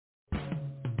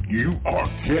You are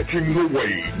catching the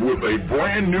wave with a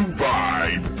brand new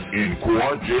vibe in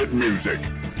quartet music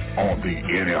on the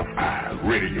NFI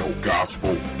Radio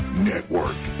Gospel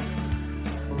Network.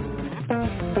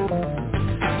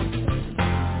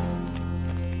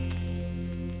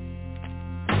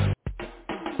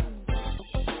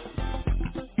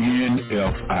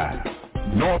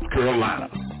 NFI, North Carolina,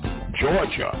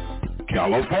 Georgia,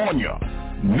 California,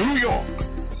 New York,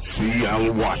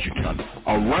 Seattle, Washington,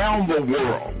 around the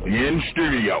world, in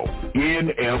studio,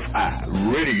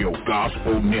 NFI Radio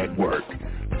Gospel Network,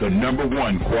 the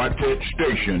 #1 quartet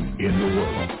station in the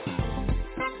world.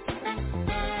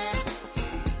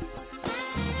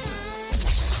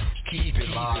 Keep it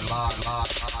locked.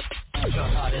 The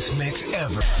hottest mix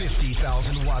ever.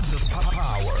 50,000 watts of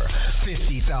power.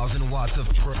 50,000 watts of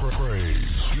praise.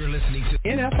 You're listening to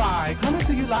NFI coming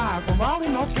to you live from Raleigh,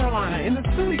 North Carolina in the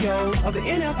studios of the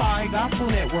NFI Gospel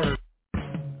Network.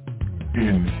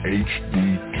 In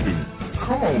HD2.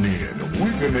 Come on in.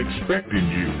 We've been expecting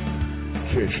you.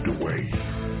 Catch the wave.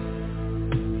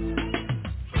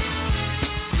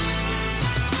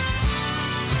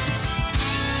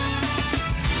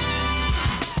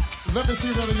 Let me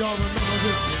see whether y'all remember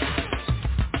this.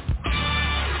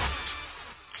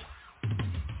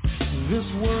 This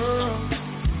world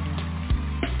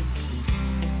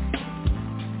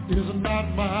is not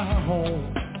my home.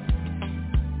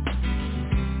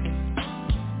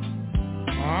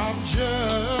 I'm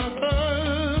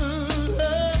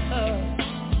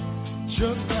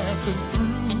just passing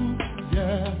through,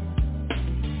 yeah.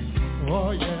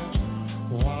 Oh yeah,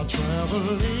 while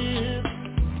traveling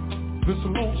this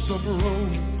lonesome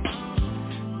road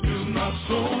is not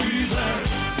so easy.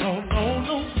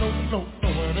 No,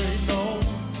 it ain't no.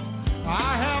 I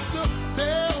have to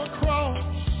sail across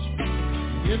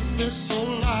in this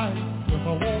old life if I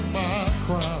want my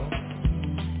crown.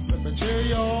 Let me tell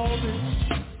you all this.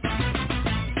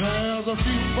 There's a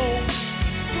few folks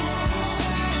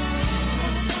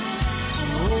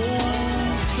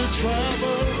to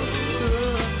travel.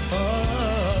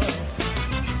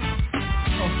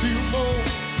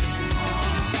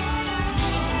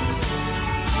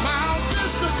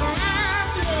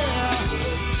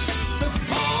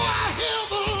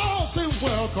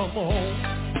 Come home.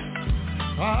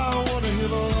 I want to hear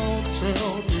the Lord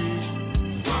tell me,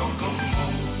 welcome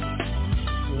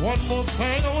home. One more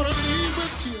thing I want to leave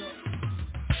with you.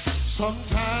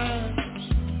 Sometimes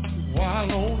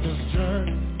while on this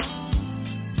journey,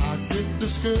 I get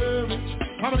discouraged.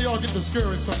 How many of y'all get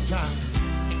discouraged sometimes?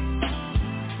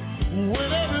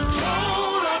 When every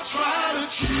road I try to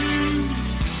choose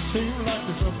seems like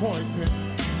disappointment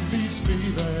leads me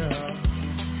there.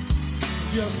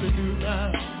 Yes, they do now.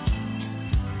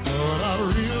 But I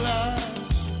realize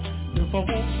if I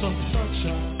want some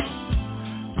sunshine,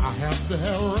 I have to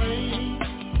have rain.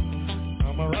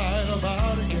 I'm right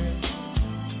about it,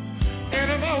 yeah. And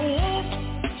if I want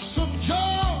some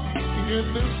joy in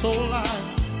this whole life,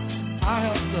 I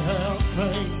have to have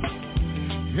pain.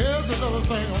 Here's another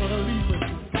thing I want to leave with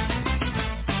you.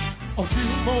 A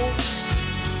few more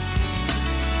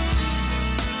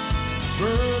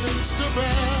burdens to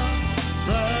bear.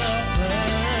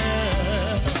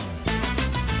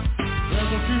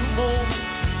 There's a few moments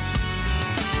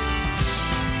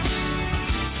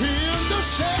tears to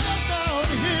shed down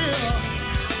here.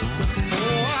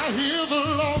 Oh, I hear the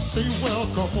Lord say,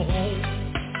 welcome home.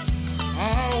 I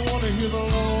want to hear the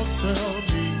Lord tell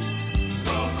me,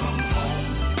 welcome home.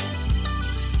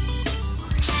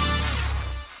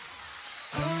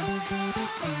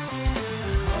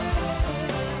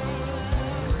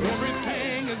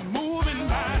 Everything is moving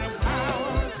by the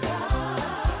power.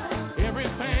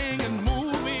 Everything is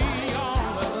moving,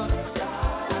 y'all.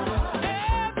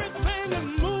 Everything is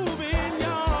moving,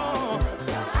 y'all.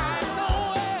 I know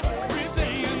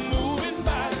everything is moving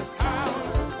by the power.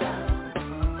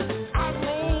 I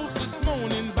rose this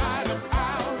morning by the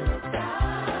power.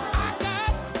 I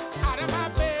got out of my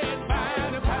bed by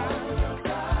the power.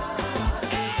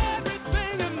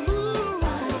 Everything is moving.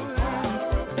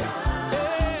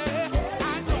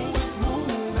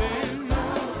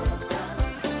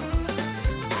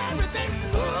 Everything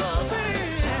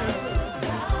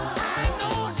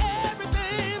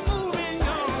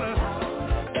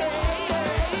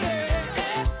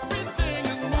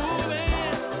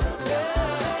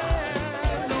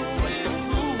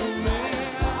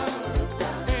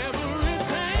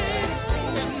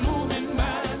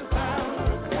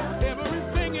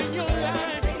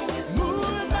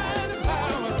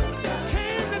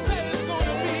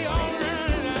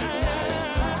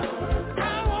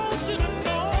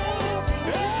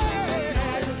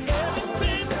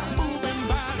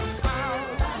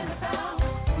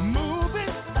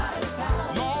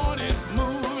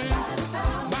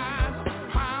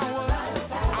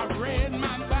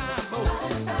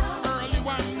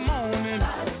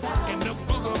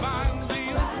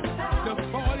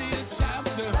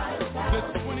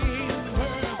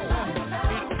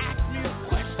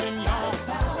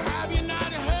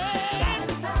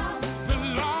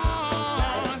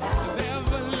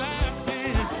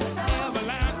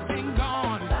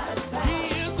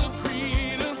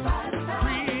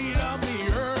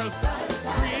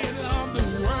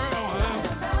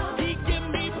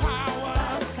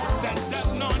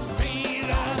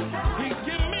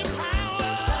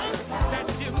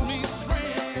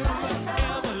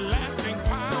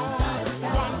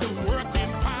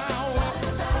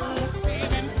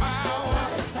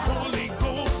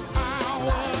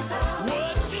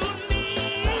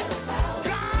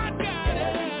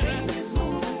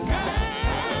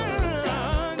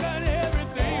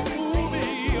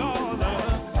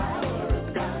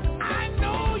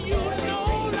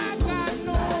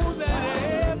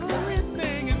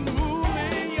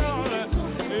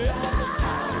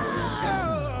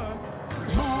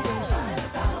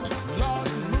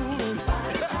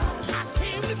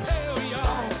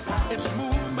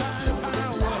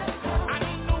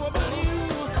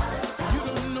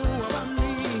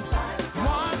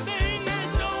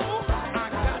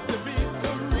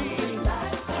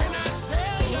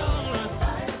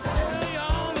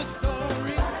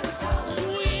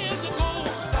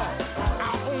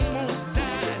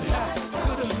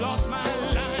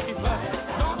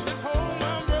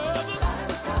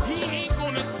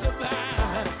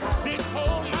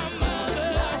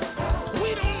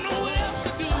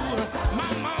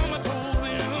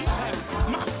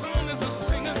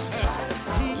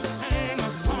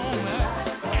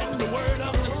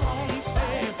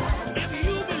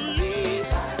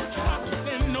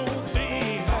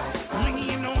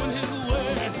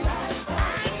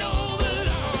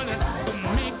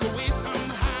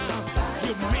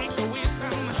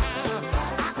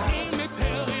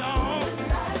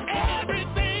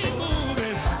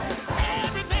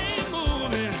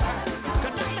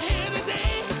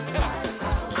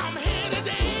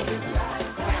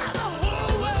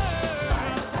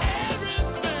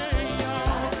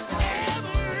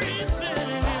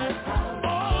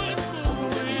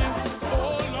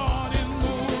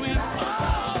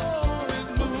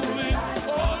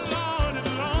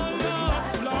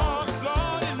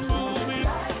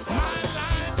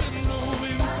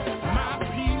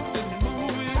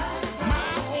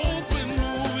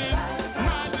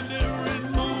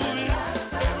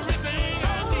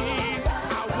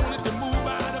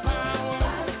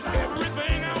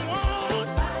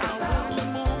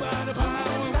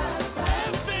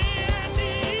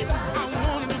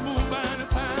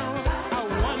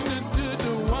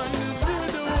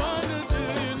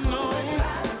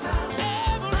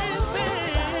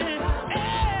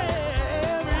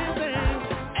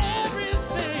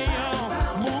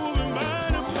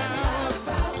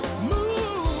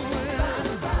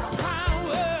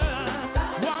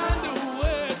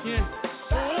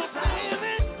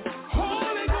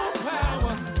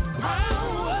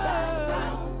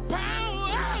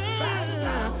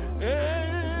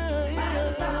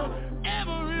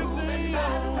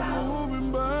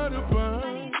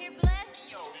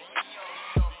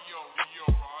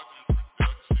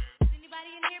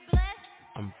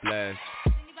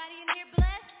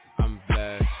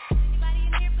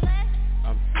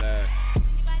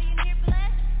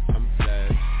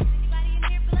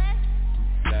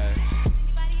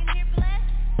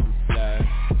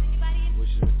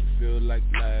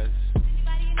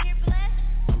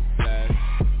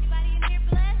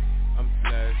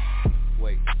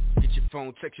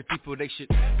phone, text your people, they should.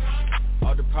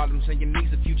 All the problems on your knees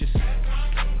if you just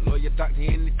lawyer, doctor,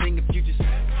 anything if you just.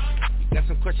 You got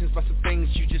some questions about some things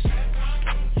you just.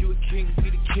 You a king, be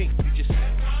the king, you just.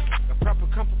 Got proper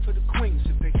comfort for the queens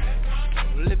if they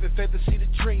live in favor, see the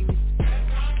dream.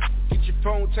 Get your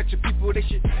phone, text your people, they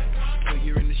should. So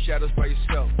you're in the shadows by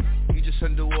yourself. You just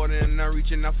underwater and not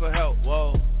reaching out for help.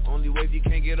 Whoa, only wave you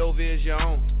can't get over is your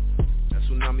own. That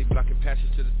tsunami blocking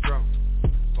passage to the throne.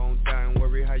 Phone dying,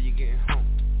 worry how you getting home.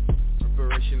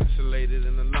 Preparation isolated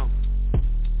and alone.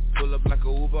 Pull up like a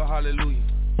Uber, hallelujah.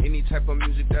 Any type of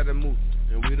music that'll move.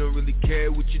 And we don't really care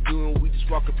what you're doing, we just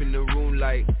walk up in the room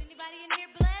like. Anybody in here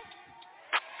blessed?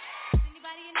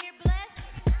 Anybody in here blessed?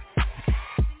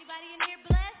 Anybody in here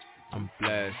blessed? I'm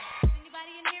blessed.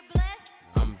 Anybody in here blessed?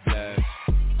 I'm blessed.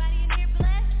 Anybody in here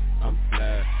blessed? I'm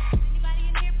blessed. Anybody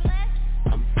in here blessed?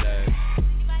 I'm blessed.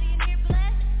 Anybody in here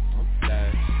blessed? I'm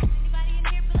blessed. Anybody in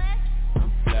here blessed?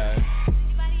 I'm blessed.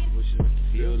 Anybody in Wish it would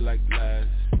feel like last.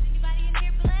 Anybody in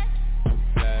here blessed? I'm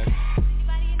blessed.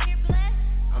 Anybody in here blessed?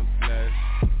 I'm blessed.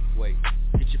 Wait,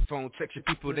 get your phone, text your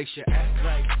people, they should act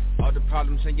right. All the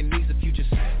problems on your knees if you just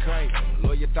cry.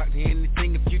 Lawyer, doctor,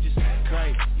 anything if you just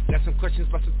cry. You got some questions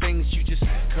about some things you just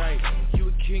cry. You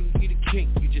a king, be the king,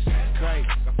 you just cry.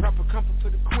 Got proper comfort for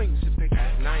the queens if they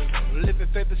nice. Live in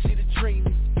favor, see the dream.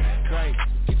 Cry.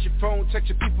 Get your phone, text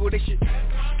your people, they should.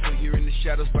 So you're in the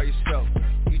shadows by yourself.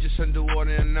 You just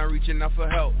underwater and not reaching out for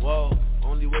help. Whoa,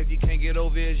 only wave you can't get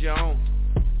over is your own.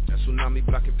 That tsunami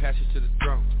blocking passage to the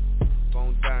throne.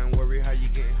 Phone dying, worry how you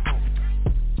getting home.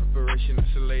 Preparation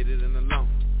isolated and alone.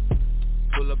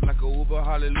 Pull up like a Uber,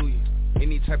 hallelujah.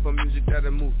 Any type of music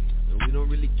that'll move. And we don't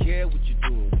really care what you're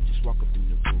doing, we just walk up in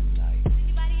the room like.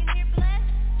 Anybody in here blessed?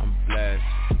 I'm blessed.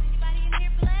 Anybody in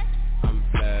here blessed? I'm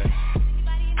blessed.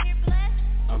 Anybody in here blessed?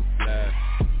 I'm blessed.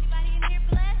 Anybody in here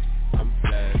blessed? I'm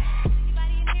blessed.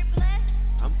 Anybody in here blessed?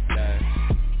 I'm blessed.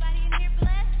 Anybody in here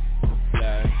blessed? I'm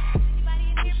blessed. Anybody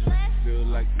in here blessed? Feel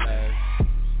like last.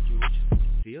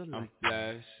 Feel like I'm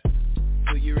blessed.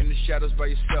 So you're in the shadows by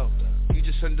yourself. You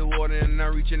just underwater and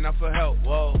not reaching out for help.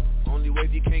 Whoa, only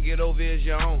wave you can't get over is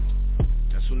your own.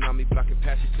 That tsunami blocking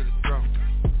passage to the throne.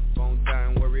 Phone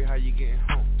dying, worry how you getting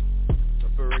home.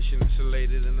 Preparation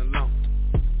isolated and alone.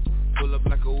 Pull up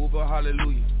like a Uber,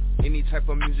 hallelujah. Any type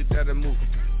of music that'll move.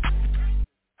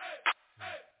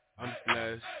 I'm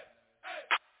blessed.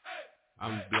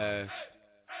 I'm blessed.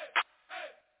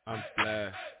 I'm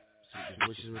blessed. Just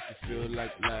wishes what you feel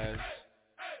like last.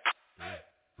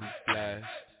 I'm blessed.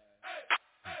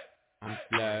 I'm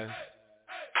blessed.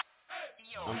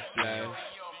 I'm blessed.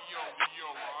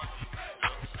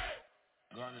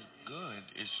 God is good.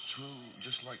 It's true,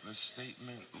 just like the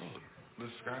statement. Look, the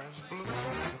sky's blue.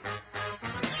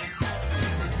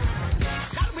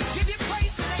 God, we give you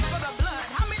praise today for the blood.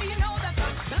 How many of you know that the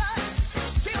blood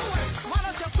still works? Why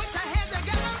don't you put your hands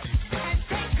together and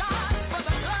thank God for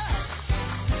the blood?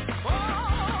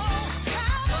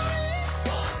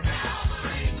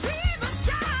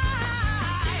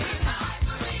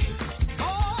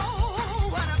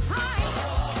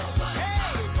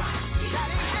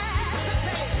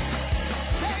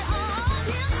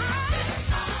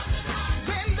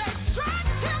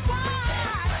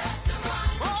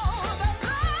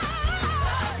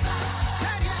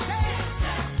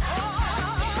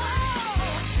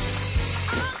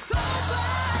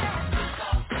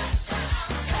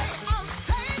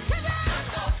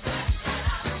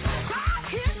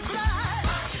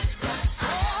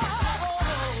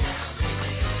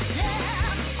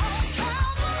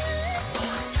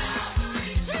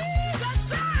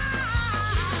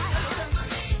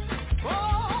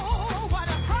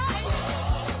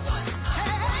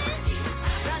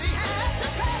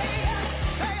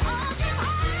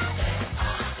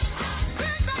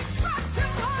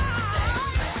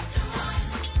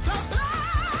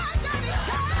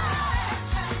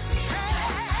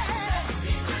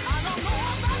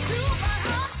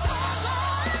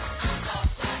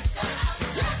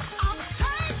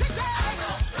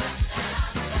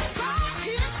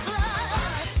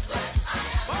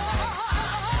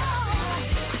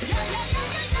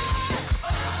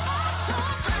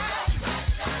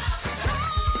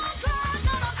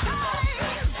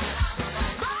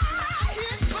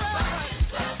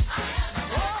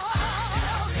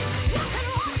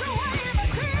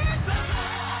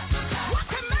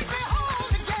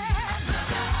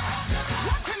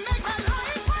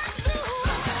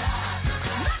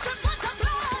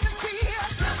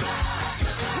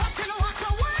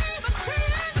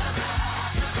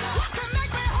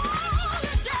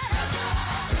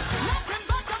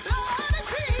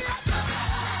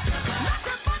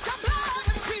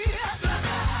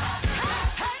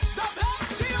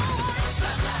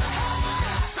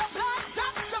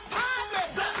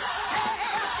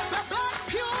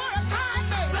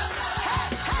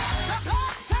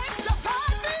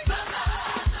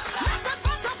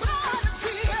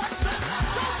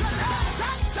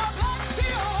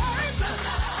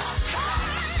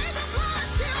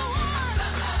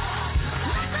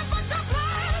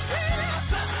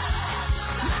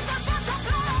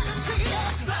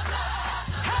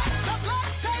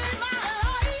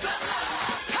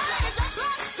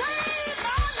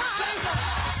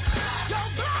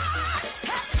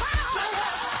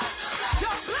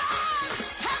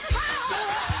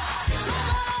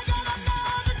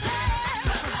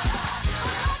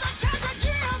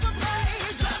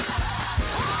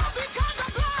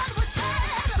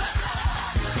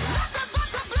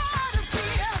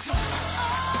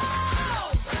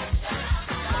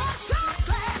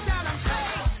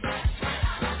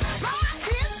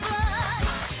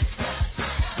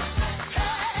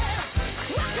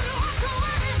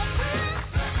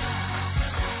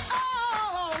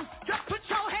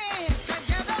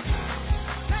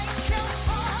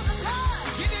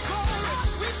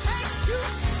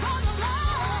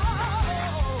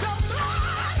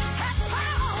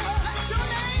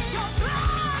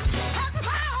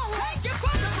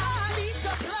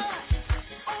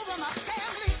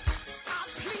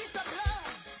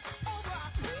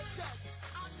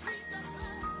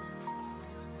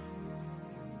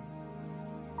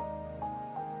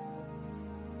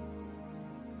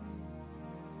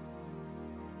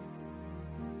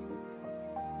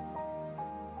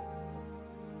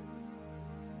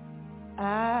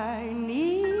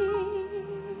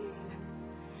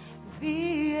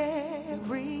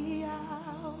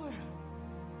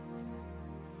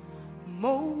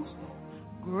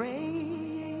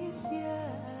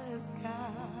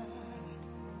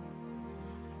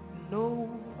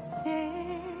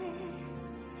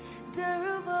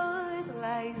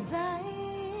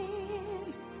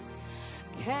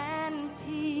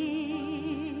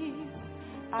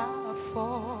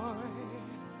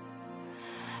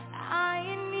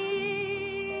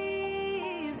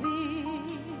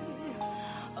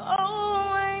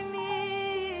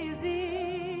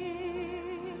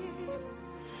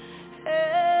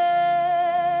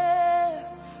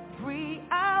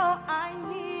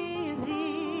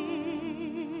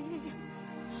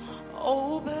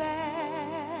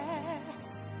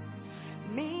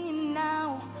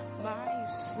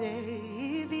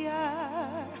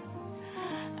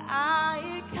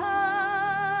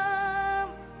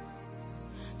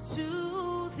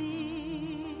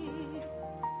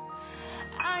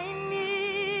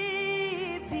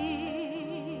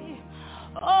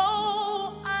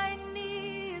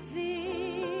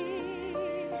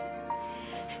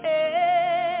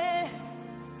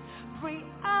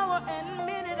 and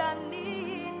minute I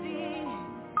need thee.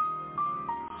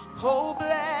 Oh,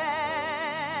 bless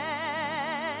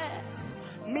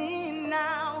me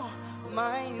now,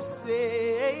 my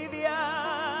Savior.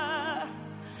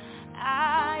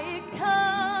 I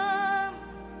come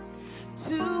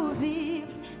to thee.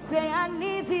 Say, I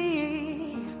need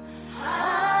thee. I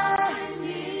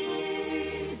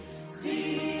need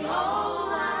thee. Oh,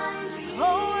 I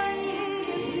need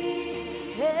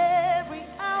thee. Every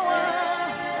hour.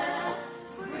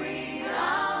 Every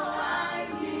hour I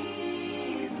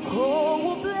need thee.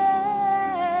 Oh,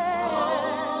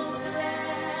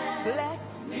 bless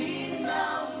me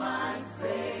now, my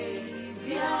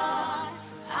Savior.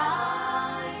 I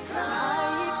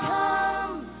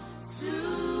come to.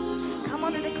 Come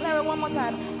on and declare it one more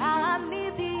time. I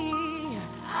need thee.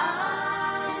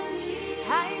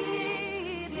 I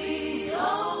need thee.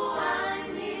 Oh, I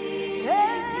need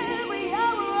every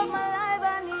hour of my life.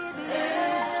 I need thee.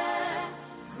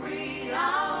 Every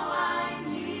hour I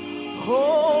need. Oh,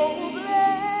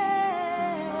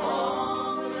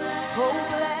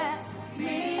 bless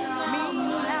me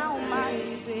now, my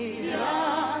Savior.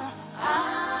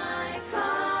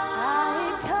 I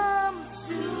come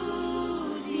to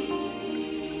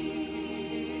thee.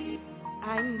 I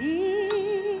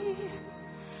need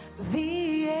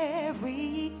thee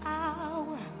every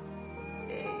hour.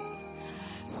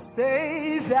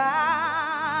 Stay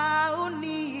thou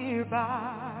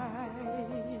nearby.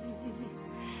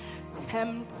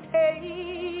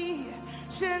 Temptations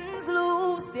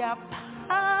lose their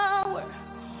power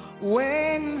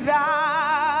when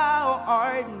thou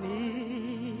art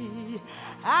near.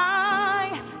 I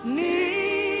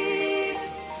need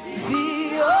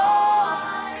thee, oh,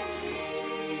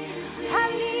 I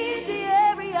need thee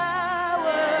every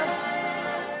hour.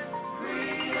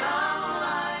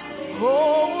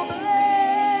 Oh,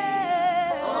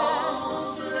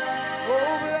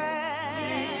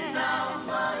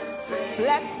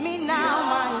 bless me now,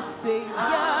 my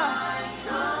Savior.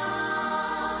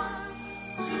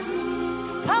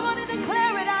 Come on and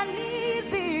declare it. I need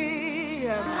thee.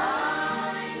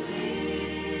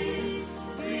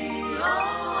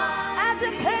 I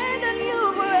depend on you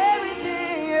for everything.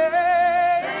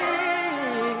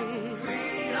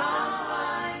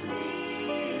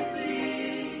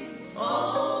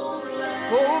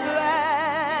 Oh,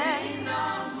 bless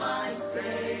my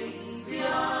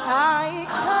Savior.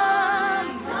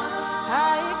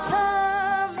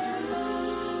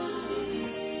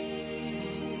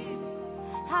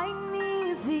 I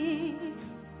need thee.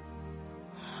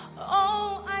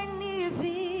 Oh, I need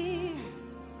thee.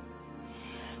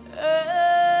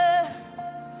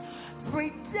 Every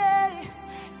day,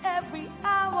 every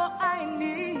hour I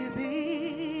need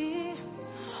thee.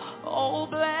 Oh,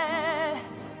 bless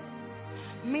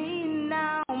me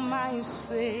now, my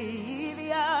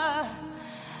Savior.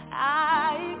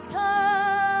 I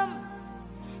come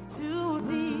to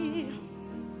thee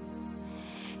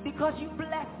because you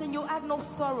bless and you add no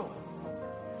sorrow.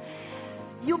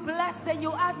 You bless and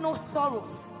you add no sorrow.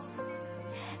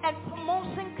 And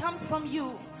promotion comes from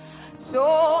you. So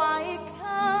I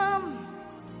come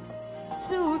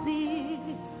to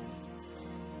thee.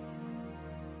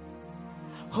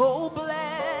 Oh,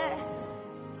 bless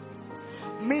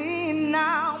me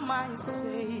now, my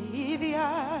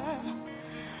Savior.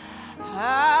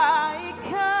 I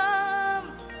come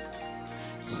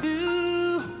to,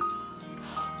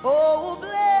 oh,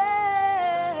 bless.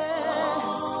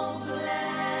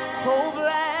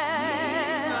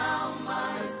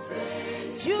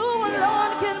 You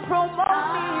alone can promote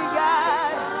me,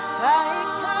 God.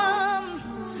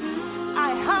 I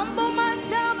humble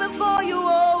myself before you,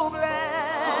 oh,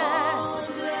 bless.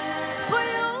 For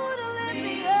you to lift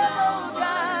me up, oh,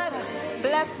 God.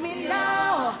 Bless me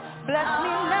now, bless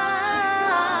me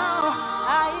now.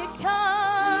 I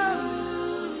come,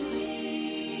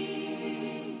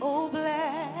 oh,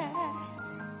 bless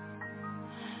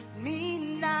me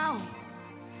now.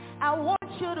 I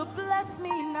want you to bless me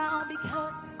now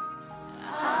because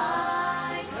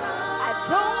I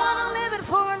don't want to live it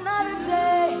for another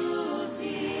day.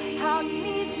 I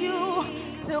need you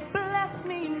to bless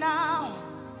me now.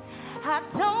 I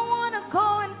don't want to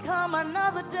go and come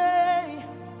another day.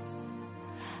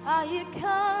 I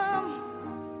come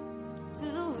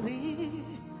to thee.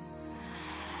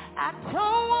 I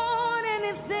don't want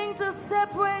anything to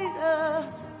separate us.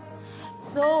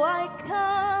 So I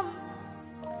come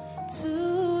to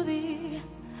thee.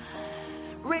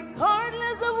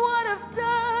 Regardless of what I've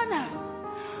done,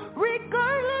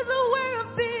 regardless of where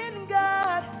I've been,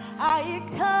 God, I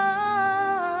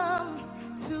come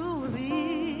to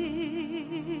thee.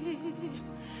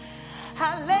 I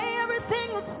lay everything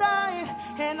aside. side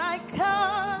and I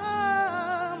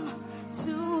come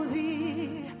to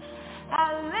thee.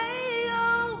 I lay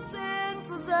all things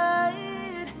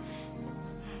aside.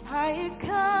 I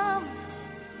come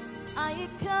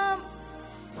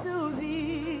to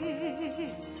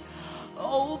thee.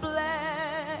 Oh,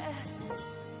 bless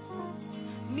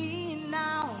me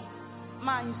now,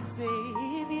 my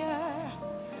Savior.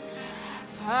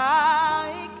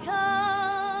 I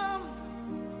come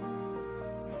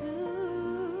to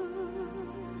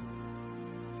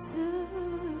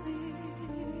thee.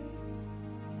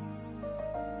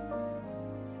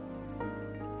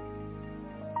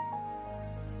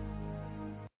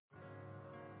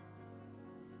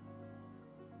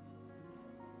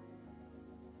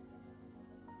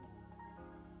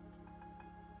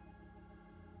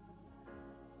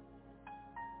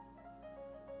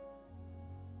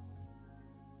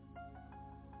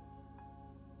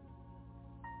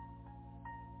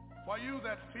 For you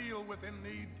that feel within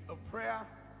need of prayer,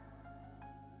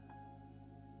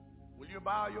 will you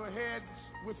bow your heads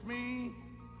with me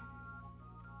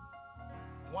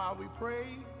while we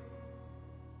pray?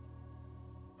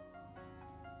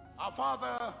 Our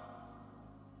Father,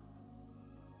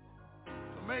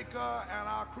 the Maker and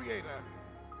our Creator,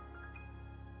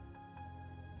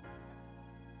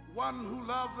 one who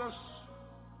loves us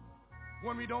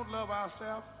when we don't love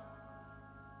ourselves,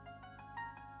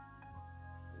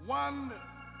 one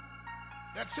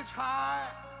that sits high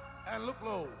and look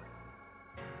low.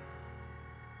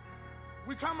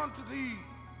 We come unto thee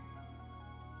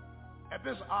at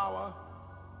this hour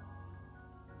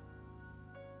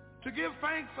to give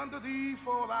thanks unto thee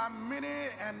for thy many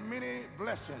and many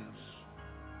blessings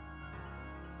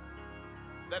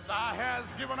that thou hast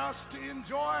given us to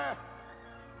enjoy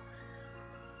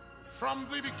from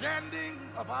the beginning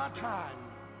of our time,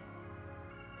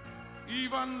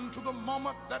 even to the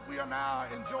moment that we are now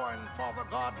enjoying, Father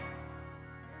God.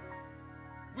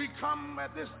 We come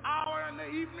at this hour in the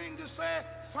evening to say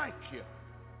thank you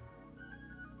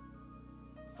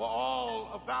for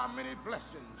all of thy many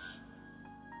blessings.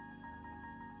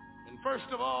 And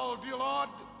first of all, dear Lord,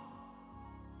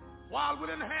 while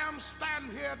Willingham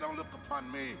stand here, don't look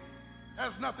upon me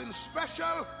as nothing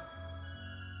special,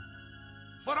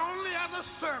 but only as a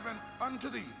servant unto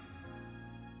thee.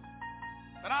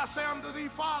 And I say unto thee,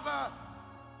 Father,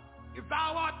 if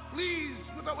thou art pleased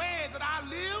with the way that I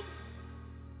live,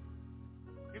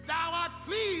 if thou art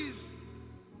pleased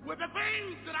with the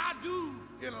things that I do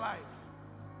in life,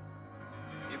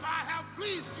 if I have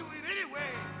pleased you in any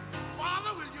way,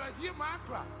 Father, will you hear my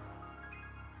cry?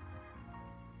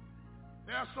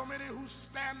 There are so many who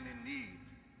stand in need,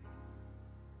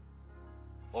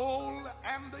 old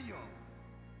and the young.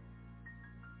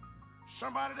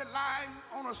 Somebody that lying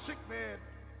on a sick bed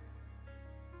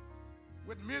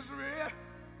with misery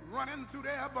running through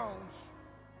their bones.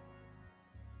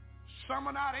 Some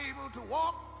are not able to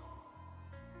walk.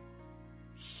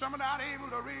 Some are not able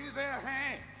to raise their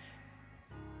hands.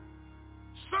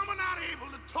 Some are not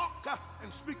able to talk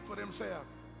and speak for themselves.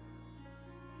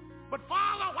 But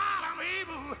Father, while I'm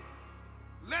able,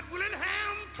 let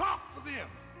Willingham talk for them.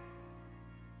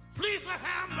 Please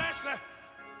have mercy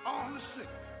on the sick.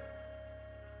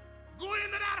 Go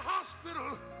into that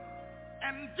hospital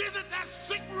and visit that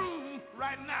sick room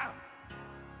right now.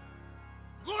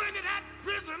 Go into that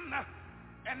prison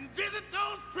and visit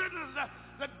those prisoners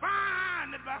that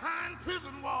bind behind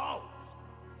prison walls,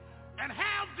 and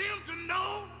have them to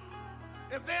know,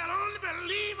 if they'll only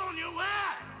believe on your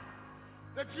word,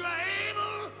 that you are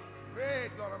able, praise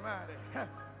God Almighty,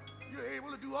 you're able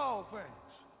to do all things.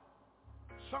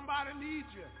 Somebody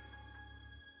needs you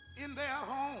in their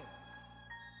home.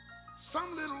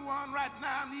 Some little one right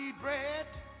now need bread.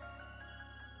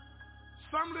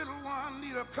 Some little one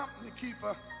need a company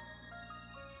keeper.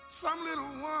 Some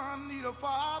little one need a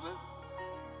father.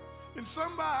 And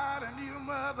somebody need a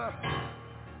mother.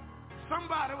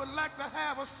 Somebody would like to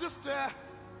have a sister.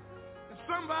 And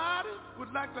somebody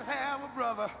would like to have a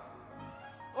brother.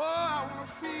 Oh, I want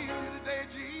to feel you today,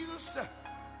 Jesus,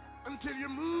 until you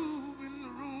move in the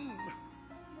room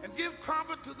and give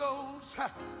comfort to those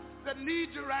that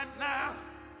need you right now.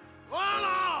 Oh,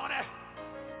 Lord,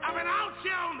 I've been out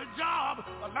here on the job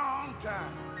a long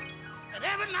time. And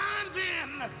every now and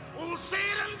then, old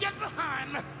Satan get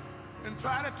behind me and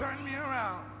try to turn me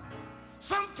around.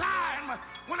 Sometime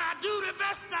when I do the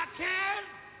best I can,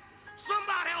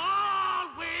 somebody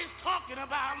always talking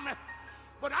about me.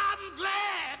 But I'm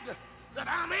glad that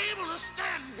I'm able to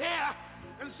stand here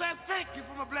and say thank you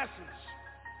for my blessings.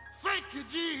 Thank you,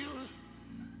 Jesus.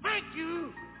 Thank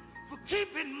you for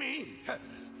keeping me.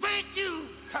 Thank you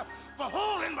for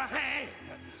holding my hand.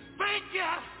 Thank you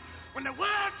when the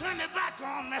world turned their back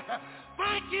on me.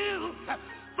 Thank you,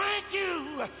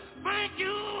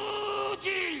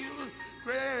 Jesus.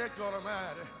 Great God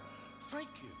Almighty. Thank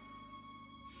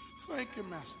you,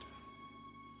 Master.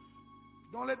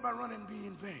 Don't let my running be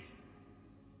in vain.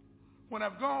 When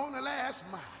I've gone the last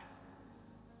mile,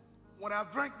 when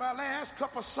I've drank my last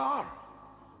cup of sorrow,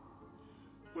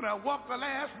 when I walked the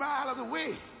last mile of the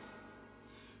way,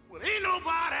 well, ain't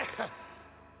nobody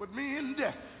but me in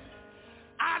death.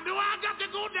 I know I got to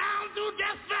go down through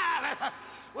Death Valley,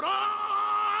 but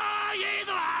oh, yeah,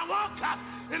 though I walk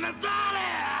in the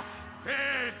valley,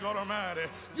 hey, God Almighty,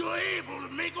 you're able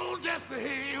to make old death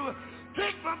behave.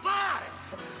 Take my body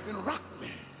and rock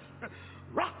me.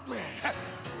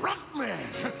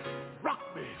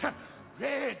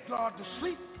 Hey, God, to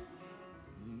sleep.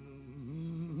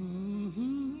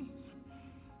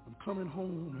 I'm coming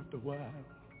home after a while.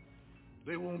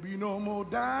 There won't be no more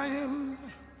dying.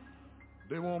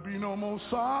 There won't be no more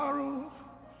sorrow.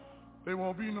 There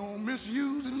won't be no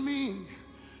misusing me.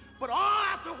 But all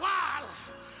after a while,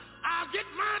 I'll get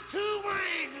my 2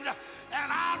 wings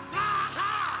and I'll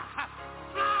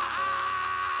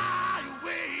fly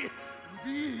away and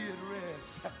be at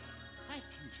rest. Thank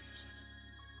you, Jesus.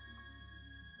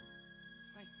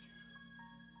 Thank you.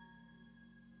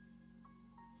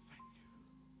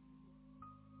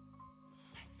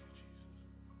 Thank you, Jesus.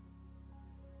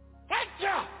 Thank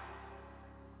you.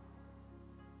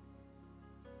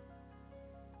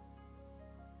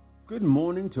 Good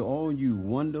morning to all you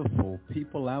wonderful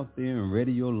people out there in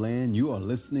Radio Land. You are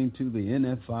listening to the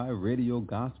NFI Radio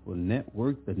Gospel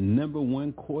Network, the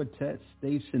 #1 quartet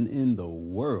station in the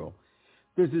world.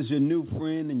 This is your new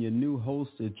friend and your new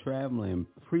host, the traveling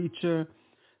preacher.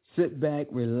 Sit back,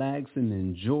 relax, and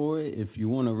enjoy. If you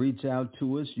want to reach out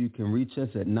to us, you can reach us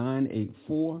at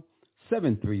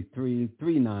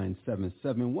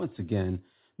 984-733-3977. Once again,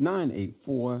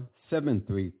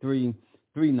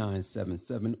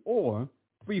 984-733-3977 or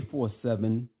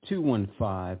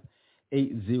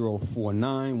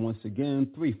 347-215-8049. Once again,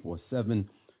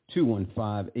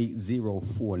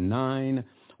 347-215-8049.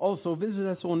 Also, visit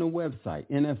us on the website,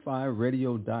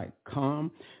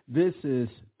 nfiradio.com. This is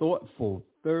Thoughtful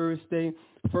Thursday.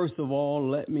 First of all,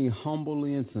 let me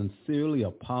humbly and sincerely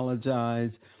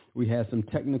apologize. We had some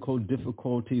technical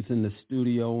difficulties in the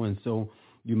studio, and so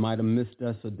you might have missed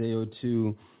us a day or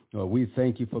two. We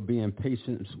thank you for being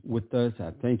patient with us.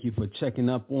 I thank you for checking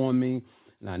up on me.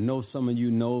 And I know some of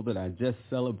you know that I just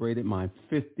celebrated my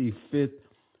 55th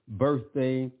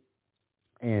birthday.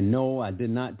 And no, I did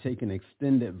not take an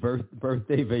extended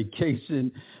birthday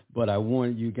vacation, but I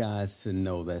wanted you guys to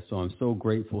know that. So I'm so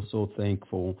grateful, so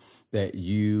thankful that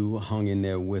you hung in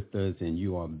there with us and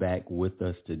you are back with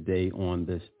us today on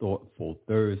this Thoughtful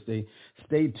Thursday.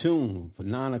 Stay tuned for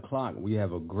 9 o'clock. We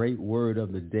have a great word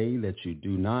of the day that you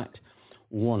do not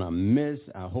want to miss.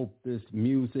 I hope this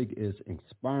music is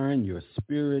inspiring your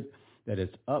spirit, that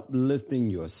it's uplifting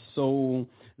your soul.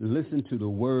 Listen to the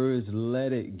words.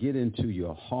 Let it get into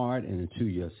your heart and into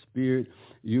your spirit.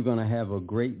 You're going to have a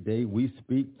great day. We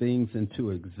speak things into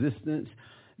existence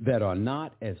that are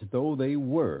not as though they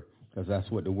were, because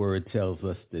that's what the word tells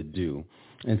us to do.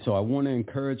 And so I want to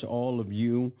encourage all of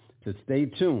you to stay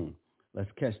tuned.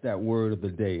 Let's catch that word of the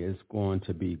day. It's going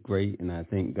to be great, and I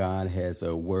think God has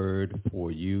a word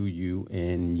for you, you,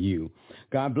 and you.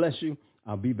 God bless you.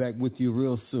 I'll be back with you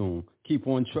real soon. Keep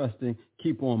on trusting,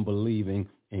 keep on believing,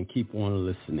 and keep on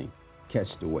listening. Catch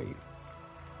the wave.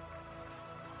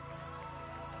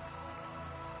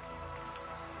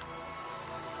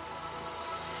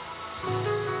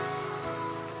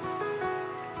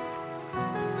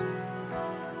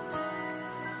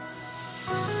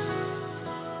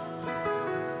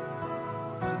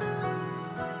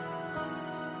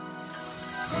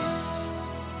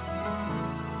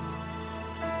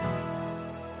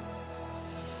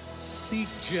 Seek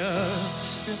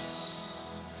justice,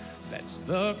 that's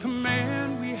the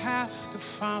command we have to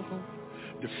follow.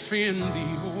 Defend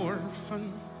the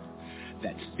orphan,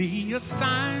 that's the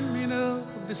assignment of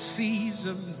the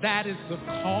season. That is the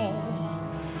call,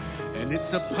 and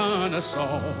it's upon us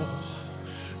all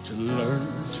to learn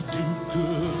to do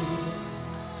good.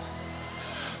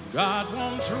 God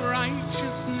wants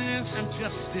righteousness and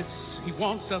justice. He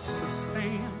wants us to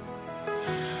stand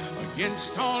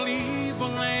against all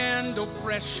evil and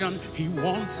oppression. He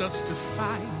wants us to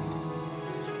fight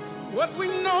what we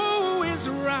know is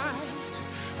right.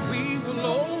 We will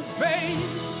obey.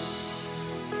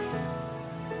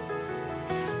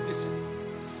 Listen.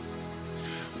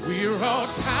 We're all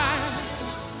tired,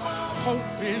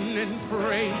 hoping and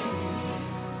praying.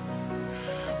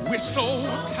 We're so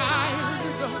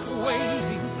tired of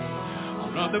waiting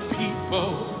for other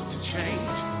people to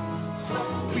change.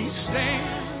 We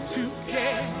stand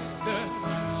together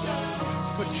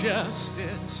for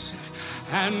justice,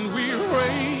 and we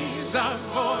raise our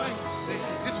voices.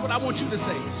 This is what I want you to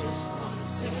say.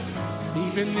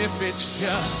 Even if it's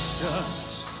just us,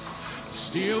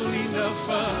 still enough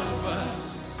of us.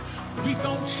 We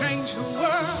gon' change the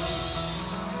world.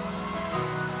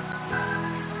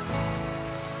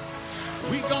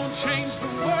 We gon' change the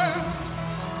world.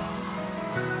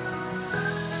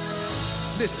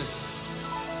 Listen.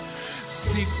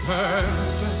 Seek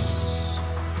purpose.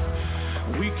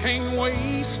 We can't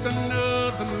waste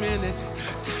another minute.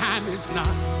 Time is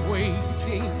not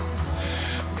waiting.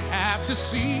 We have to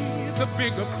see the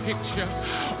bigger picture.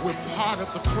 We're part of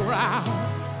the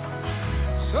crowd.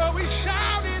 So we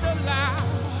shout it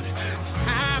aloud.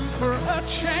 Time for a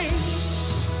change.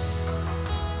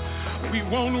 We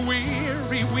won't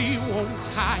weary, we won't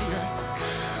tire.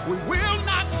 We will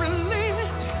not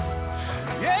relent.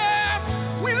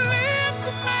 Yeah, we lift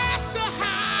the master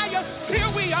higher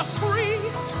till we are free.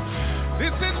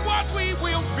 This is what we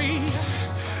will be.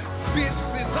 This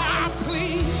is our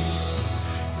plea.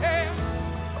 Yeah.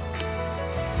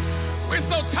 We're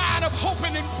so tired of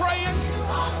hoping and praying.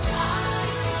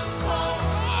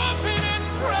 Hoping and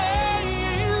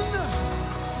praying.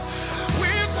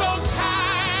 We're so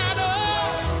tired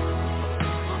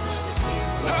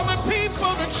of the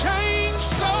people to change,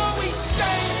 so we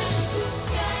stand.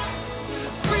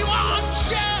 We want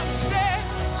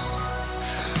justice,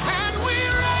 and we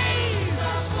raise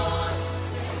our voice.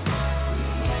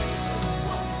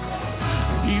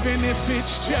 Even if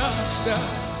it's just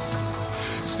us,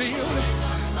 still,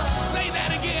 say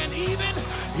that again,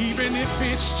 even if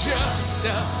it's just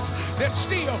us, there's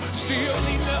still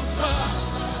enough of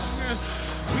us.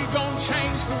 We gon'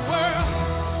 change the world.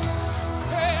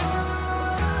 Yeah.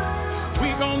 We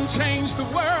gon' change the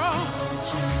world.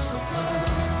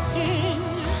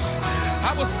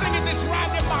 I was singing this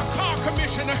right in my car,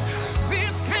 Commissioner.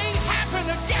 This can't happen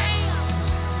again.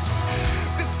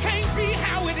 This can't be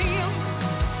how it is.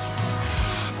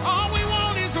 All we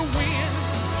want is a win.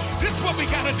 This is what we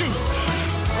gotta do.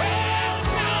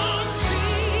 Welcome,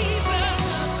 Jesus.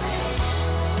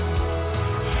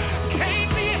 Can't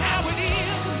be how it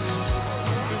is.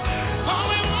 All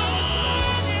we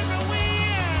want is a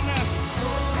win.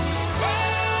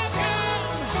 Welcome,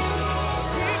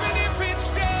 even if it's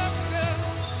just us.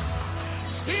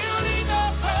 Still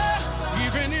enough,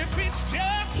 even if it's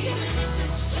just us.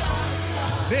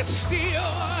 There's still.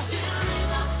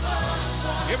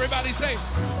 Everybody say.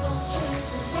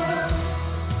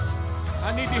 I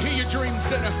need to hear your dream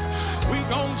center. We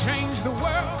gon' change the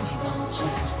world.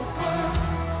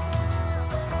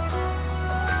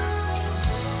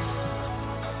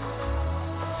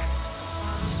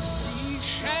 We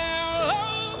shall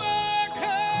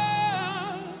overcome.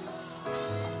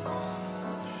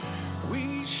 We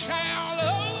shall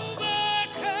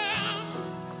overcome.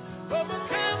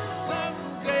 Overcome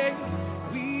someday.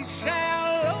 We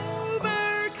shall overcome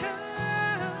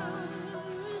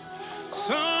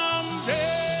someday.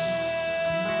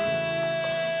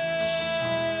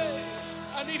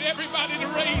 I need everybody to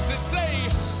raise it. Say,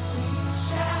 we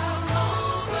shall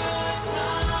overcome.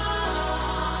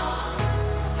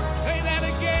 Say that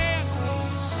again. We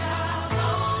shall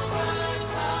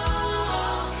overcome.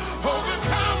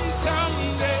 Overcome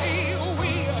someday.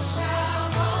 We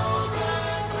shall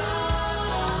overcome.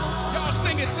 Y'all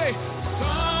sing it. Say,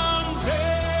 someday.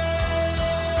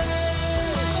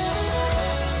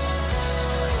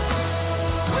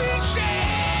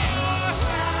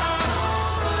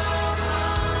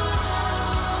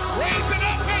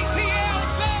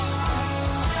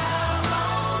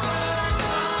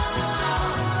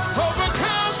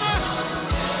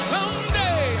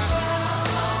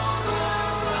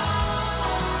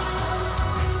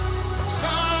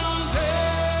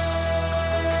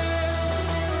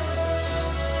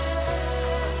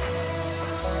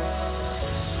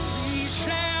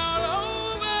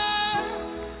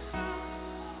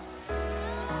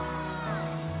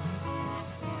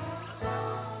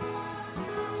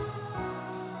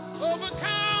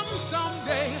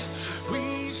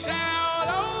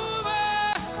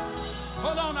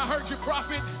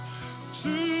 Prophet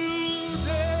today.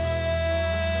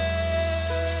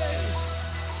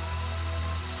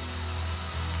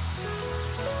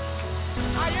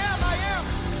 I am.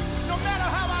 No matter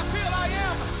how I feel, I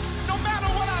am. No matter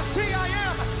what I see, I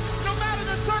am. No matter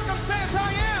the circumstance,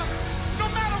 I am. No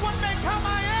matter what may come,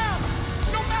 I am.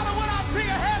 No matter what I see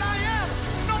ahead, I am.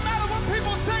 No matter what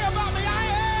people say about me, I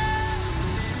am.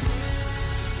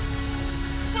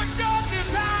 What God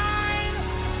designed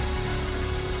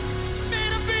me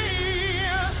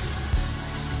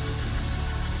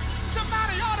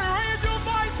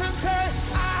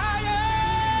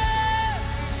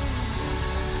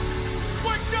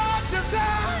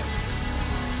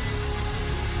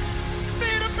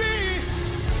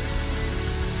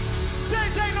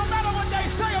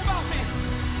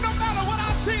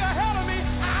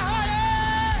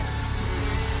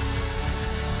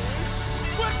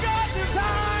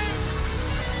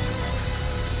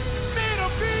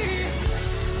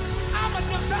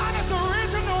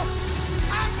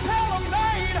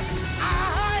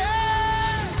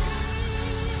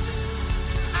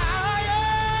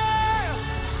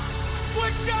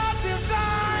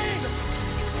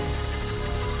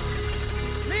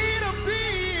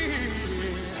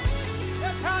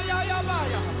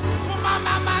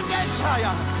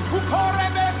Ababasaya,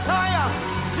 Ukorebesaya,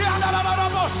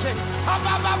 Yadadadadaboshe,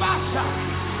 Abababasha,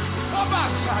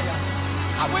 Abasaya.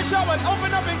 I wish I would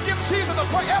open up and give Jesus a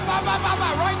praise.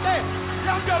 Right there.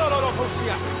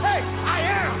 Hey, I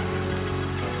am.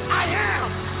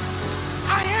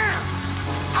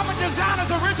 I'm a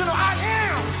designer's original. I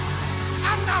am.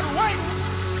 I'm not waiting.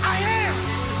 I am.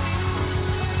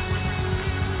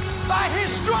 By his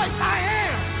stripes, I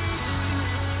am.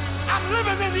 I'm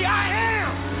living in the I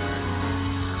am.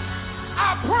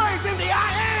 I praise in the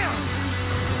I am.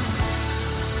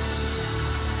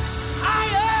 I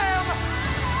am.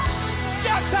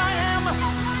 Yes, I am.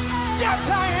 Yes,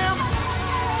 I am.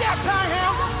 Yes, I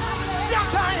am.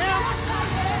 Yes, I am.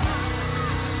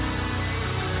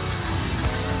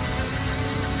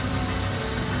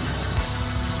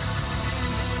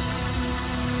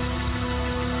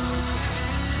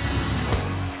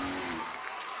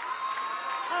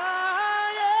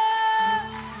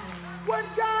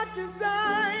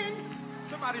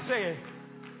 Somebody say it.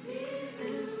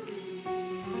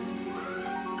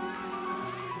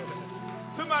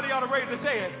 Somebody ought to raise and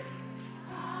say it.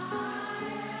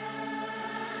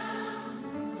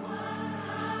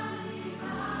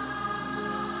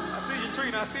 I see you,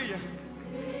 Trina. I see you.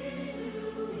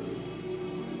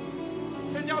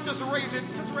 Can y'all just raise it?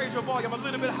 Just raise your volume a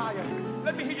little bit higher.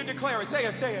 Let me hear you declare it. Say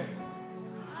it. Say it.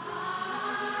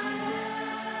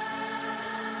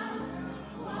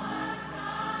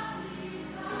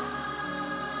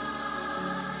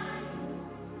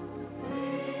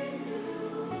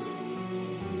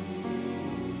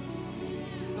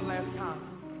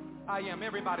 I am.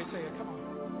 Everybody say it. Come on.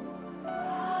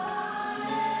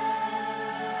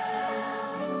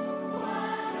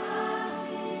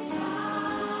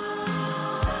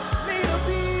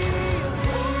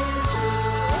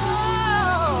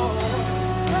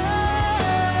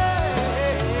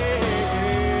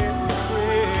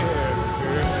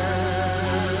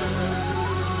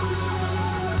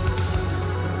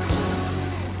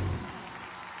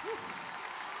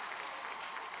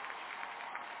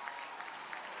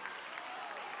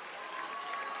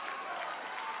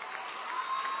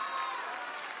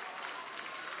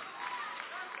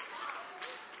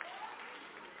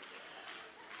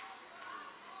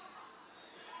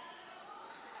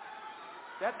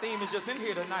 That theme is just in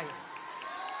here tonight.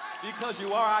 Because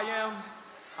you are, I am.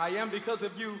 I am because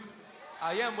of you.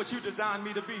 I am what you designed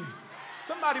me to be.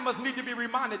 Somebody must need to be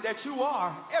reminded that you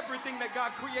are everything that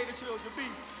God created you to be.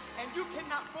 And you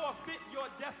cannot forfeit your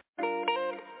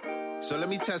destiny. So let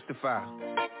me testify.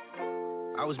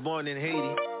 I was born in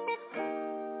Haiti.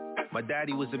 My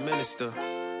daddy was a minister.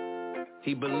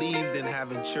 He believed in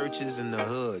having churches in the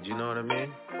hood, you know what I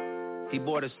mean? He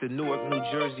brought us to Newark, New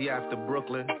Jersey after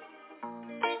Brooklyn.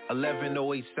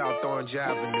 1108 South Orange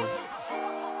Avenue.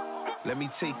 Let me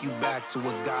take you back to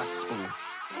what gospel,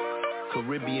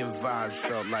 Caribbean vibes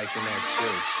felt like in that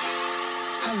church.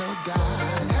 Hello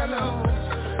God, hello,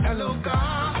 hello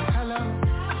God, hello,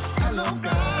 hello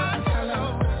God,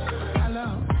 hello, hello,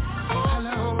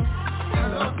 hello,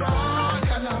 hello God,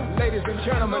 hello. Ladies and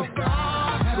gentlemen,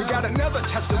 we got another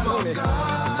testimony.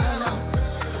 Hello,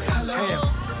 hello,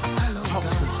 hello.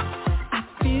 I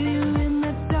feel you in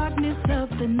the darkness of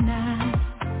the night,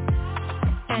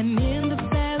 and in the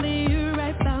valley you're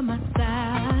right by my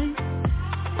side.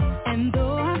 And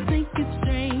though I think it's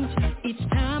strange each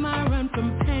time I run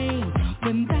from pain,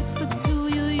 when that's the tool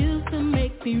you use to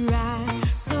make me right,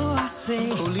 so I say,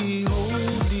 holy,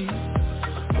 holy,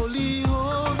 holy,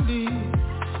 holy,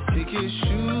 take your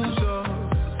shoes off,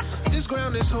 this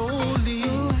ground is holy,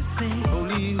 so I say,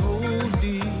 holy,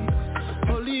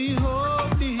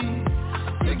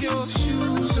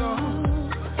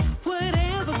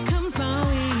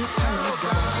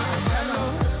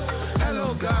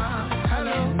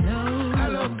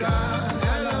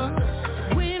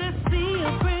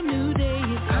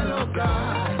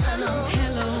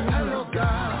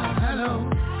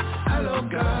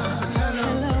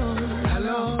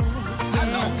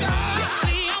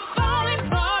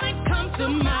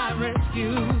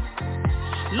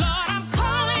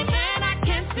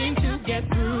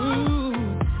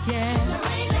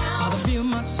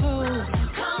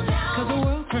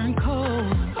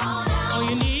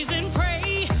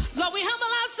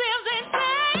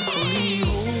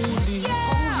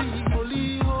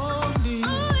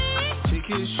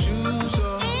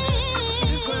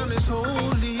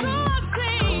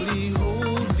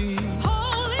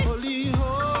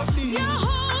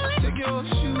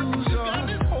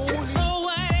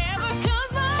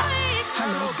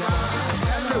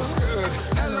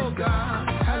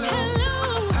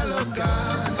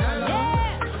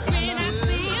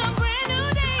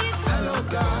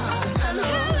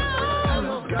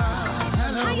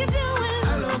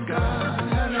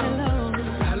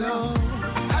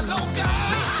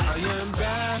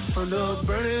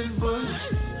 burning bush.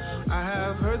 I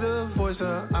have heard the voice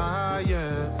of I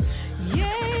am.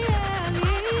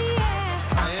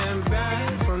 I am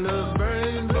back from the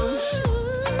burning bush.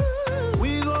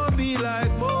 We gon' be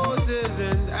like Moses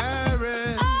and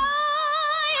Aaron.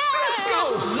 Let's go!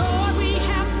 Lord, we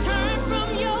have turned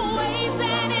from your ways,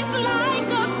 and it's like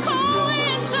a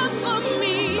calling just for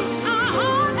me. Our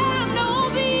heart have no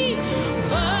beat,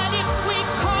 but if we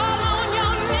call on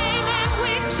your name and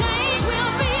we change,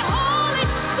 we'll be holy.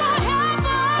 So help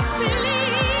us believe.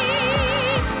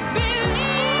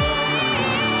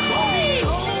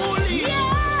 Holy.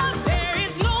 Yeah, there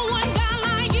is no one God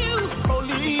like you.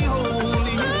 Holy,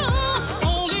 holy.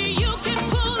 Only you can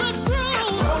pull us through.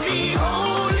 Holy,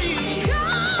 holy.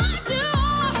 God, do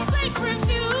all sacred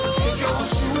news. Take your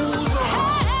shoes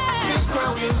off. This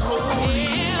ground is holy.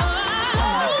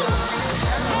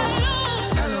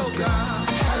 Hello, God.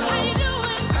 How you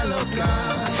doing? Hello,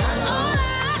 God. Hello,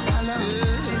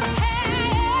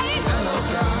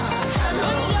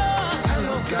 God.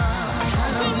 Hello, God.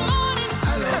 Good morning.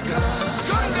 Hello, God.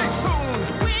 Sunday soon.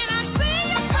 When I see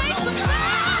your face of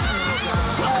smile,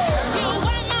 you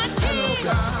wipe my tears.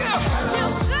 You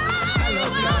say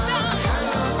well done,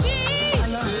 Jesus.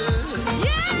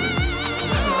 Yeah.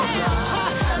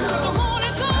 I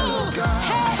wanna go.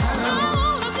 Hey, I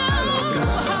wanna go.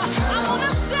 I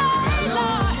wanna say,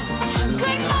 Lord,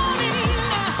 good morning.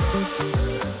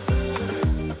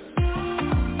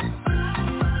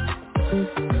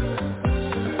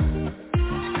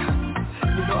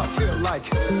 You know, I feel like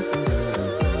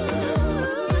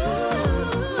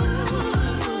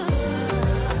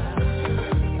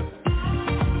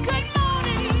Good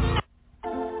morning.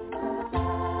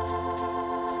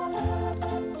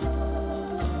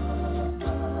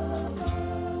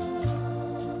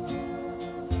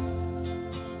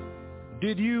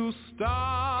 Did you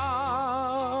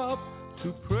stop to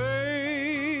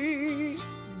pray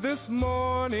this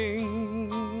morning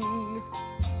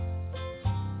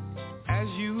as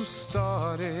you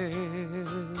started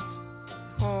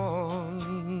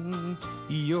on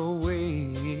your way?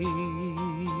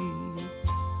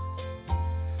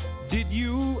 Did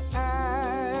you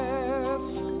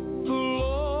ask the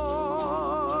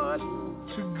Lord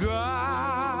to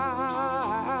guide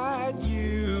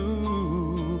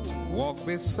you, walk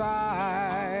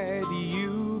beside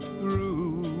you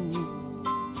through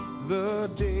the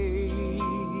day?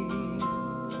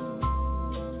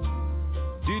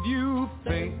 Did you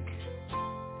think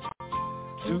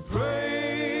to pray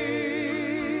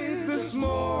this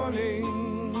morning?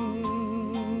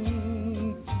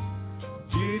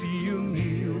 Did you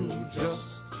kneel just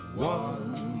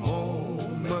one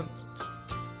moment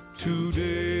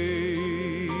today?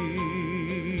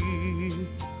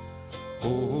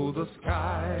 Oh, the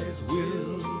skies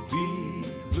will be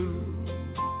blue,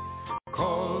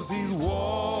 'cause he's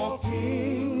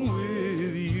walking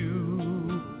with you.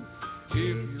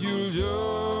 If you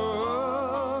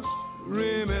just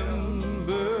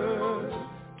remember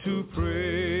to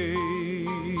pray.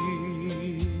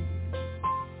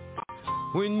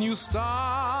 When you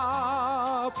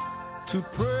stop to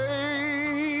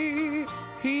pray,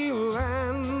 he'll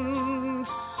answer.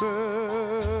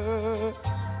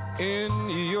 In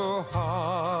your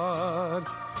heart,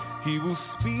 he will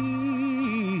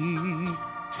speak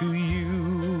to you,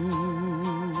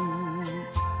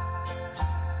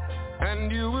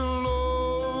 and you will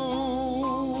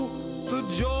know the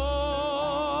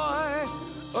joy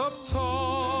of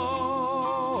talking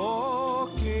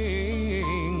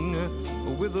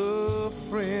with a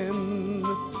friend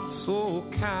so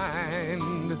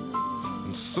kind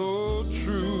and so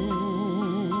true.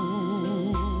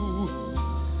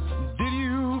 Did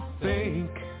you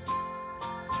think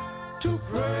to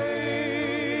pray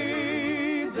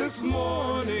this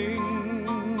morning?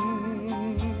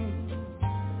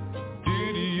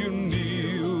 Did you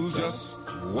kneel just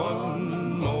one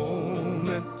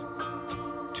moment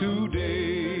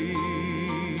today?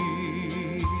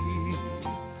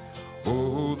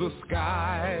 Oh, the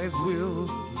skies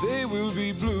they will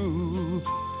be blue,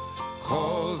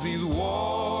 'cause he's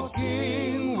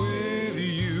walking with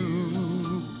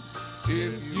you.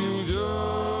 If you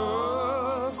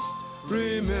just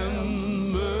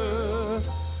remember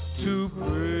to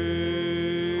pray.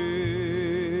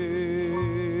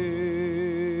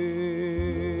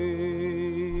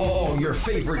 All your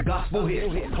favorite gospel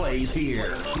hits plays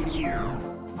here.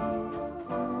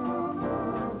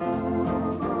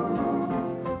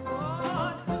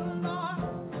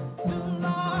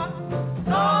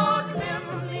 Lord,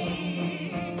 remember me.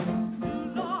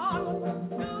 Lord,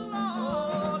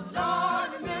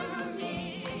 remember me.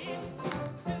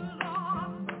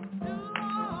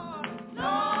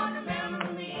 Lord,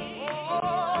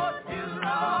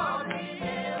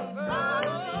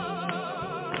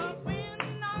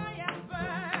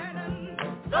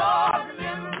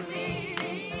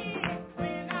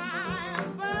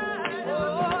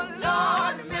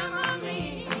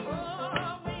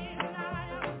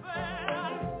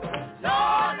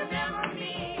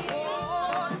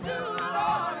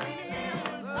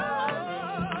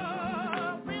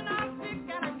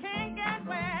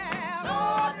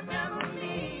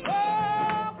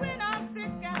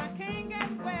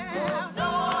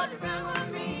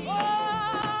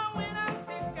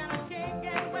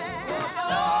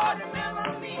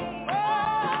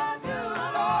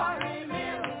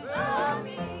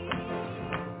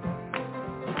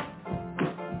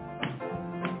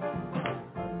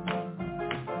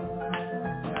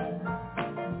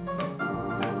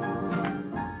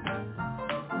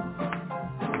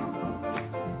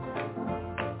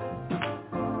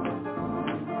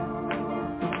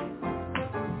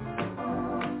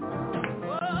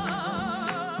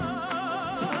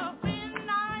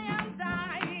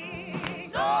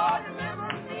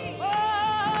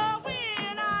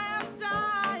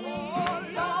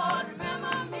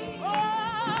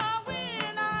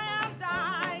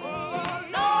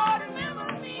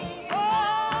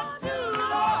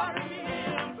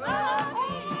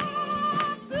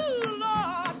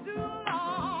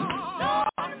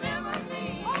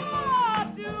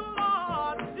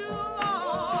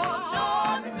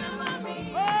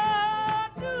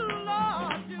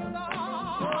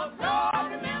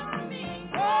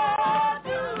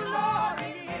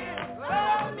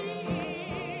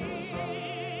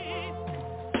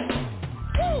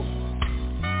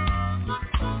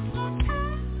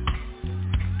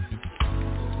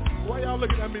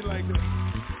 looking at me like this.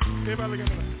 Everybody looking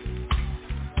at me like this.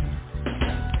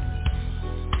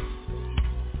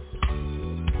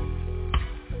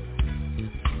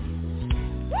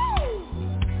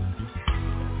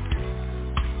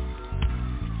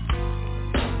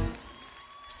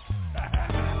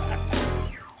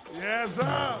 Yes,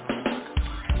 sir.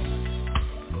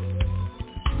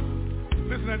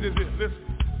 Listen at this here. Listen.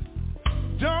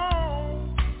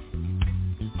 Don't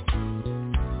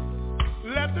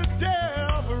let the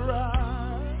devil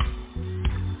rise.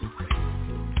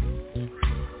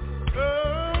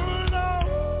 Oh, no,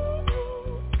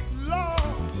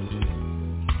 Lord,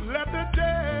 let the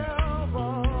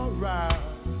devil rise.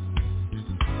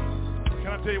 Can I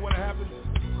tell you what happened?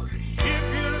 If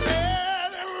you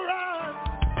let him rise,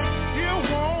 you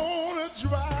wanna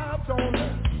drive, don't let.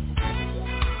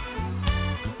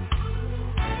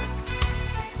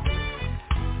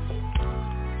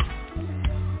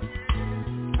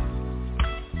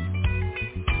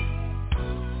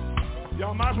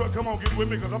 Y'all might as well come on, get with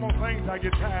me, because I'm on things I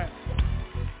get tired.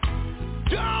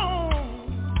 Don't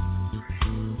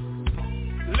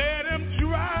let him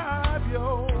drive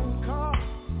your car.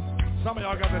 Some of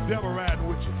y'all got the devil riding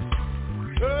with you.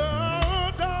 Oh,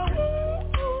 don't,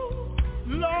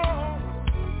 Lord,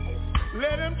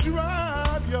 let him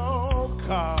drive your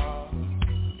car.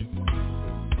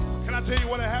 Can I tell you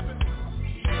what happened?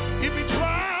 If he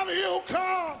drives your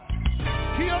car,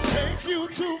 he'll take you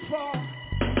too far.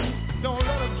 Don't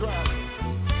let him drive.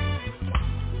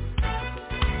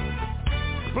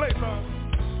 Play, son.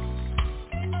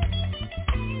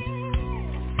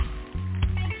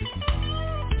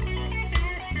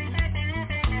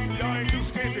 Y'all ain't too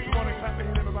scared to come on and clap your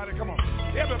hands, everybody. Come on.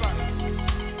 Everybody.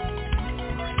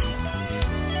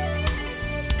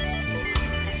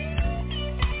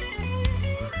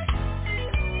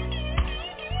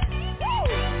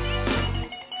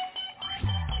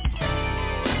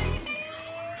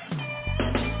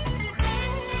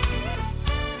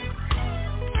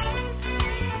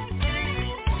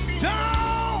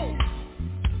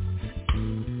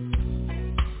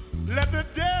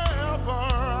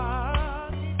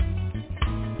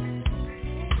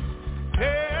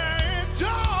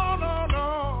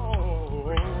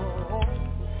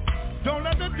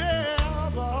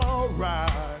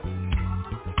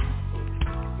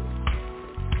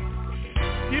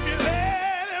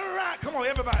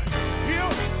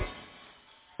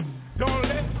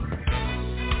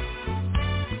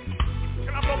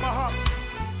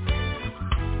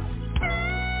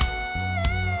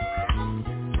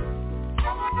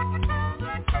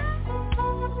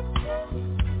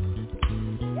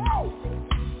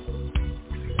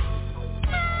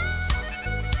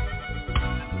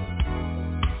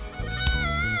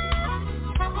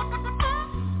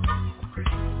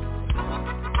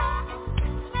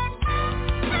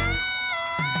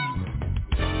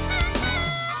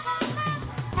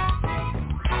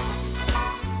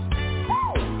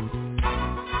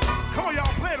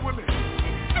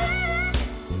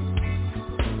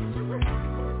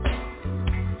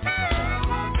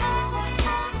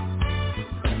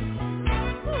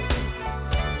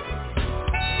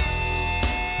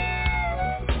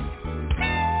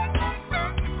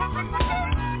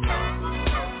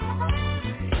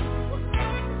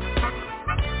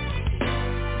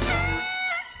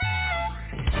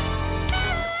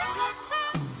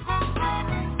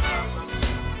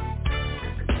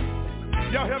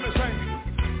 Y'all hear me sing?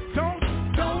 Don't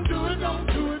do it, don't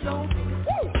do it, don't do it.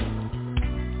 Woo!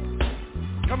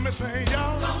 Come and sing,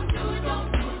 y'all. Don't do it,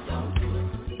 don't do it, don't do it.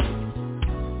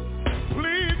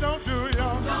 Please don't do it,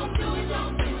 y'all. Don't do it,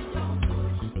 don't do it, don't do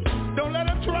it. Don't let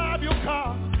him drive your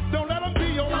car. Don't let him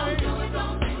be your way. Don't do it,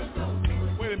 don't do it, don't do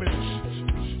it. Wait a minute.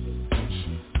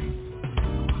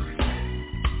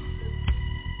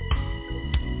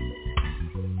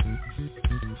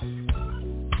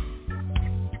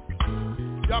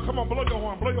 Y'all come on, blow your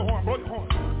horn, blow your horn, blow your horn.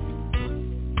 Come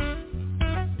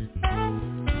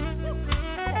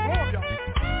on, blow up, y'all.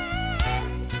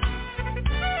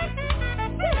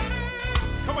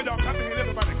 Come on, y'all, clap your hands,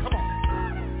 everybody, come on.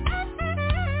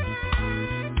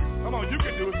 Come on, you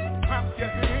can do it. Clap your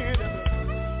hands, everybody.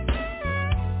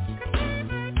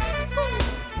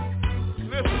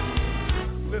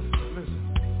 Listen.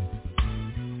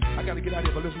 I got to get out of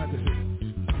here, but listen at this here.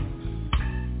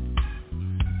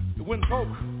 When folk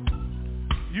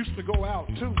used to go out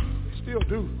too, they still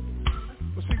do.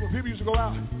 But see, when people used to go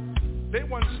out, they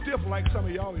weren't stiff like some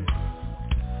of y'all is.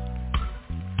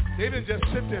 They didn't just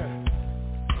sit there.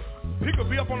 People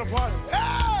be up on the party.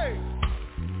 Hey!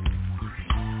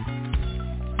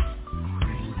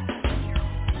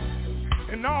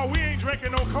 And no, we ain't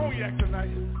drinking no cognac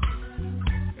tonight.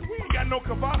 got no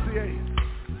Cavassier.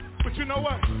 But you know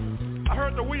what? I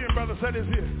heard the Williams brother say this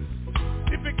here.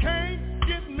 If it can't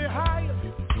get me higher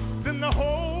than the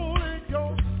Holy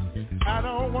Ghost, I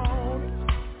don't want it.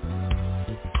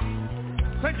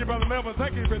 Thank you, Brother Melvin.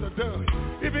 Thank you, Brother Doug.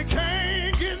 If it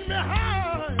can't get me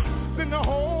higher than the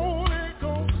Holy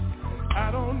Ghost,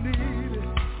 I don't need it.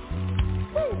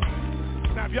 Woo.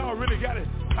 Now, if y'all really got it,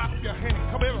 pop your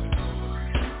hand. Come here.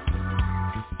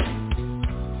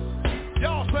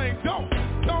 Y'all saying, don't do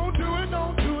it,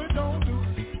 don't do it, don't do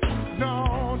it.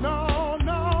 No, no,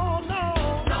 no,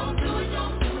 no. Don't do it,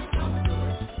 don't do it, don't do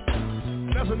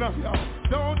it. That's enough, y'all.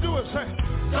 Don't do it, say.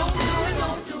 Don't do it,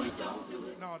 don't do it, don't do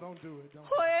it. No, don't do it, don't do it.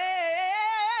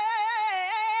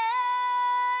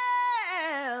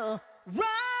 Well,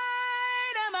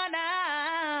 right am I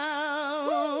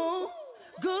now?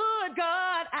 Good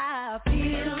God, I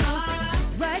feel.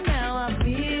 Right now I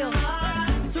feel.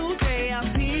 Today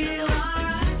I feel.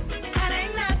 And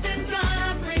ain't nothing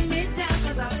gonna bring me down,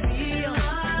 'cause I feel.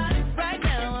 Right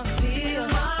now I feel.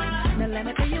 Now let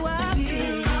me tell you how I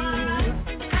feel.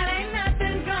 And ain't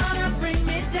nothing gonna bring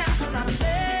me down, 'cause I'm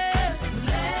blessed.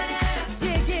 Yeah,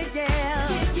 yeah, yeah.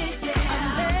 Yeah, yeah, yeah. I'm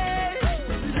blessed.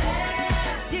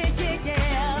 Yeah, yeah,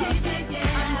 yeah.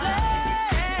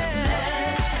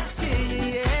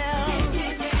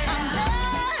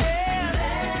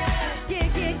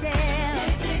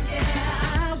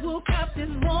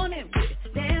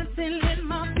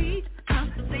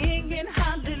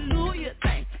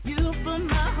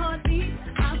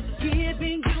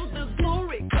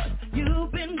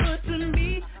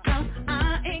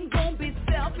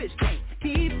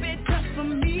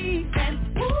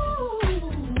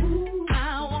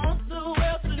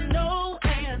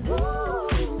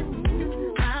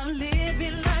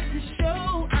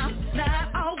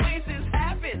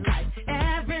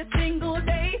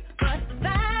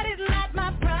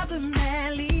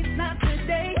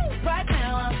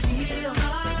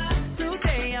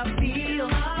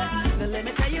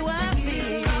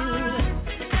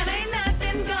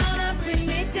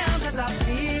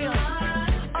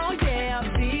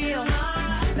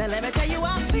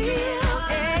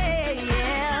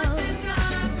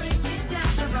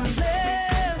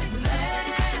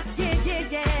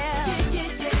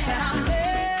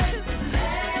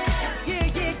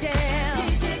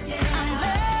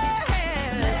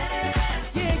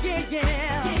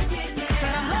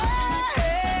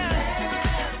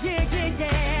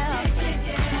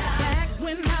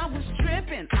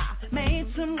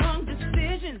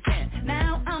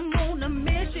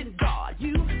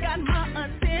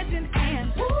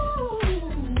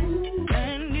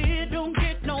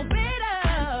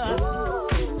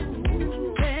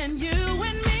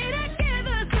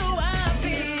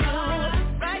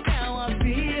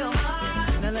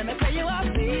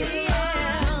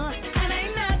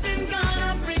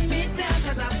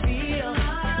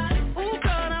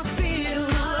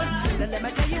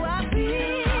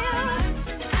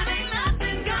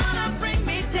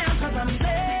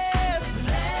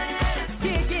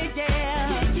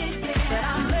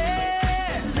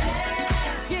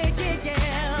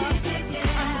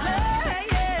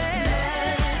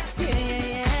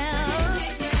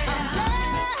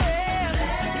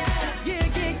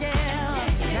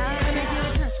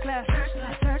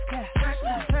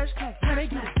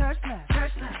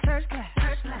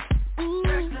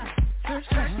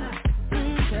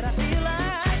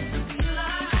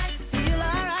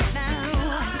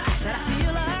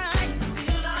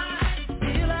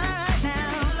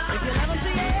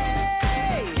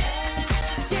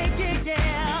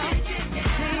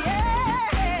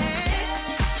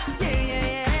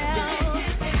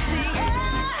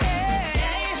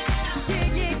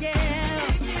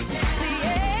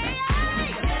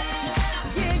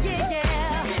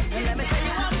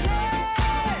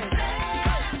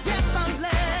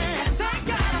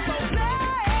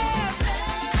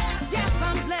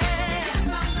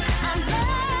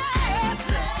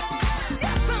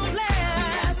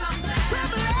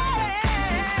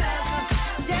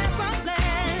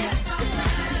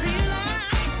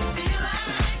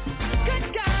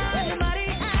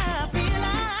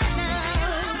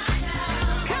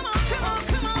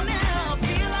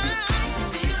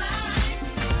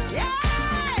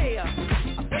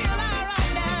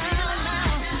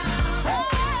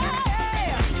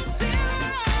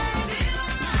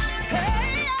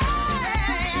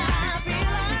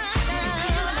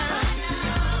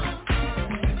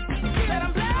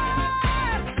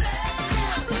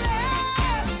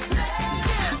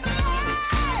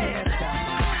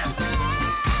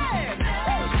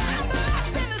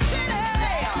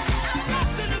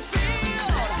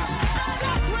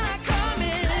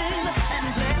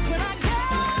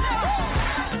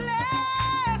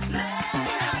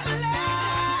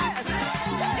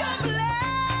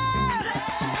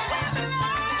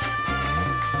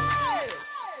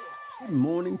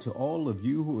 to all of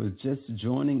you who are just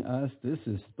joining us. This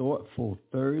is Thoughtful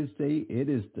Thursday. It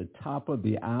is the top of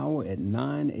the hour at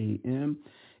 9 a.m.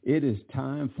 It is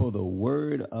time for the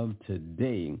word of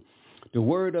today. The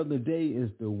word of the day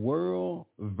is the world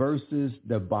versus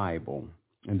the Bible.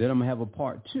 And then I'm going to have a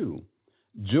part 2,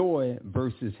 joy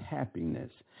versus happiness.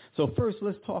 So first,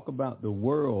 let's talk about the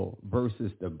world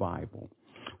versus the Bible.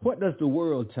 What does the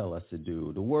world tell us to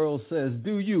do? The world says,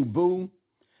 do you, boo.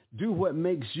 Do what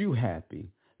makes you happy.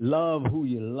 Love who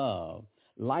you love.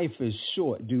 Life is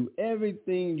short. Do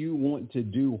everything you want to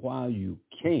do while you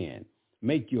can.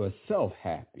 Make yourself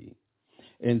happy.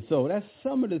 And so that's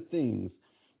some of the things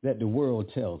that the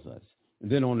world tells us. And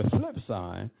then on the flip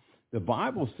side, the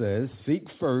Bible says, seek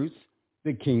first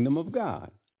the kingdom of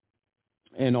God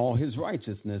and all his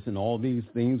righteousness, and all these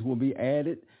things will be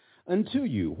added unto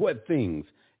you. What things?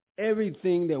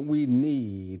 Everything that we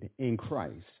need in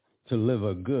Christ to live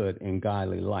a good and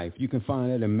godly life. You can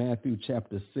find that in Matthew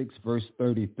chapter 6, verse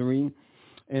 33.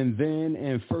 And then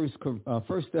in First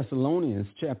Thessalonians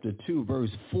chapter 2,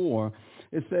 verse 4,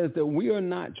 it says that we are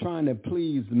not trying to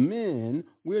please men.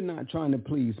 We're not trying to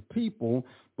please people,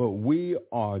 but we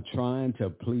are trying to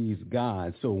please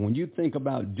God. So when you think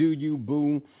about do you,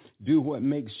 boo, do what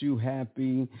makes you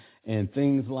happy and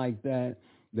things like that,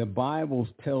 the Bible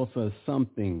tells us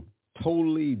something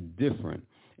totally different.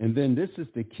 And then this is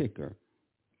the kicker.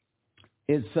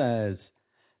 It says,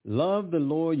 love the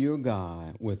Lord your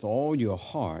God with all your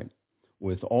heart,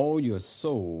 with all your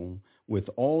soul, with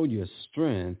all your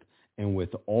strength, and with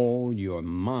all your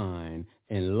mind,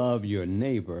 and love your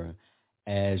neighbor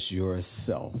as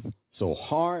yourself. So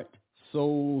heart,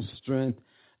 soul, strength,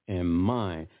 and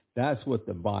mind. That's what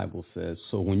the Bible says.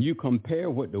 So when you compare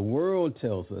what the world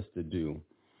tells us to do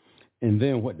and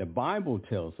then what the Bible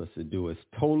tells us to do, is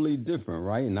totally different,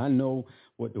 right? And I know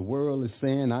what the world is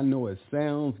saying. I know it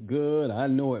sounds good. I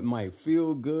know it might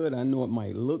feel good. I know it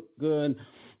might look good.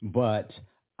 But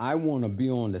I want to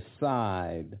be on the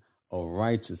side of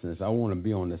righteousness. I want to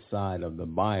be on the side of the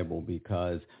Bible,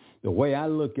 because the way I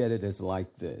look at it is like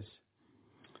this.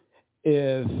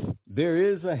 If there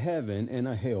is a heaven and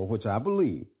a hell, which I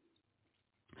believe,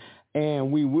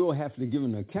 and we will have to give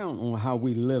an account on how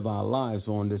we live our lives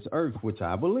on this earth, which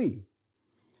I believe.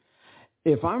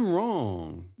 If I'm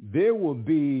wrong, there will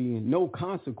be no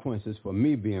consequences for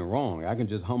me being wrong. I can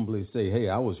just humbly say, hey,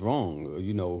 I was wrong.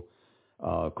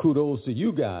 Kudos to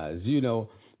you guys,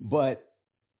 But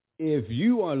if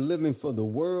you are living for the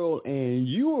world and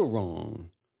you are wrong,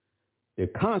 the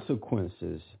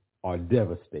consequences are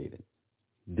devastating.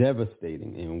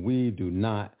 And we do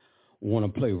not want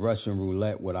to play Russian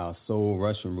roulette with our soul,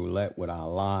 Russian roulette with our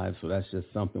lives. So that's just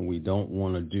something we don't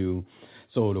want to do.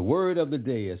 So the word of the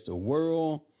day is the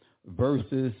world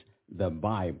versus the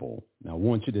Bible. Now, I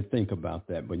want you to think about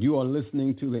that. But you are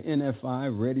listening to the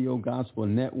NFI Radio Gospel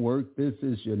Network. This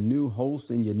is your new host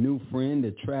and your new friend,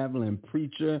 the traveling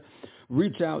preacher.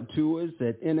 Reach out to us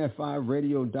at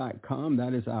nfiradio.com.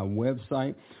 That is our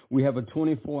website. We have a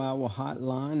 24-hour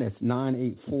hotline. That's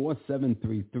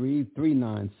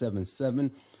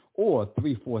 984-733-3977 or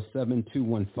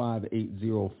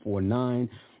 347-215-8049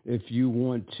 if you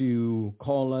want to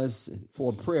call us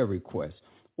for a prayer request.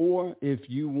 Or if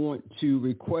you want to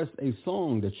request a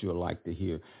song that you would like to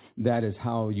hear, that is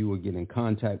how you will get in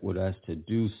contact with us to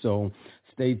do so.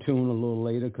 Stay tuned a little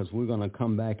later, because we're going to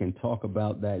come back and talk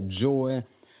about that joy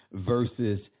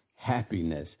versus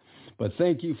happiness. But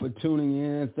thank you for tuning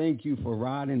in. Thank you for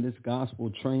riding this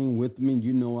gospel train with me.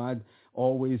 You know, I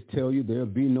always tell you there'll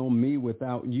be no me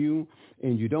without you,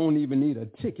 and you don't even need a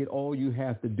ticket. All you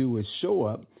have to do is show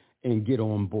up and get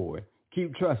on board.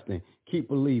 Keep trusting, keep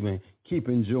believing, keep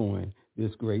enjoying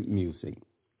this great music.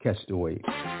 Catch the wave.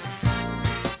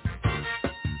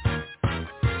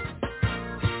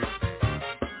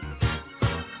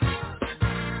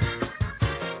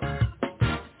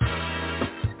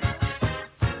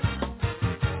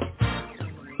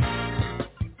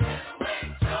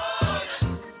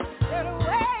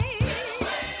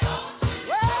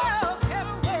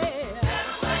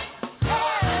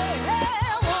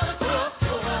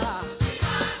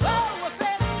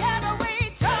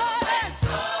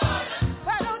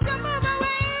 Why don't you move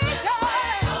away?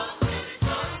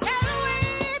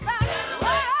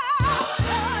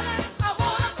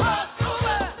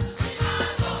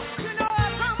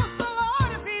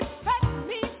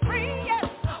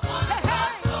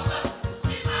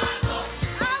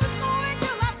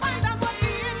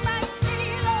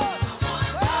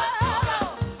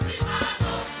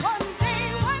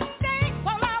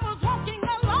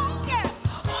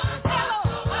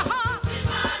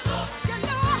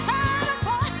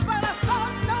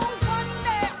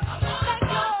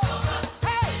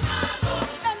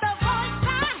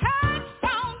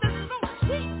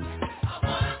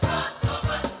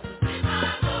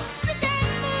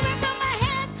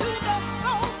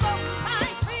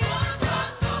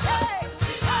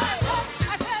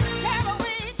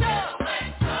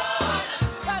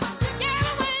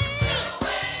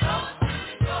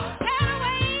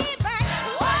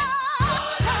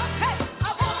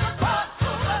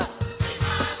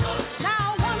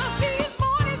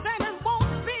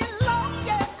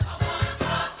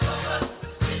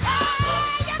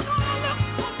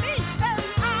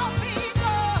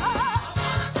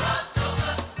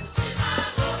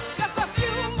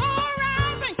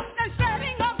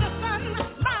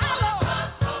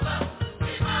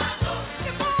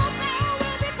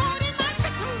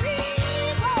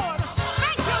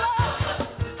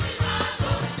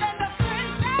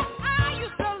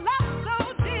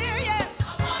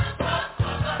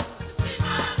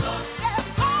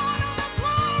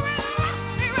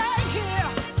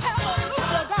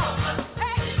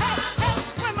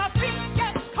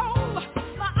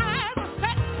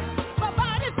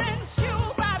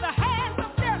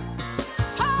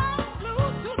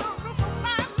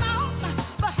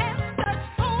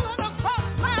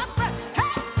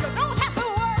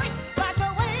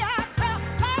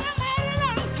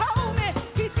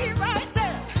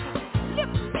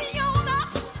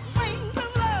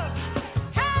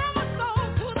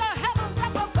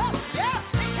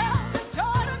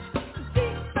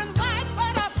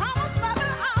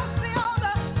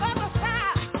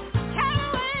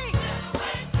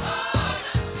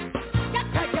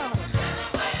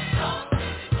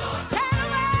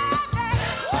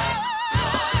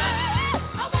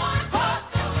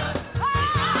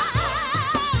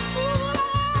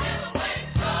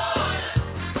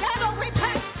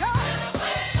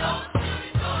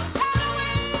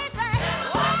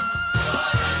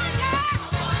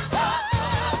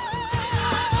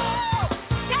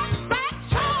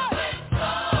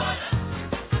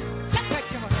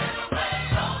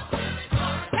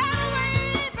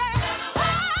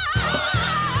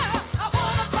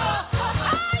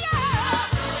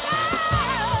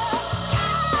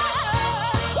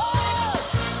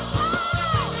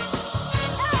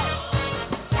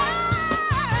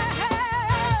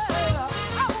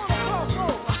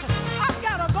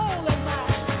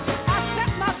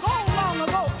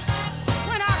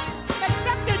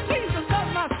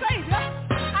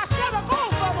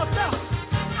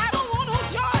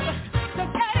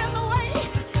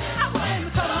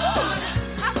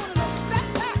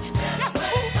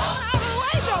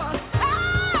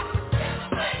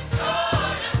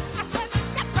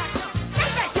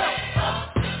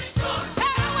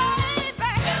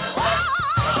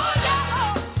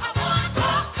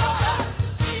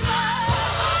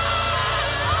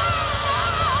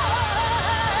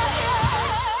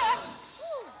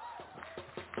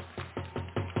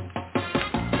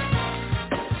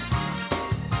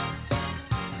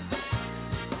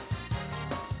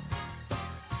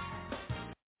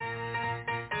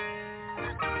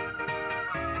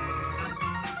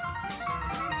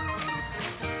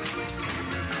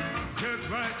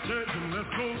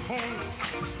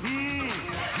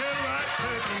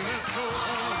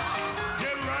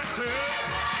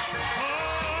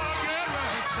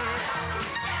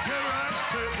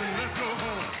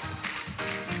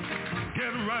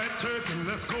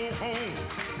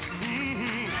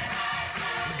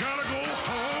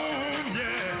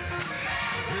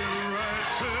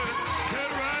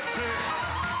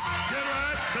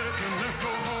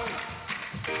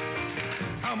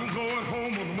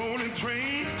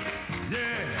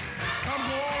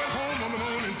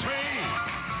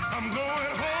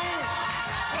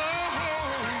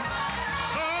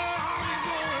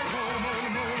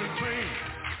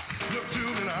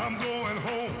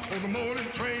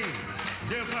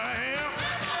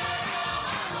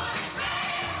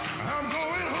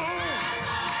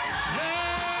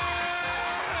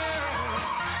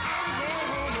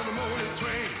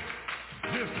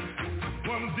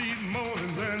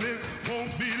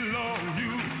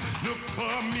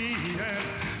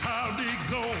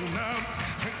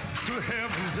 to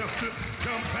heaven just to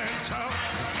jump and shout.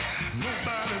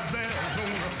 Nobody there's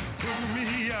gonna put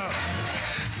me out.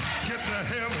 Get to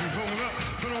heaven, gonna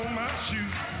put on my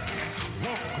shoes.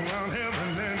 Walk around heaven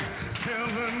and tell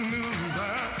the news.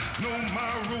 I know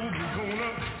my robe is gonna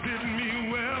fit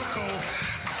me well, so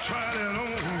I tried it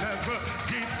on at the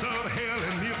gates of hell.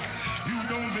 And if you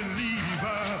don't believe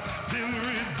I've been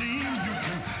redeemed, you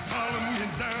can follow me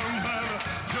down by the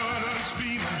Jordan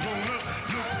stream. I'm gonna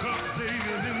look up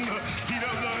David in the heat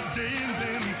of the day, and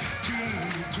then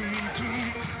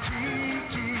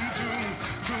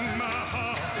tune my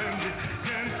heart and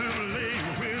begin to lay.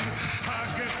 When I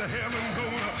get to heaven,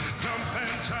 gonna jump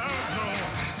and shout, Lord,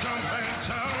 jump and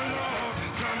shout, Lord,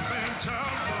 jump and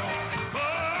shout, Lord, oh,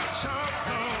 shout,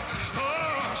 Lord,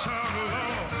 oh, shout,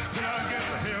 Lord. When I get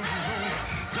to heaven, gonna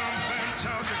jump and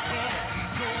shout, because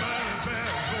nobody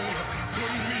there's gonna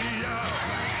put me out.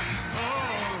 Oh,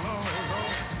 Lord,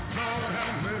 Lord, Lord,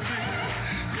 have mercy.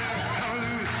 Yeah,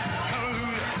 hallelujah,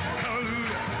 hallelujah,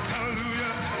 hallelujah,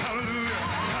 hallelujah,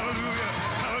 hallelujah,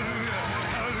 hallelujah,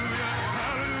 hallelujah,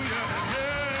 hallelujah, hallelujah,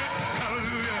 yeah,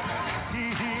 hallelujah.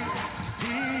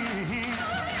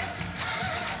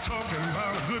 Talking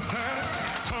about a good time,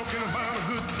 talking about a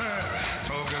good time,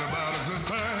 talking about a good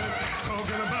time,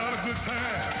 talking about a good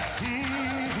time.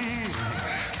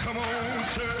 Come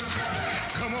on, church,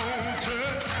 come on,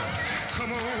 church,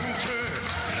 come on, church.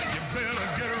 You better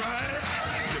get right,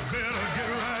 you better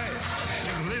get right.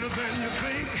 It's later than you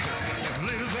think, it's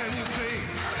later than you think.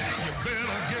 You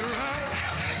better get right,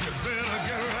 you better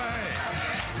get right.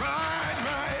 Right,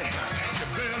 right, you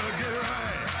better get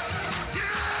right.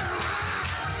 Get right,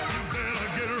 you better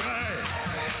get right.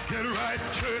 Get right,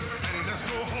 church, and let's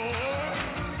go home.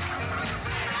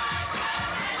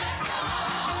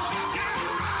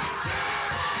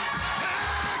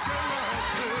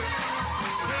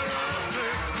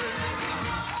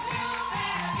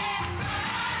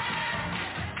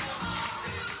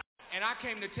 And I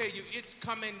came to tell you, it's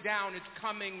coming down, it's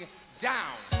coming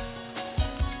down.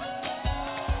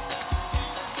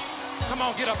 Come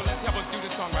on, get up and let's help us do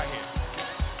this song right here.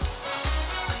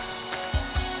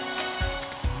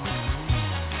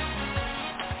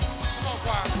 Come on,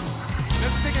 choir.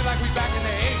 Let's sing it like we back in the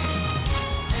 80s.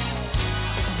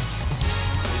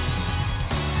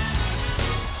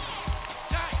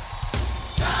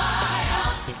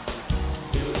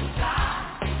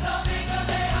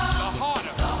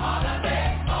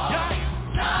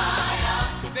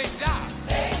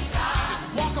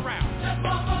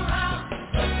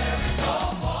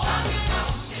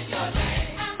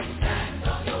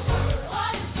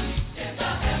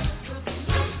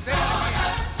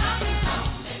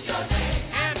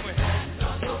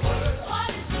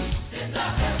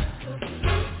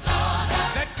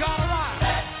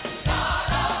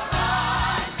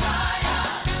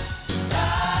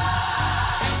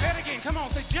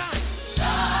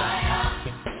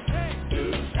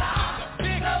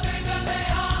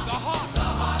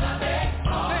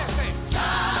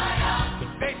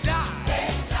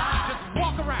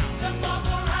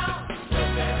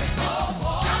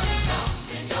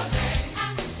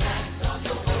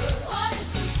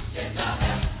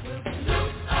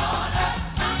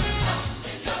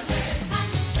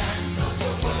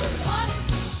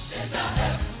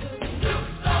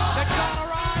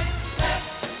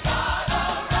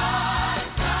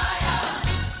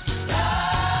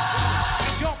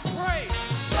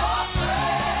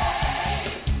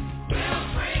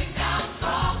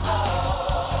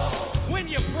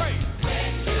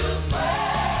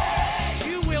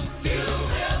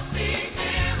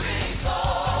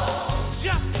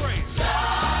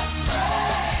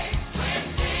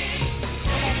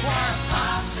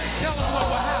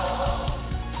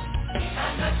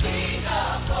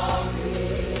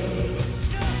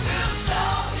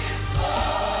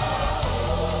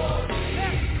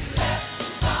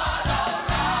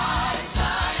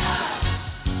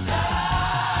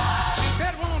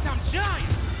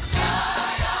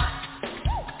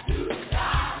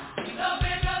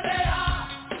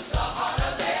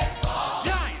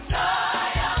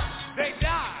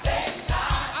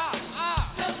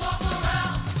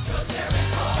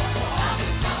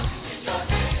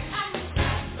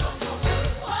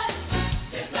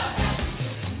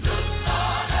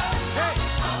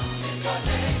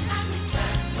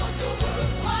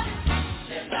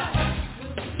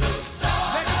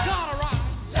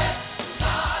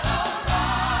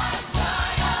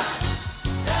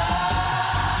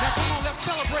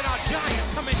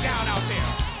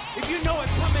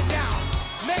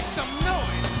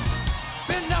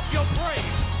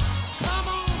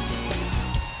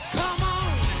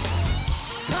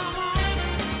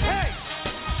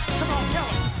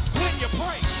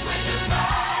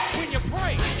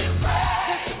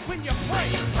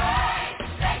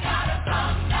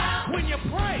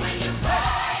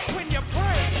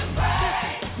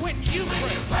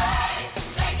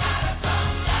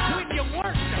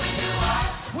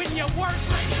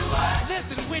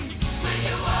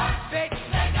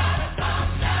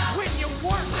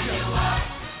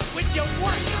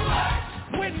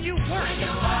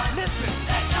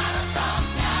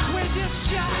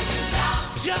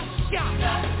 Just shout.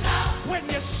 When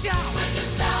you shout.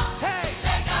 Hey.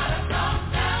 They gotta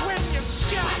come down. When you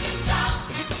shout.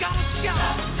 You gotta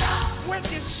shout. When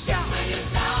you shout.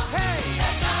 Hey.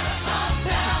 They gotta come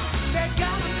down. They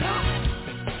gotta come.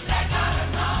 They gotta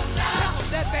come down. Tell them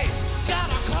that they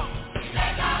gotta come. They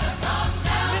gotta come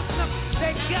down. Listen up.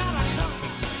 They gotta come.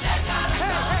 They gotta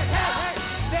come down. Hey.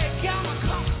 They gotta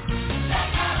come. They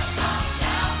gotta come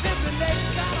down. Listen, they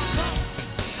gotta come.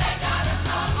 They gotta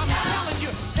come. I'm telling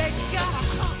you, they gotta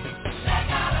come. They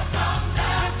gotta come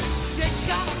down. Listen, they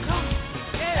gotta come.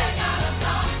 Hey. They gotta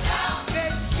come down. They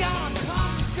gotta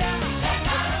come down. They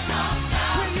gotta come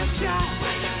down. When you shout,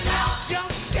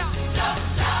 jump shout.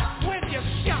 When you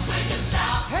shout,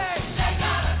 hey, they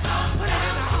gotta come. Put it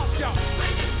in the house, y'all.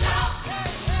 When you shout,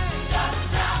 hey, jump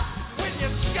shout. When you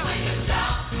shout,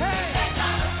 hey, they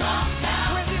gotta come down.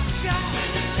 When you shout,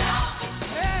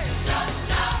 hey, jump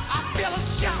shout. I feel a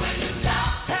shout. When you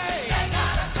shout, hey, they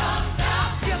gotta come down.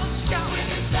 I feel a shout. When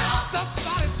you shout,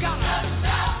 somebody's gotta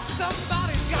shout.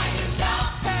 Somebody's gotta shout.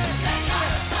 Hey, they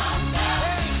gotta come down.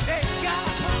 Hey, they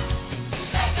gotta come.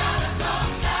 They gotta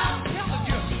come down. I'm telling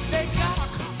you, they gotta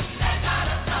come. They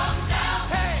gotta come down.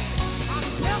 Hey, I'm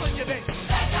telling you, they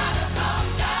gotta come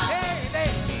down. Hey, they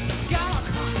gotta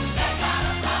come. They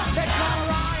gotta come. They gotta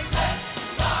rise. They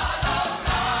gotta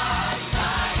rise.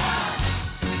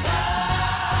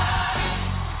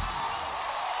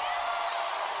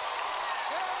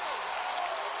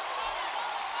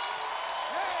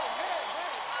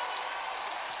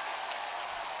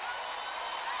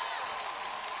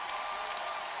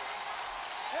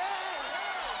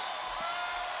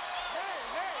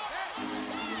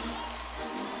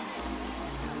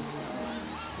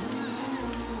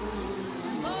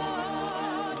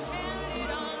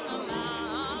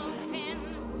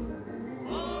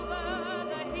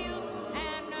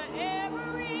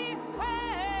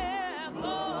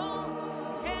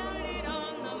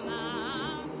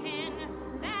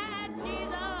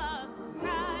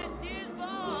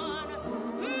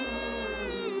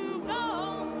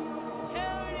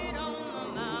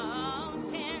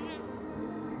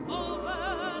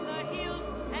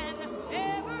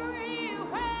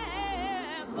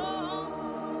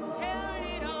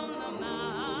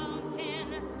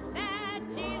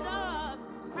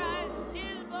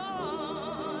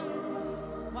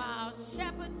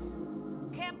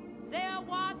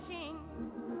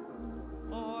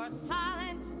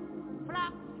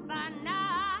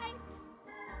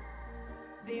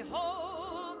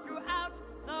 Behold, throughout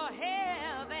the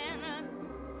heaven,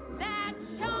 that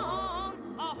shone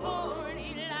a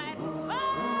holy light.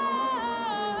 Oh,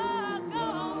 go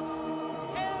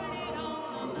tell it on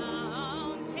the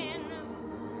mountain,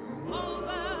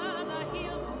 over the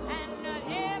hill, and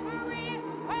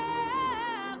everywhere.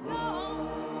 Go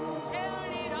tell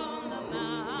it on the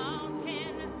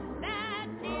mountain, that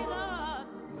Jesus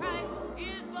Christ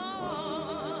is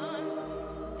born.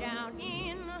 Down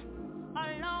in a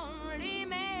lonely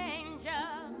manger,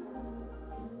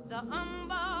 the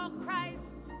humble Christ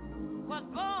was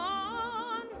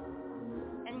born,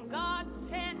 and God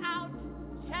sent out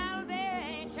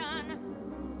salvation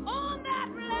on that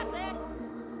blessed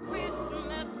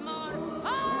Christmas morn.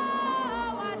 Oh,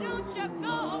 why don't you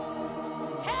go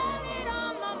tell it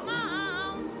on the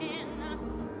mountain,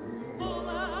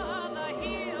 over the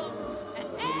hill, and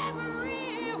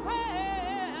everywhere.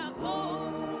 Go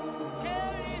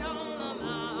tell it on the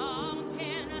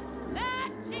mountain, that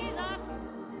Jesus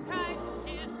Christ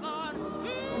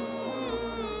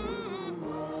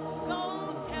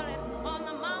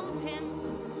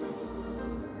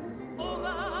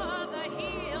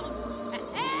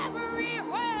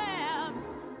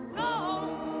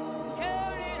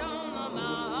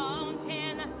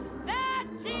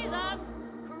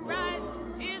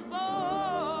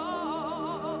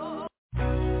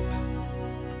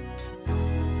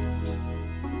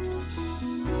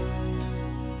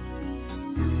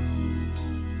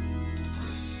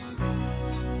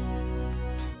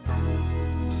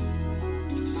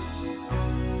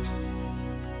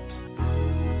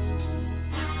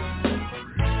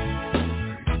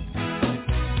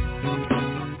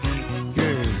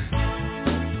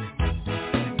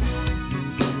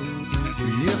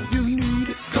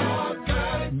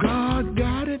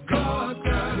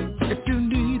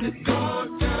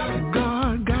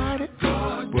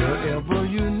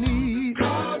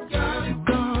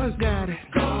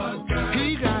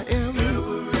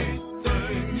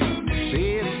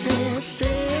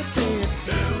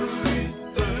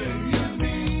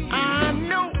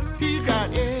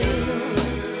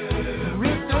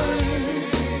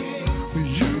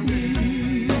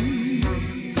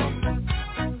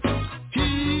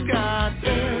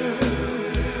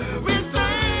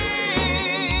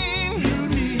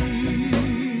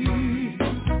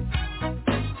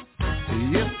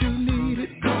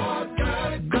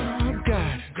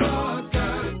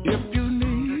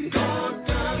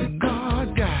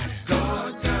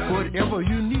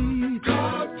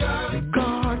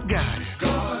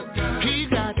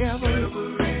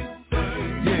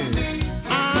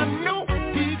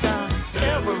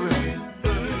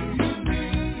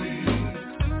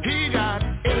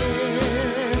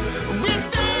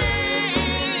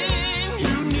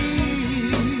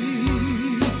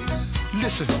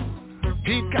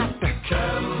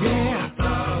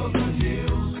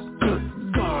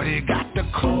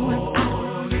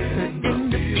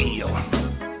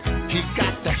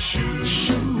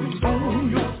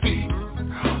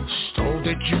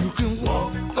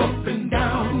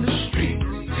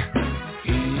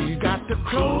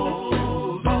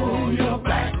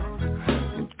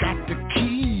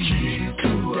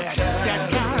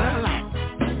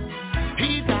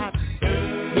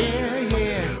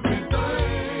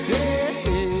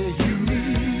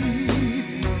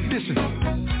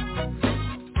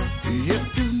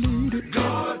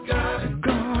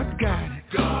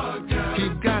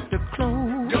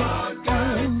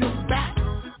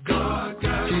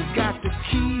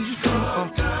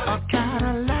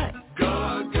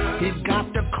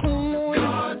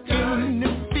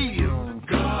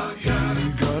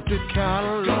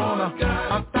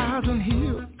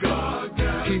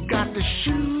the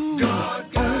shoes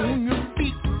on your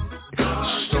feet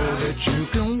so that you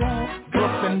can walk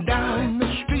up and down the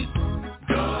street.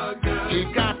 He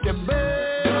got the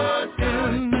bird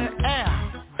in the air.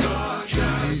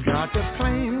 He got the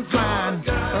plane flying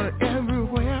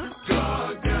everywhere.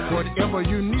 Whatever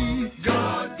you need,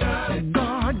 God got it.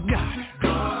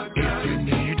 If you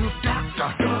need a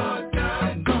doctor,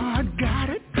 God got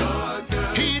it.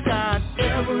 He got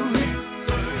everything.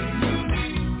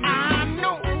 I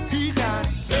know he got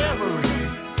everything.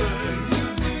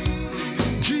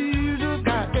 Jesus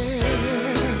got everything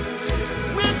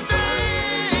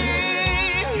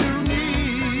you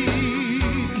need.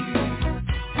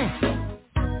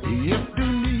 If you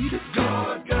need it,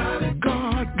 God got it.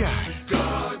 God got it.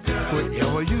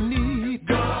 Whatever you need,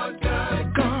 God got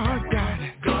it. God got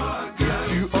it.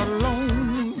 If you are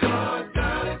alone, God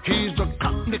got it. He's the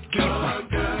company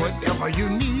keeper. Whatever you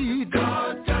need,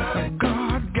 God got it.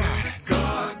 God got it.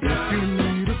 If you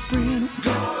need a friend,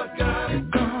 God got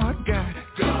it. God got it.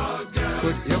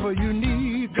 Whatever you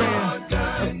need, God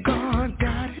got it. God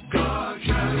got it.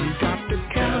 He got the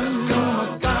cattle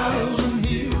on 1,000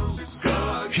 hills.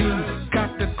 He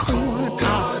got the corn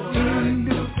out in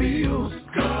the fields.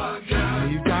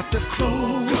 He got the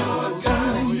clothes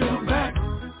on your back.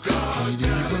 He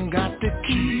even got the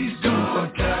keys to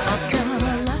a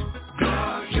Cadillac.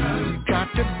 He got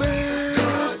the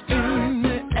birds in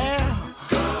the air.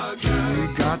 He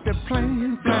got the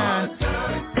plane flying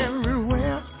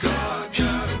everywhere. He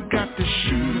got the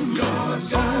shoes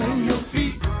on your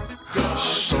feet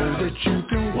so that you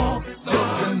can walk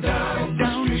up and down the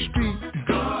street.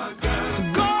 God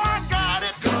got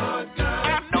it.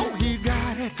 I know he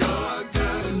got it. God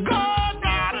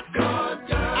got it.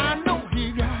 I know he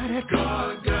got it.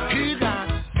 He got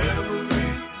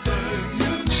everything.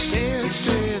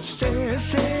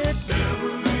 Said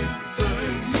everything.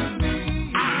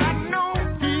 I know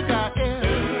he got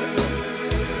everything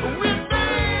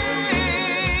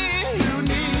you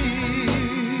need.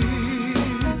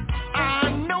 I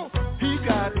know he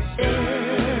got everything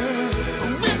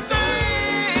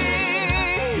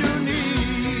you need.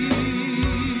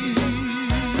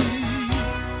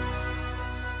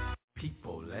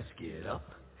 People, let's get up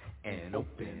and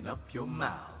open up your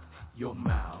mouth, your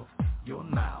mouth, your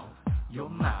mouth, your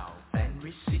mouth, and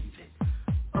receive it.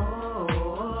 Oh,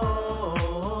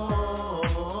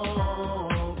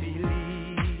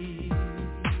 believe.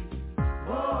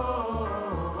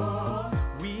 Oh,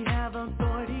 we have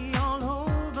authority all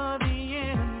over the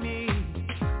enemy.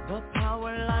 The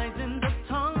power lies in the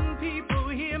tongue. People,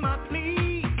 hear my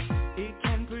plea. It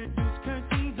can produce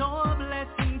cursings or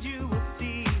blessings, you will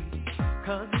see.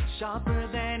 'Cause it's sharper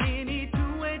than any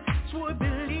two-edged sword.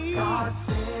 Believe. God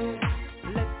said,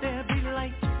 let there be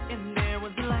light, and there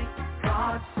was light.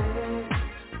 God said,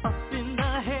 up in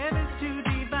the heavens to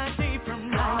divide day from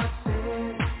night. God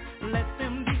said, let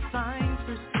them be signs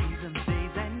for seasons,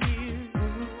 days, and years.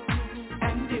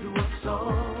 And it was so.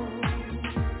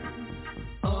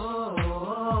 Oh,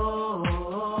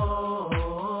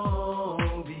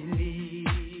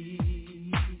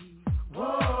 believe.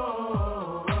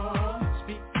 Whoa,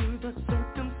 speak to the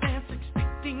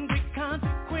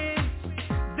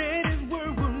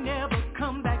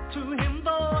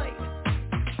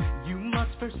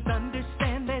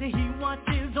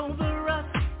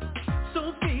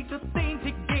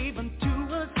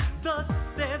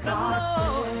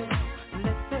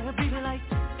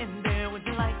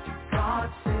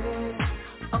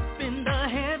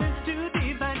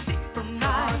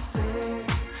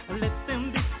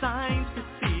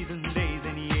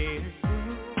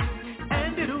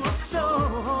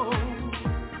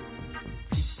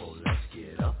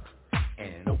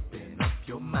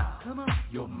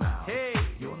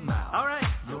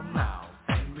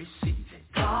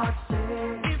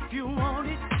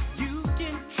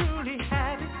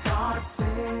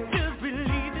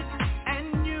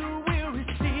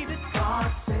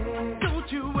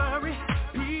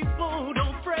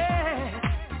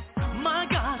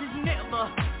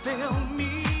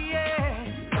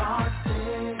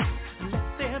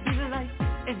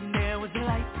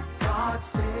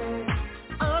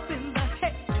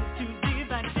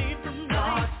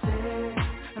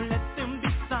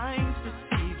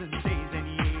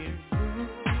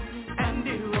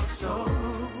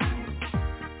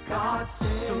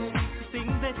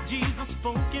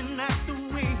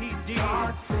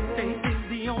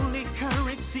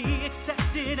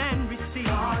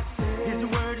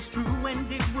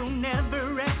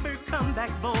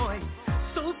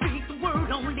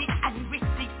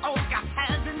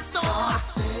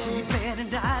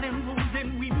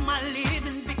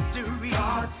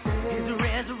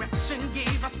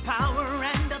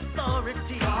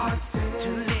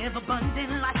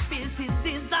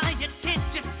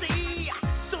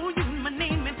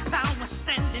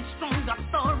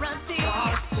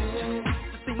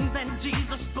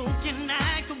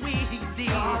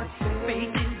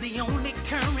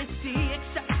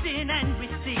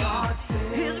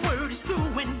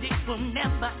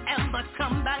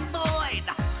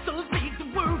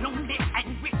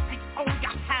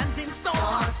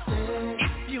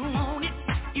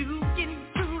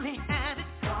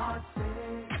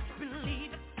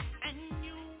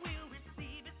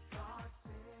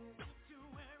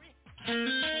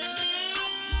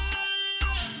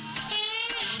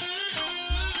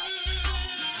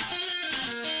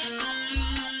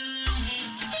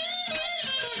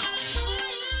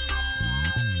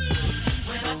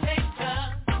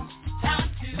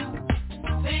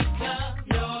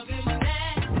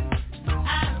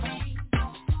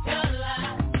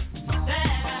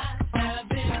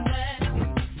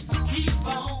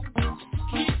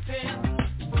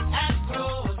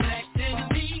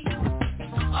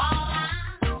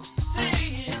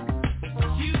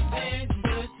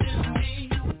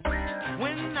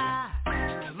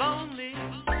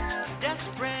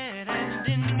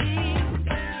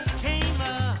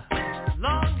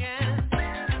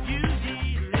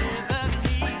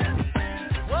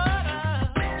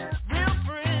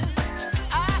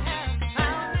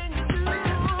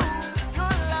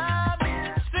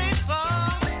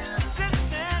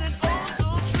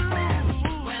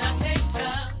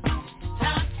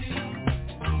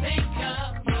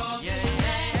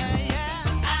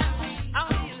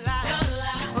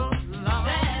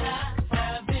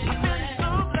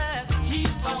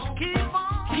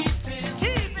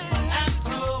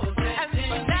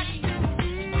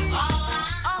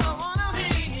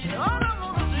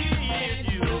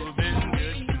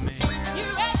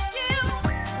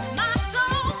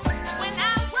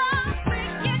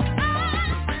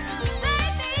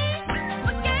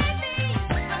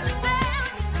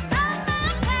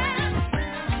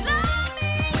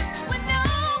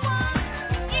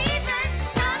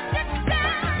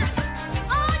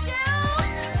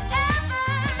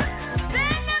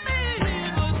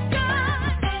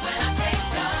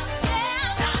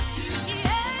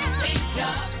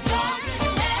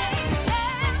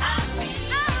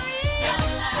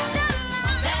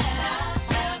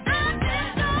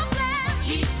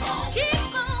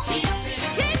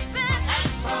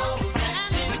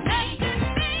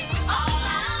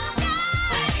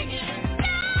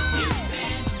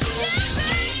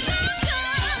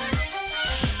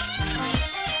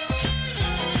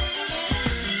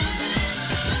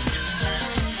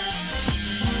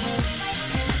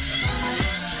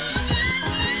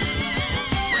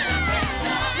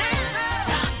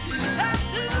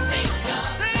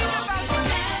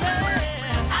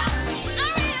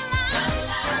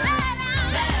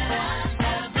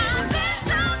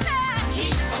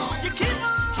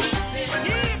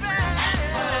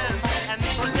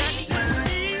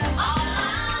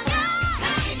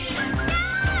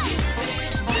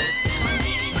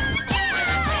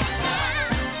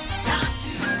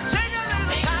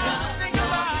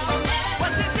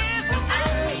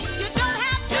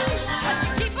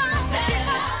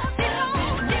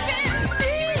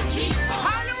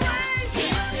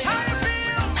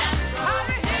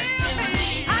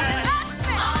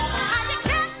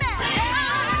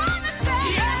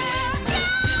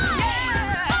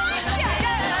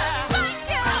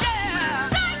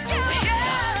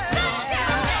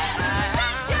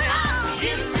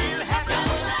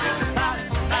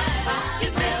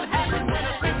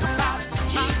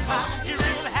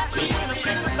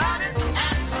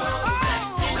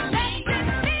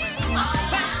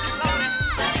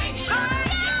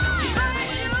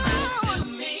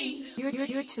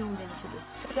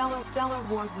stellar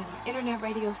award-winning internet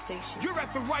radio station. You're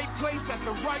at the right place at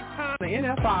the right time. The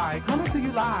NFI coming to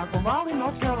you live from Raleigh,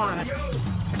 North Carolina.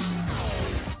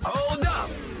 Hold up.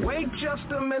 Wait just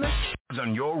a minute.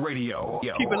 On your radio.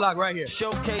 Keep it locked right here.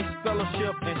 Showcase,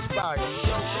 fellowship, inspire.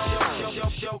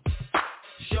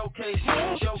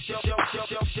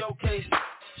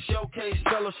 Showcase,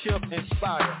 fellowship,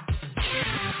 inspire.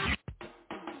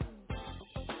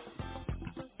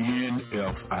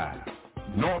 NFI,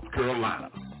 North Carolina,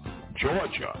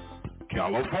 Georgia,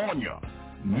 California,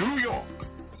 New York,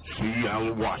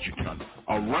 Seattle, Washington,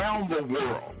 around the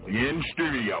world, in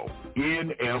studio,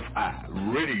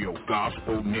 NFI, Radio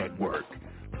Gospel Network,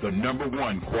 the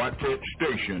 #1 quartet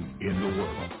station in the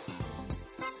world.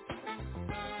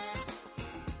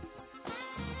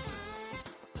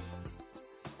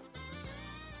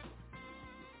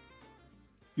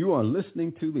 You are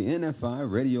listening to the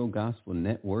NFI Radio Gospel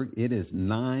Network. It is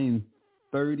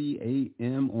 9:30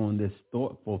 a.m. on this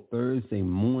Thoughtful Thursday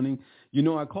morning. You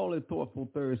know, I call it Thoughtful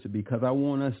Thursday because I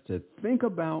want us to think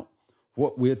about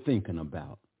what we're thinking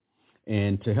about.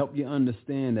 And to help you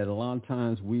understand that a lot of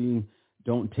times we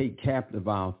don't take captive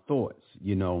our thoughts,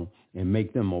 you know, and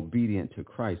make them obedient to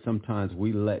Christ. Sometimes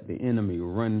we let the enemy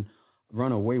run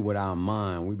away with our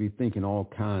mind. We be thinking all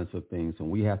kinds of things, and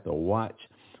we have to watch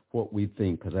what we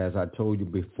think, because as I told you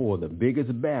before, the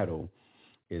biggest battle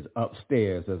is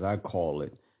upstairs, as I call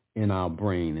it, in our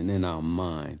brain and in our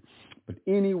mind. But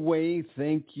anyway,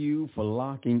 thank you for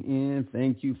locking in.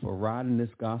 Thank you for riding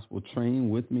this gospel train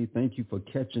with me. Thank you for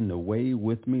catching the wave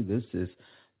with me. This is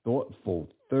Thoughtful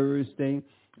Thursday,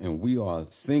 and we are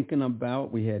thinking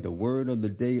about, we had the word of the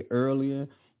day earlier,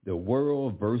 the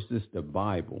world versus the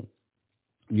Bible.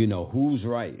 You know, who's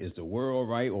right? Is the world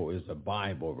right or is the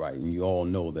Bible right? And you all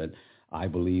know that I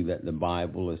believe that the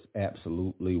Bible is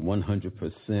absolutely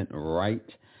 100%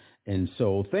 right. And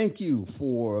so thank you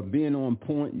for being on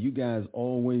point. You guys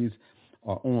always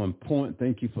are on point.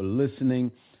 Thank you for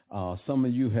listening. Some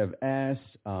of you have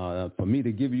asked for me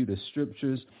to give you the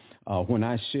scriptures when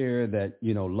I share that,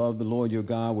 you know, love the Lord your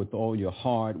God with all your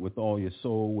heart, with all your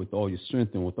soul, with all your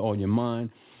strength, and with all your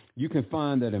mind. You can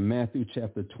find that in Matthew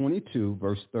chapter 22,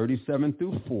 verse 37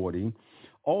 through 40.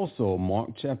 Also,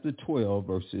 Mark chapter 12,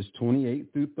 verses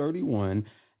 28 through 31,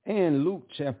 and Luke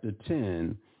chapter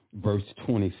 10, verse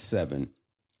 27.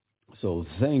 So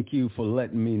thank you for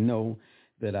letting me know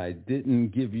that I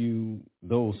didn't give you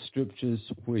those scriptures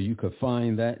where you could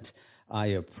find that. I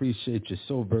appreciate you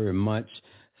so very much.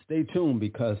 Stay tuned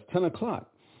because 10 o'clock,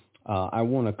 I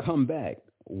want to come back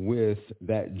with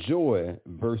that joy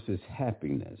versus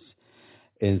happiness.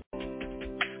 And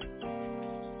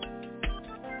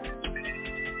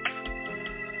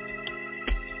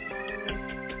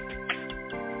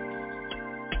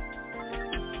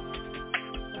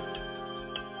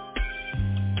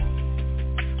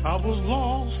I was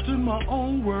lost in my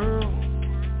own world,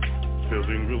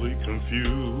 feeling really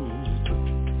confused.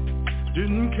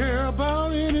 Didn't care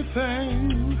about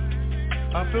anything.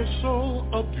 I felt so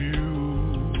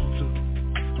abused.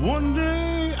 One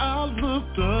day I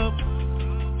looked up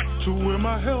to where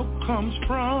my help comes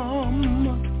from.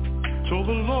 Told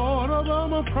the Lord about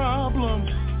my problem,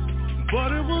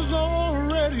 but it was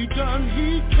already done.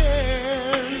 He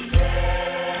cares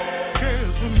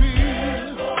for me.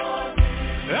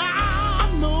 I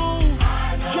know,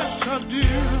 yes I do.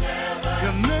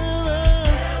 He'll never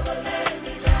let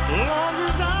me down. Long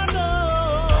as I know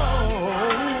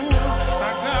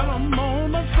I got him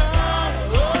on my side.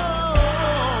 Oh,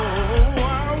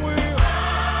 I will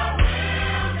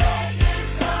make it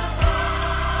come right.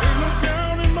 Ain't no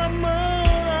doubt in my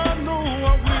mind, I know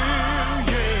I will.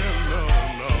 Yeah,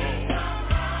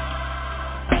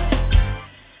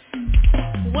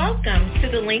 no. Welcome to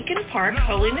the Lincoln Park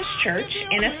Holiness Church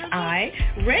NFI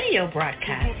radio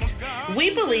broadcast. We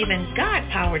believe in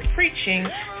God-powered preaching,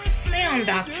 sound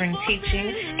doctrine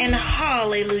teaching, and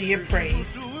hallelujah praise.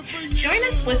 Join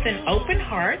us with an open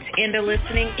heart and a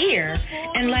listening ear,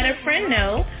 and let a friend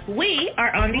know we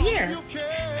are on the air.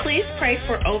 Please pray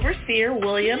for Overseer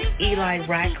William Eli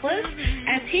Ratcliffe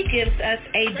as he gives us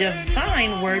a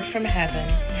divine word from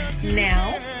heaven.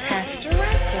 Now, Pastor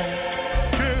Ratcliffe.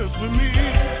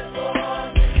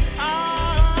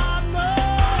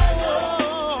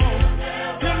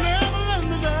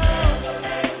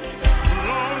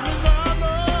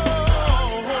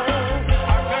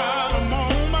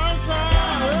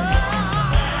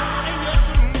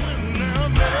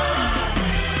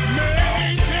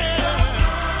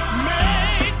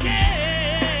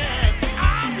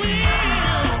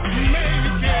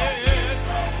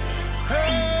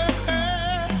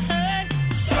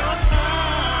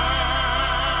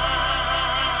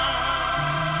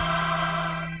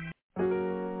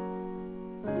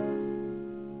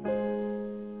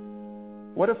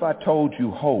 What if I told you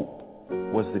hope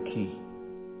was the key?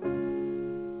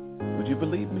 Would you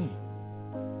believe me?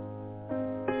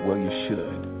 Well, you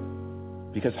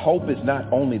should. Because hope is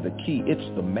not only the key, it's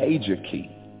the major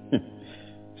key.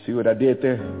 See what I did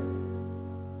there?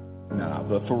 Nah,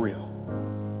 but for real.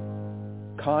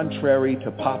 Contrary to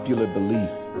popular belief,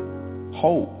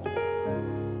 hope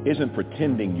isn't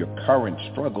pretending your current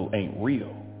struggle ain't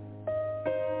real.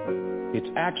 It's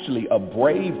actually a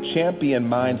brave champion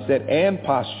mindset and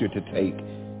posture to take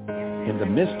in the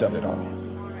midst of it all.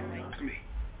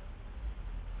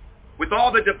 With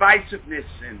all the divisiveness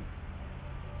and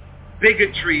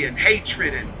bigotry and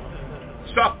hatred and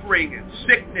suffering and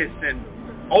sickness and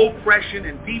oppression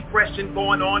and depression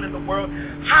going on in the world,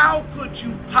 how could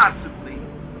you possibly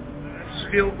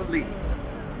still believe?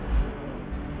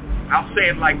 I'll say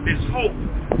it like this: hope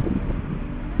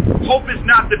is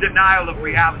not the denial of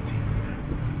reality.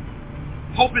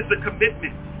 Hope is the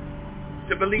commitment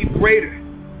to believe greater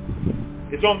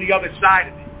is on the other side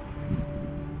of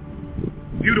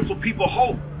it. Beautiful people,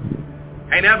 hope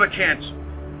ain't ever canceled.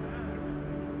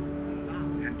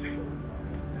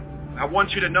 And I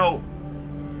want you to know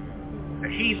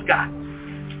that he's got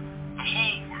the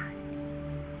whole world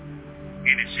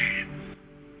in his hands.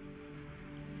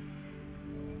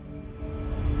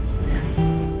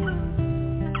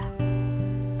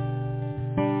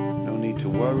 No need to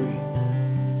worry.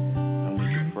 No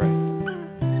need to fret.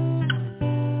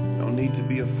 No need to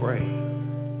be afraid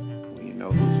when you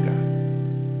know who's got it.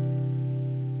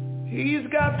 He's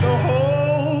got the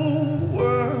whole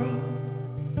world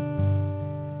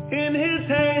in his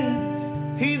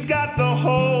hands. He's got the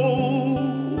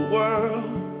whole world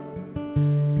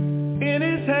in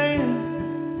his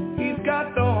hands. He's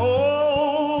got the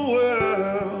whole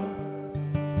world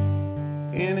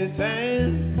in his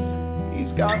hands.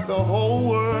 He's got the whole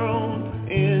world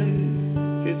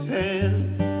in his hands.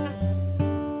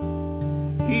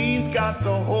 He's got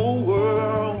the whole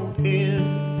world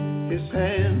in his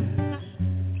hands.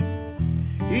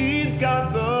 He's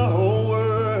got the whole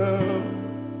world.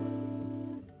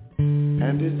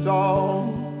 And it's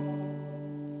all,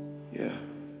 yeah,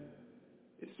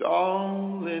 it's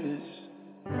all in his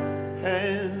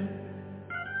hands.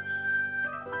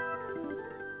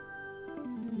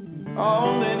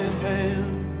 All in his hands.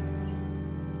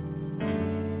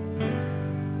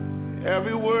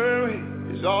 Every worry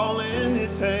is all in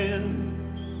his hands.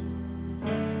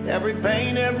 Every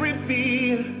pain, every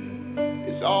fear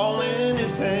is all in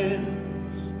his hands.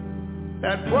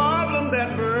 That problem,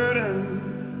 that burden,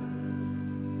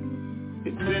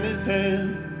 it's in his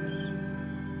hands.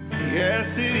 Yes,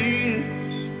 it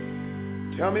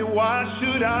is. Tell me, why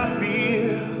should I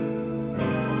fear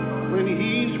when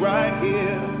he's right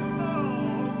here?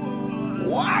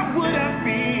 Why would I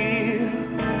fear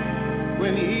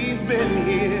when he's been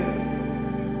here?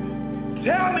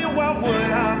 Tell me, why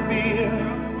would I fear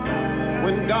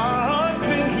when God's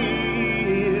been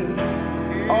here?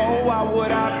 Oh, why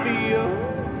would I fear?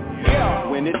 Yeah,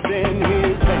 when it's in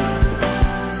his hands.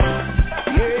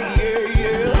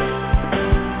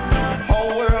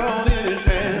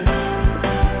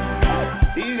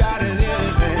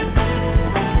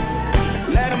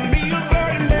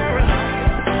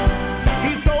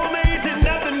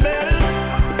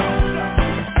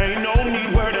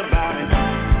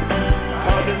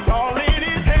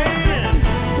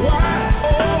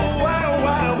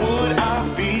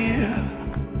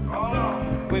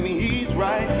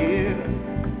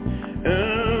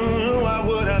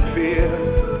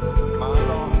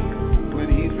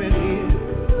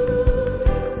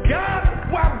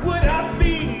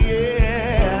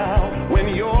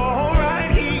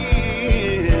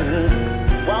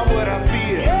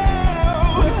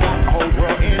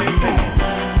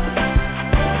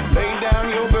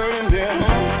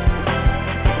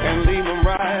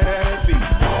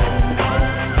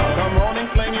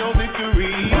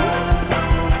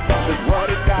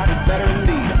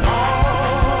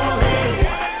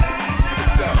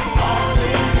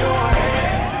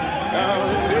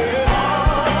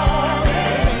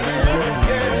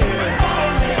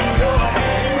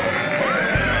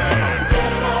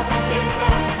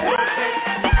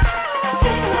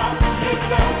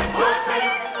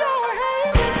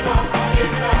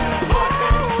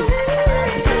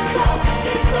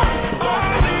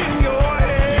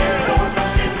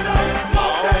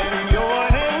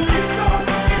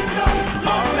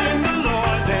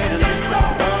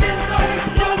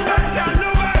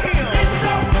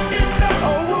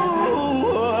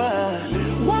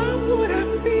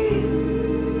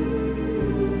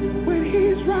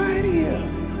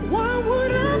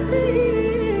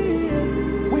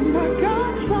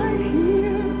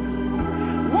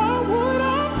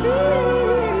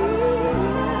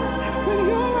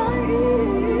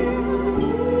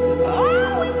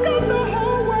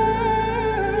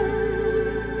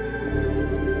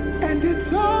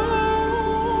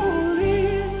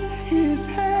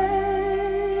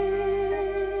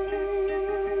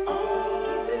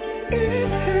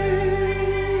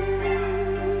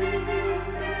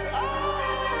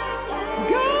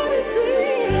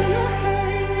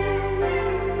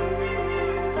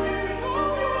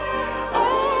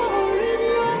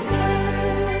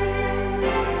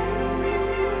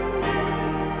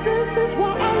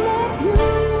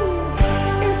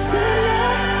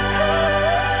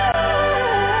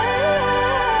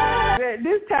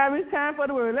 It's time for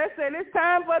the word. Let's say it's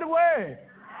time for the word.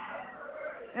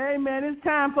 Amen. It's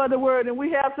time for the word. And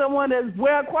we have someone that's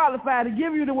well qualified to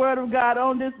give you the word of God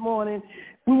on this morning.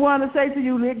 We want to say to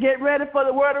you, get ready for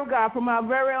the word of God from our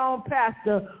very own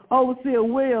pastor, Overseer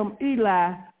William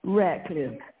Eli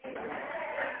Ratcliffe.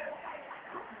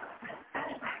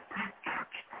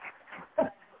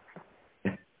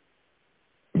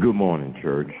 Good morning,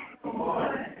 church. Good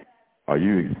morning. Are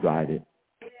you excited?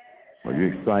 Are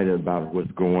you excited about what's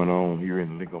going on here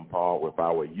in Lincoln Park with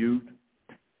our youth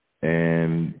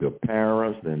and the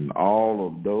parents and all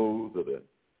of those that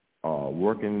are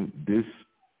working this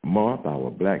month, our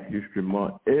Black History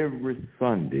Month? Every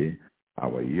Sunday,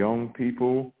 our young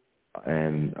people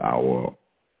and our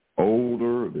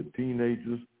older, the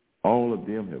teenagers, all of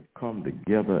them have come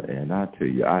together, and I tell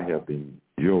you, I have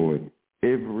enjoyed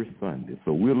every Sunday.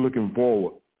 So we're looking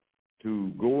forward to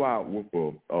go out with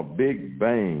a big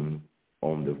bang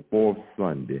on the fourth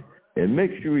Sunday, and make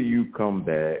sure you come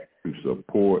back to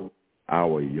support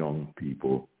our young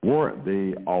people. Weren't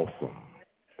they awesome?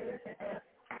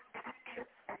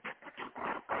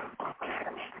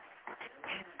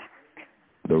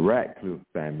 The Ratcliffe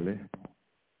family,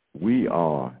 we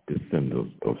are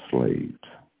descendants of slaves.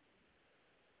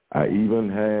 I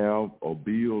even have a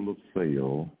bill of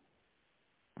sale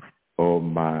of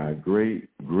my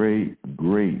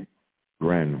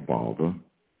great-great-great-grandfather,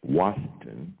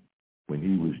 Washington, when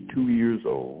he was 2 years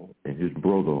old and his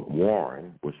brother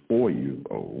Warren was 4 years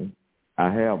old.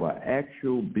 I have an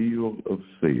actual bill of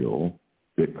sale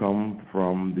that comes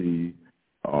from the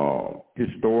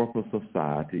Historical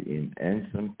Society in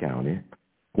Anson County,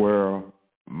 where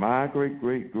my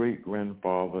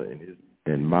great-great-great-grandfather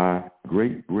and my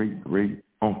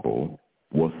great-great-great-uncle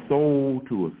was sold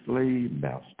to a slave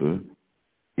master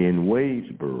in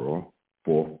Wadesboro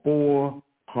for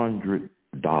 $400.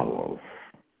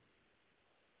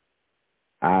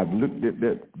 I've looked at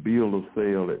that bill of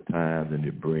sale at times, and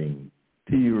it brings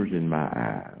tears in my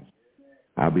eyes.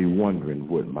 I'll be wondering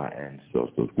what my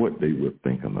ancestors, what they were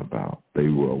thinking about. They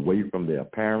were away from their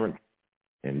parents,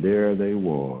 and there they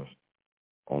was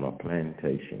on a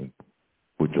plantation,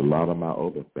 which a lot of my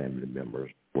other family members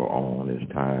were on as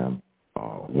time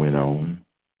went on.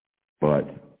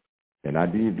 And I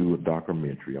did do a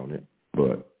documentary on it,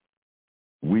 but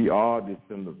we are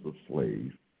descendants of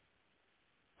slaves.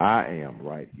 I am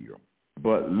right here.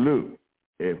 But look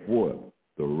at what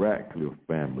the Ratcliffe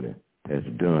family has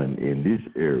done in this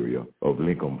area of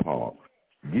Lincoln Park.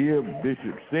 Give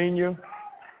Bishop Sr.,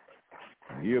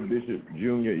 give Bishop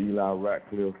Jr. Eli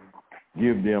Ratcliffe,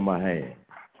 give them a hand.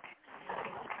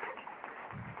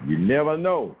 You never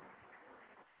know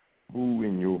who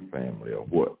in your family or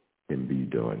what can be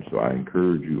done. So I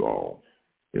encourage you all.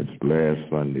 It's last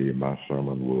Sunday, my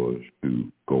sermon was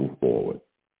to go forward.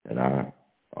 And I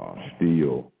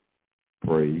still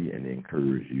pray and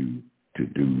encourage you to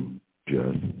do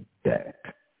just that.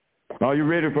 Are you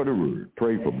ready for the word?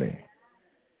 Pray for me.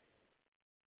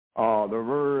 The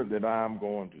word that I'm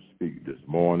going to speak this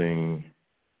morning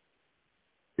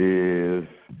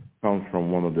comes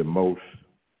from one of the most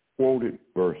quoted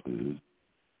verses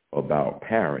about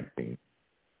parenting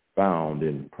found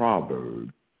in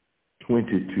Proverbs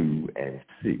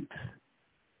 22:6.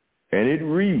 And it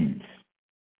reads,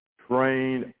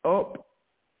 "Train up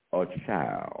a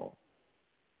child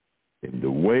in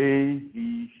the way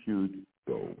he should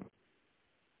go,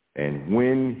 and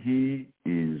when he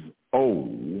is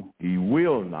old, he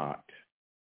will not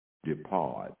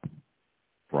depart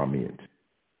from it."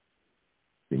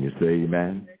 Can you say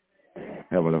amen?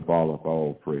 Heavenly Father,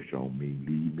 fall fresh on me.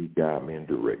 Lead me, guide me, and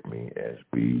direct me as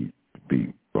we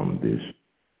speak from this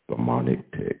demonic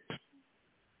text,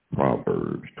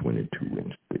 Proverbs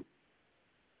 22:6.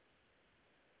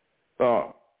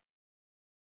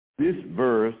 This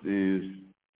verse is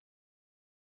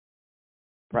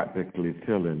practically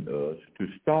telling us to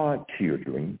start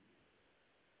children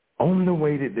on the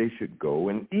way that they should go,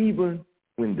 and even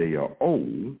when they are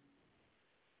old,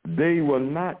 they will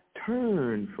not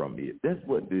turn from it. That's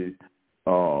what the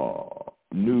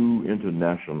New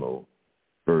International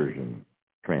Version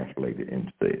translated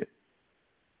instead.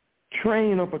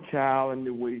 Train up a child in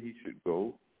the way he should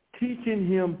go, teaching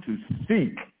him to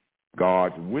seek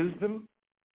God's wisdom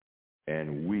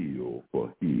and will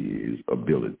for his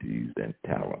abilities and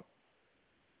talent.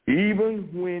 Even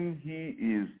when he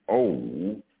is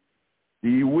old,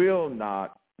 he will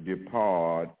not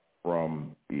depart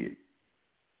from it.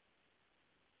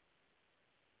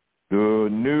 The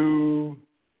New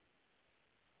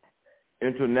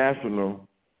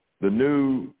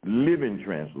Living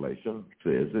Translation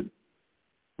says it,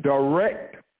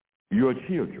 direct your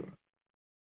children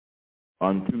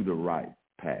unto the right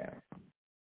path.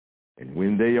 And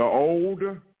when they are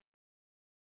older,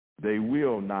 they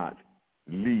will not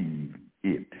leave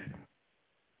it.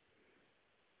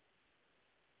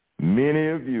 Many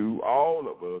of you, all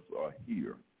of us, are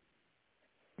here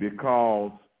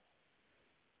because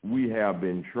we have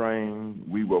been trained,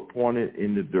 we were pointed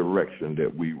in the direction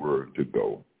that we were to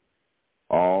go.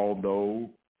 Although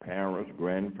parents,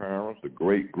 grandparents, the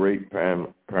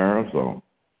great-great-parents, or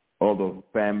other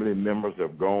family members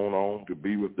have gone on to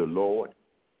be with the Lord,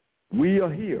 we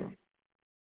are here.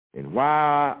 And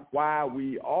why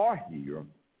we are here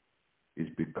is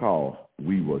because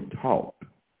we were taught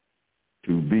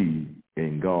to be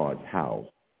in God's house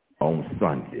on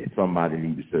Sunday. Somebody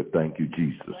need to say, thank you,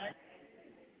 Jesus.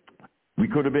 We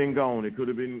could have been gone. It could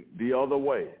have been the other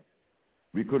way.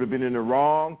 We could have been in the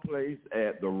wrong place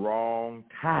at the wrong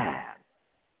time.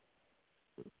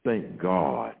 But thank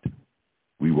God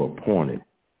we were pointed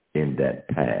in that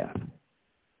path.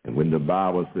 And when the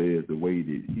Bible says the way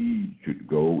that he should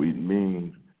go, it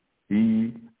means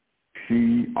he,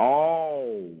 she,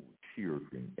 all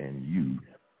children and youth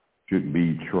should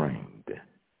be trained.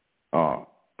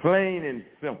 Plain and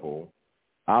simple,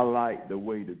 I like the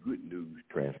way the Good News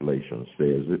Translation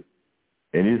says it.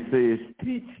 And it says,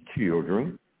 teach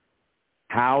children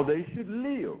how they should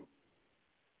live,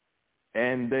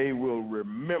 and they will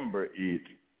remember it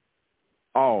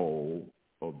all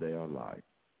of their life.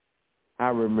 I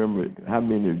remember, how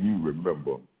many of you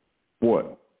remember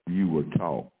what you were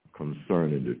taught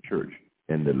concerning the church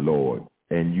and the Lord,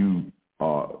 and you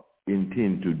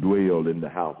intend to dwell in the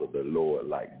house of the Lord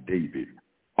like David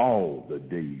all the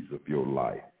days of your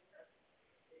life?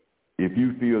 If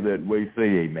you feel that way, say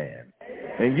amen.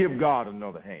 And give God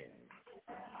another hand.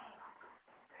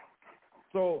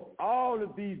 So all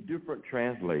of these different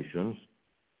translations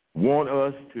want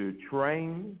us to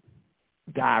train,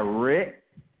 direct,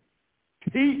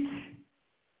 teach,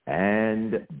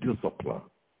 and discipline,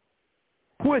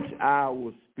 which I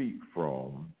will speak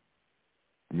from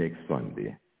next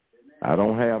Sunday. I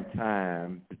don't have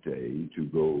time today to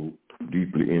go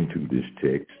deeply into this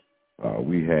text.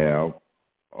 We have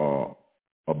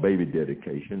a baby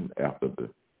dedication after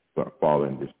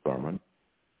following this sermon.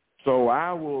 So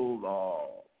I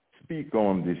will speak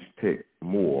on this text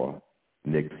more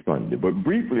next Sunday. But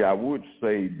briefly, I would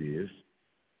say this.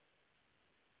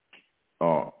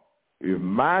 If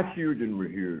my children were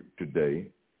here today,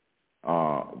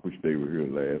 which they were here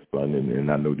last Sunday,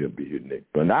 and I know they'll be here next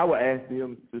Sunday, I will ask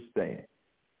them to stand.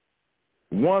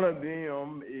 One of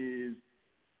them is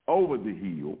over the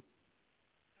hill,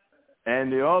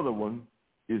 and the other one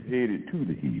is headed to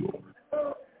the hill.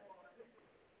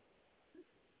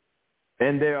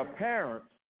 And their parents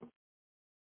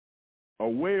are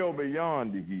well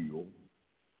beyond the hill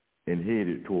and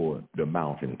headed toward the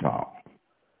mountaintop.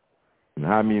 And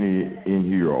how many in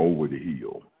here are over the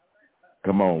hill?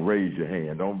 Come on, raise your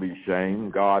hand. Don't be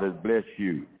ashamed. God has blessed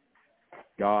you.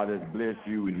 God has blessed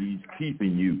you, and he's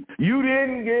keeping you. You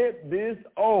didn't get this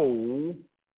old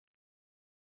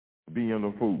being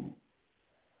a fool.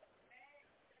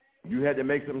 You had to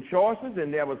make some choices,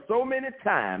 and there were so many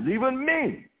times, even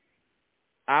me,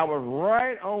 I was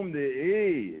right on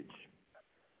the edge,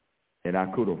 and I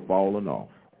could have fallen off.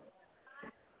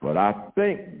 But I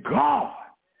thank God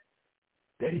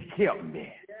that he kept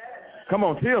me. Come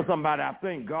on, tell somebody, I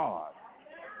thank God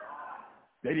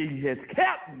that he has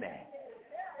kept me.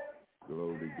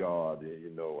 Glory to God,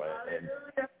 you know. And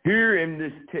here in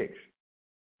this text,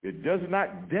 it does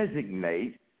not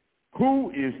designate who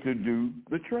is to do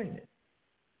the training,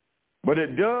 but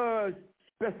it does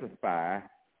specify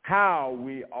how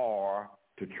we are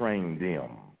to train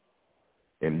them.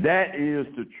 And that is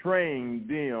to train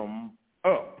them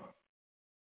up,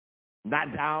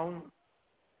 not down,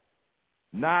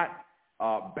 not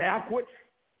backwards,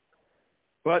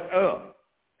 but up.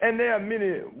 And there are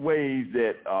many ways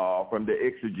that from the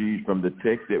exegesis, from the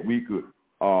text, that we could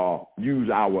use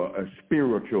our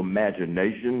spiritual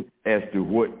imagination as to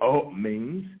what up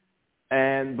means.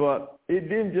 But it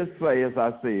didn't just say, as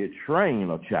I said, train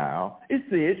a child. It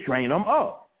said train them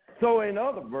up. So in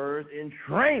other words, in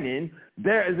training,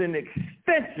 there is an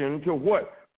extension to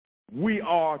what we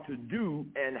are to do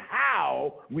and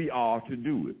how we are to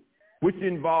do it. which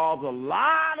involves a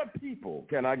lot of people.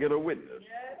 Can I get a witness?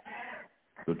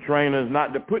 The trainer is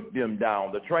not to put them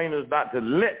down. The trainer is not to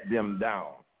let them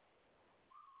down.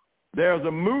 There's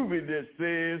a movie that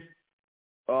says,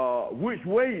 Which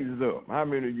Way Is Up? How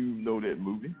many of you know that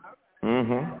movie?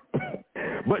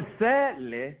 But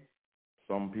sadly,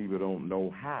 some people don't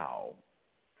know how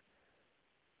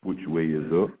which way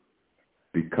is up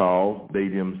because they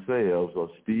themselves are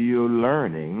still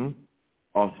learning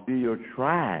or still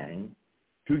trying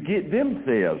to get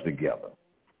themselves together.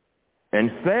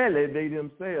 And sadly, they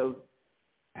themselves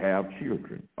have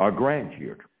children or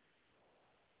grandchildren.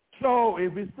 So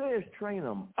if it says train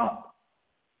them up,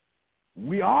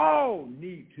 we all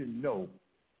need to know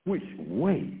which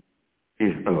way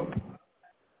is up.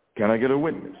 Can I get a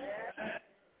witness?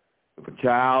 If a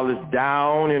child is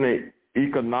down in a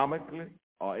economically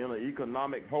or in an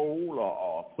economic hole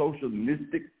or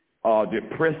socialistic or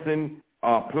depressing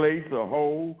place or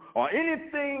hole or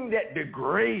anything that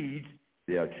degrades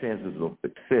their chances of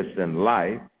success in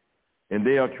life, and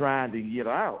they are trying to get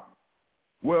out,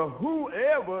 well,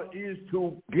 whoever is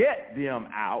to get them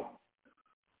out,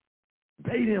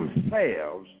 they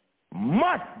themselves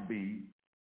must be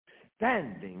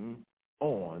standing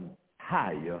on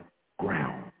higher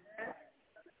ground.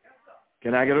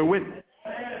 Can I get a witness?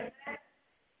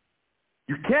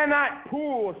 You cannot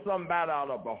pull somebody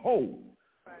out of a hole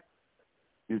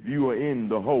if you are in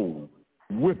the hole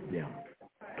with them.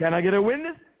 Can I get a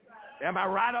witness? Am I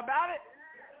right about it?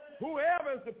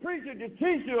 Whoever is the preacher, the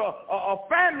teacher, a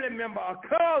family member, a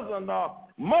cousin, a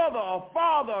mother, a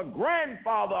father, a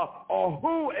grandfather, or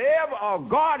whoever, a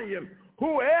guardian,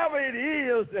 whoever it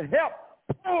is to help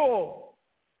pull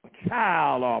a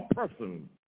child or a person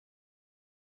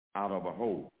out of a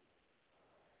hole,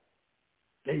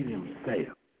 they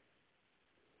themselves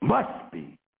must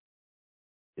be,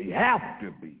 they have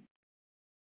to be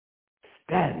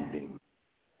standing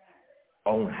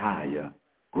on higher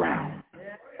ground.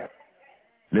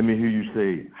 Let me hear you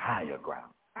say higher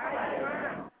ground.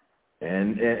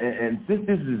 And since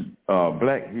this is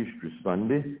Black History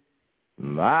Sunday,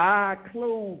 I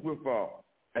close with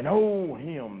an old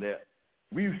hymn that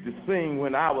we used to sing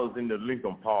when I was in the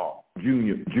Lincoln Park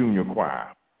junior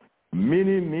choir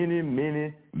many, many,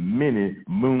 many, many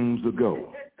moons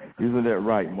ago. Isn't that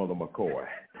right, Mother McCoy?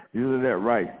 Isn't that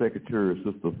right, Secretary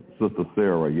Sister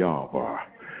Sarah Yarbar?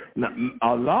 Now,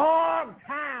 a long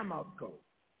time ago,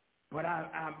 but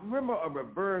I remember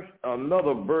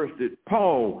another verse that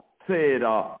Paul said,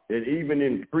 and even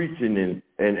in preaching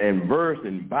and verse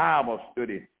and Bible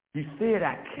study, he said,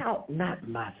 I count not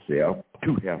myself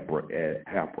to have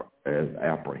as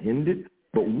apprehended,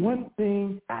 but one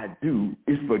thing I do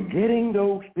is forgetting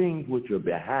those things which are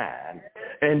behind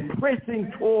and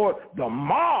pressing toward the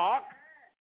mark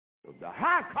of the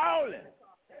high calling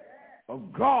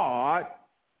of God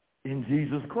in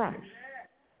Jesus Christ.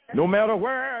 No matter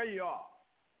where you are,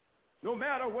 no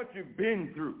matter what you've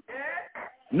been through,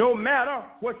 no matter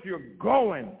what you're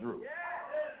going through,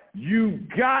 you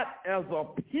got, as a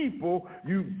people,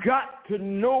 you got to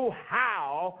know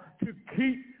how to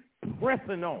keep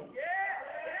pressing on.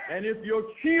 And if your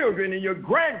children and your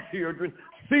grandchildren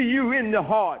see you in the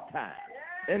hard times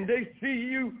and they see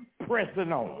you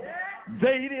pressing on,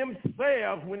 they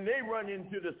themselves, when they run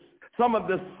into some of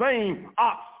the same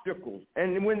obstacles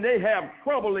and when they have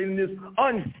trouble in this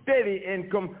unsteady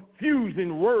and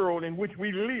confusing world in which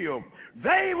we live,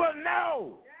 they will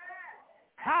know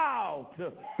how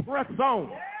to press on.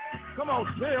 Come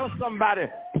on, tell somebody,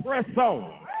 press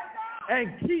on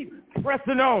and keep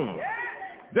pressing on.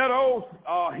 That old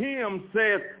hymn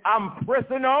says, I'm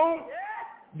pressing on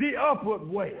the upward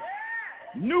way.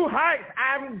 New heights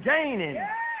I'm gaining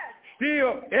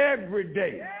still every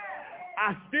day.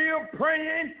 I still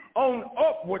praying on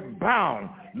upward bound.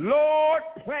 Lord,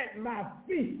 plant my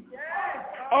feet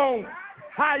on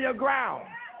higher ground.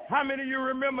 How many of you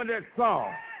remember that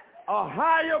song? A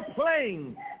higher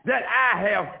plane that I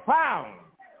have found.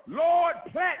 Lord,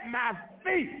 plant my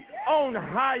feet on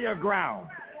higher ground.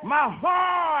 My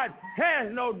heart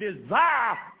has no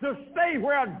desire to stay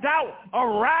where doubt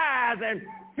arise and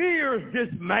fears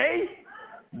dismay.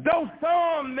 Though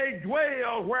some may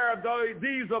dwell where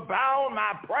these abound,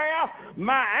 my prayer,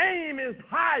 my aim is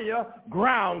higher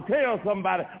ground. Tell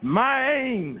somebody, my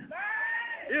aim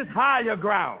is higher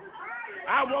ground.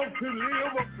 I want to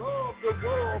live above the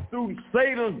world through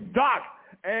Satan's dark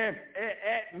and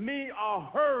at me are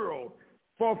hurled.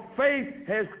 For faith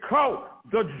has caught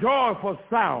the joyful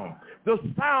sound, the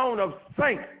sound of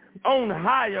saints on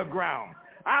higher ground.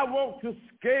 I want to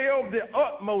scale the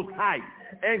utmost height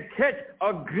and catch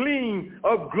a gleam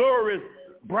of glory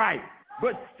bright.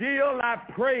 But still I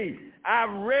pray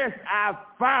I've rest, I've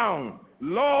found.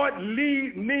 Lord,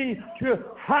 lead me to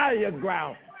higher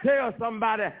ground. Tell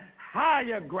somebody,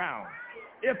 higher ground.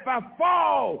 If I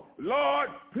fall, Lord,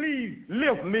 please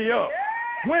lift me up.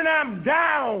 When I'm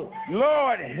down,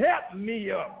 Lord, help me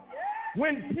up.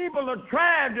 When people are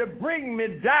trying to bring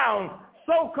me down,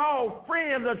 so-called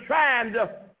friends are trying to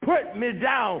put me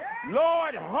down,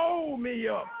 Lord, hold me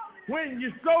up. When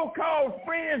your so-called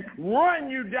friends run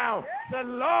you down, the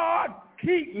Lord,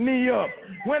 keep me up.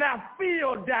 When I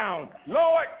feel down,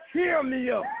 Lord, cheer me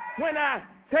up. When I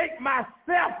take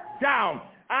myself down,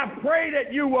 I pray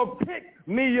that you will pick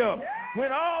me up.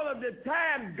 When all of the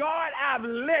time, God, I've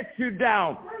let you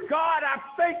down. God, I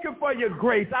thank you for your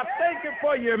grace. I thank you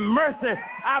for your mercy.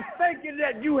 I thank you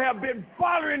that you have been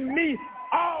following me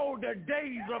all the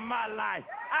days of my life.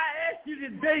 I ask you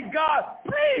today, God,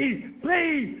 please,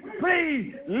 please,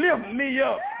 please lift me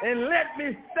up and let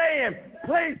me stand.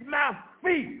 Place my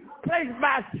feet. Place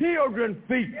my children's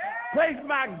feet. Place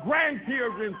my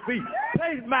grandchildren's feet.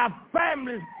 Place my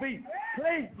family's feet.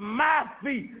 Place my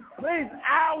feet. Place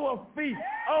our feet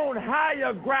on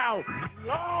higher ground.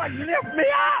 Lord, lift me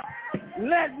up.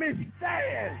 Let me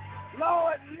stand.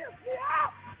 Lord, lift me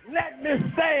up. Let me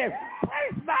stand.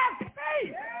 Place my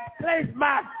feet. Place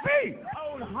my feet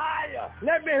on higher.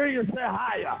 Let me hear you say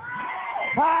higher.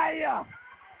 Higher.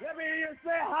 Let me hear you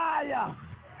say higher.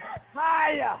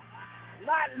 Higher.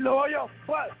 Not lower,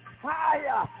 but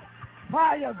higher.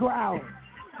 Higher ground.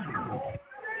 Hallelujah.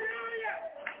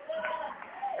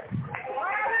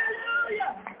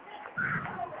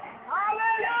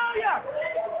 Hallelujah.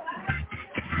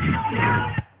 Hallelujah.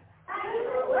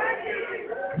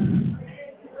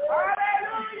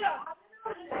 Hallelujah.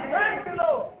 Thank you,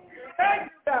 Lord. Thank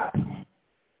you, God.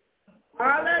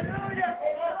 Hallelujah.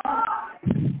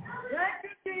 Thank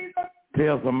you, Jesus.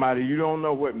 Tell somebody, you don't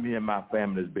know what me and my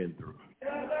family's been through.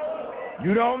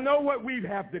 You don't know what we've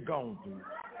had to go through.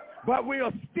 But we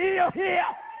are still here.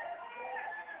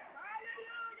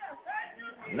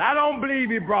 And I don't believe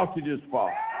he brought you this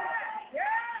far.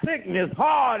 Sickness,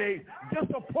 heartache,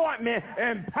 disappointment,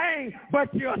 and pain,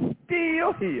 but you're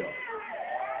still here.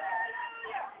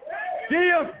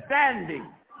 Still standing.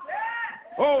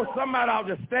 Oh, somebody ought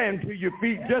to stand to your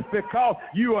feet just because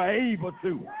you are able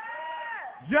to.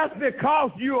 Just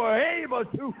because you are able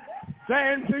to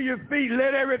stand to your feet,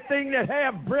 let everything that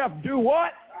have breath do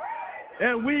what?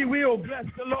 And we will bless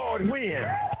the Lord when.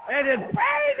 And his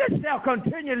praise shall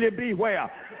continually be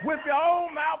where? With your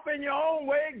own mouth and your own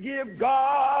way, give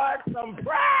God some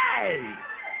praise.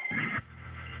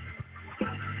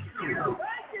 Thank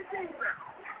you, Jesus.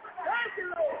 Thank you,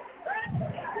 Lord.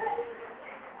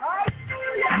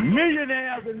 Hallelujah.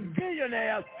 Millionaires and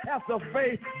billionaires have to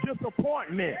face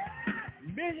disappointment.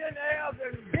 Millionaires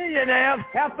and billionaires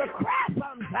have to cry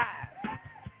sometimes.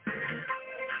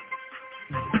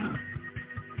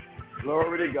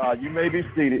 Glory to God. You may be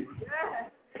seated.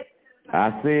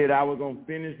 I said I was going to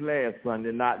finish last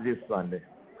Sunday, not this Sunday.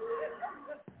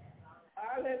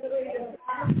 Hallelujah.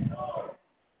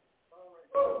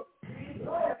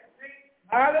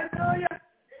 Hallelujah.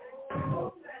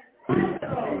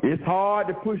 It's hard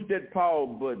to push that pause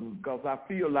button because I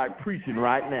feel like preaching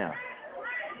right now.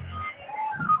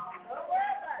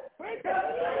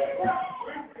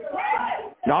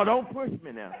 No, don't push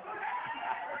me now.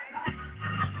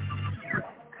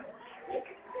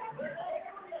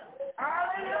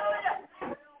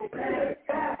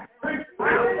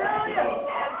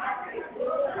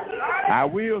 I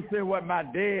will say what my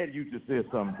dad used to say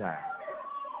sometimes.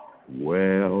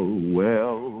 Well.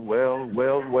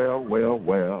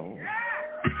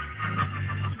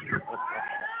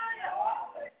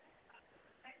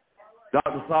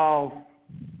 Dr. Saul,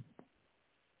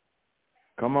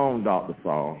 come on, Dr.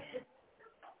 Saul.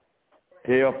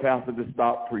 Tell Pastor to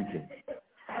stop preaching.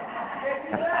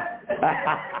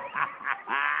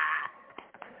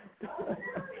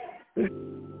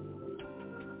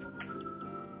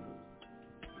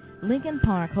 Lincoln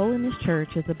Park Holiness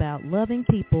Church is about loving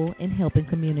people and helping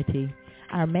community.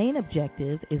 Our main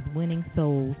objective is winning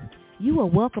souls. You are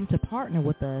welcome to partner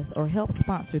with us or help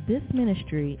sponsor this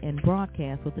ministry and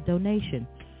broadcast with a donation.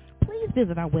 Please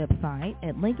visit our website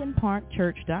at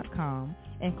lincolnparkchurch.com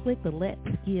and click the Let's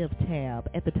Give tab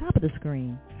at the top of the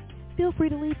screen. Feel free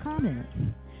to leave comments.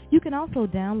 You can also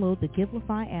download the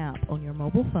Givelify app on your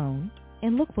mobile phone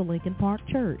and look for Lincoln Park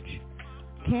Church.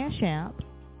 Cash App,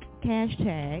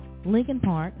 hashtag Lincoln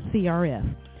Park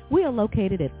CRF. We are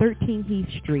located at 13 Heath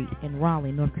Street in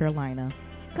Raleigh, North Carolina.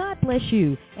 God bless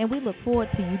you, and we look forward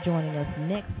to you joining us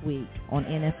next week on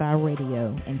NFI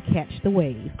Radio and Catch the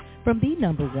Wave from the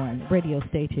 #1 radio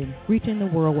station reaching the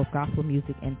world with gospel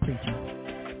music and preaching.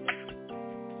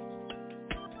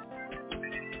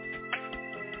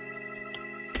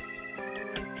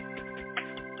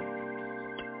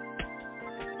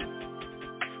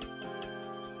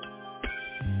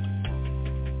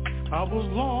 I was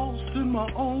lost in my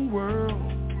own world,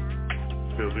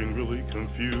 feeling really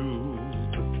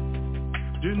confused.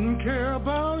 Didn't care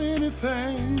about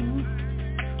anything,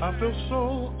 I felt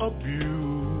so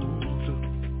abused.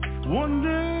 One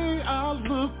day I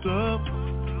looked up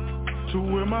to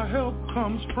where my help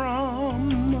comes from.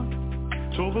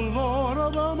 Told the Lord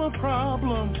about my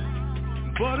problem,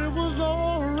 but it was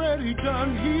already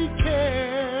done. He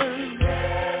cares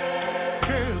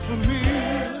for me.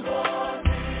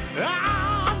 I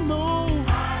know,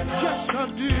 yes I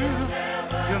do.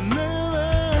 He'll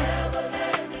never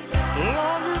let me down.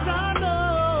 Long as I know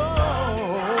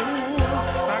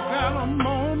I got him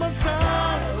on my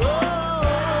side. Oh,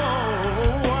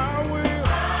 I will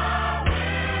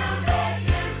make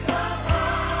it come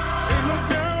on. Ain't no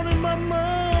doubt in my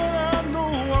mind, I know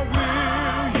I will.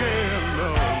 Yeah, no.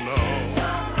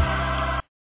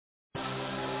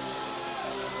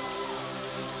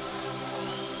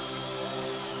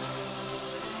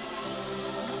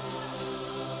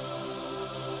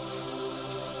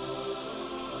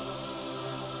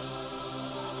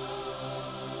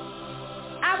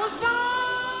 I was born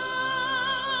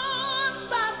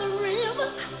by the river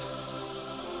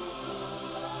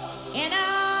in a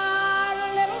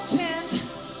little tent.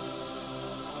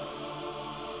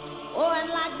 Oh, and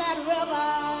like that river,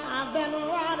 I've been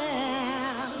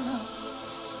running,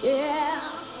 yeah,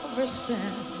 ever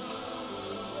since.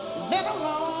 It's been a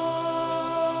long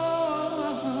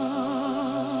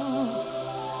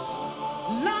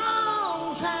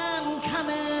time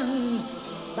coming,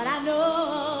 but I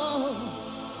know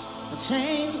the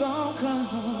change gonna come.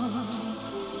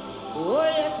 Oh,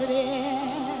 yes it is.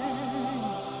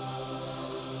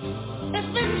 It's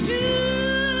been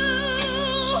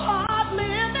too hard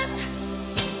living,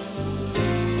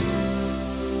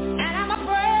 and I'm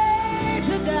afraid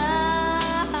to die.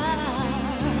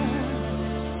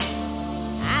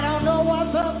 I don't know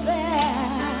what's up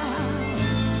there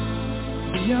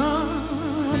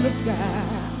beyond the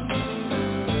sky.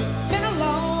 Been a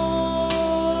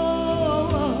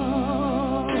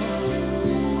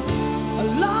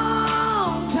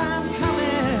long time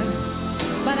coming,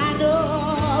 but I know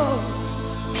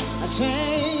a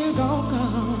change gon'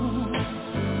 come.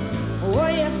 Oh,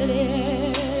 yes it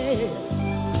is.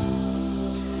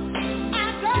 I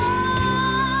go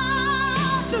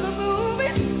to the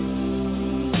movies,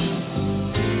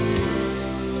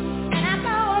 and I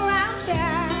go around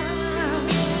town.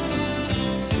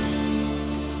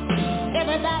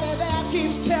 Everybody there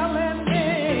keeps telling me,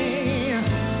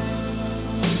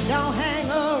 don't hang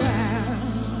around.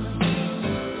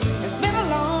 It's been a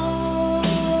long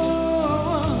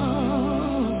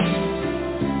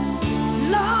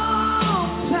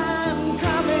time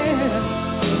coming,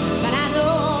 but I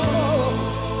know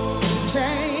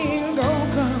change gon'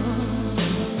 come.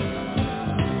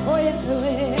 Oh, yes it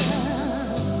will.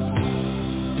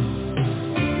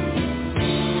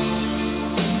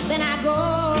 Then I go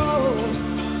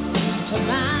to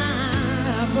my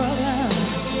brother.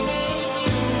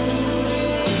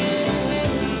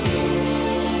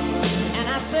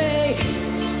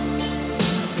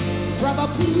 Brother,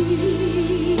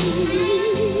 please,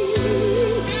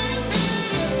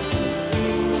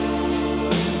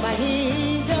 but he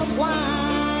just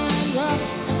winds up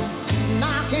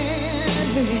knocking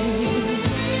me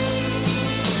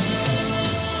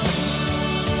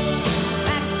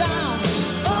back down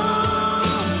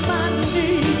on my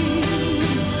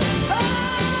knees. Oh,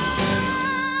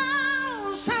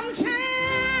 sometimes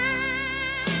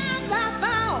I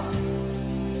thought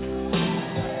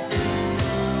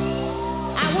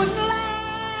I wouldn't last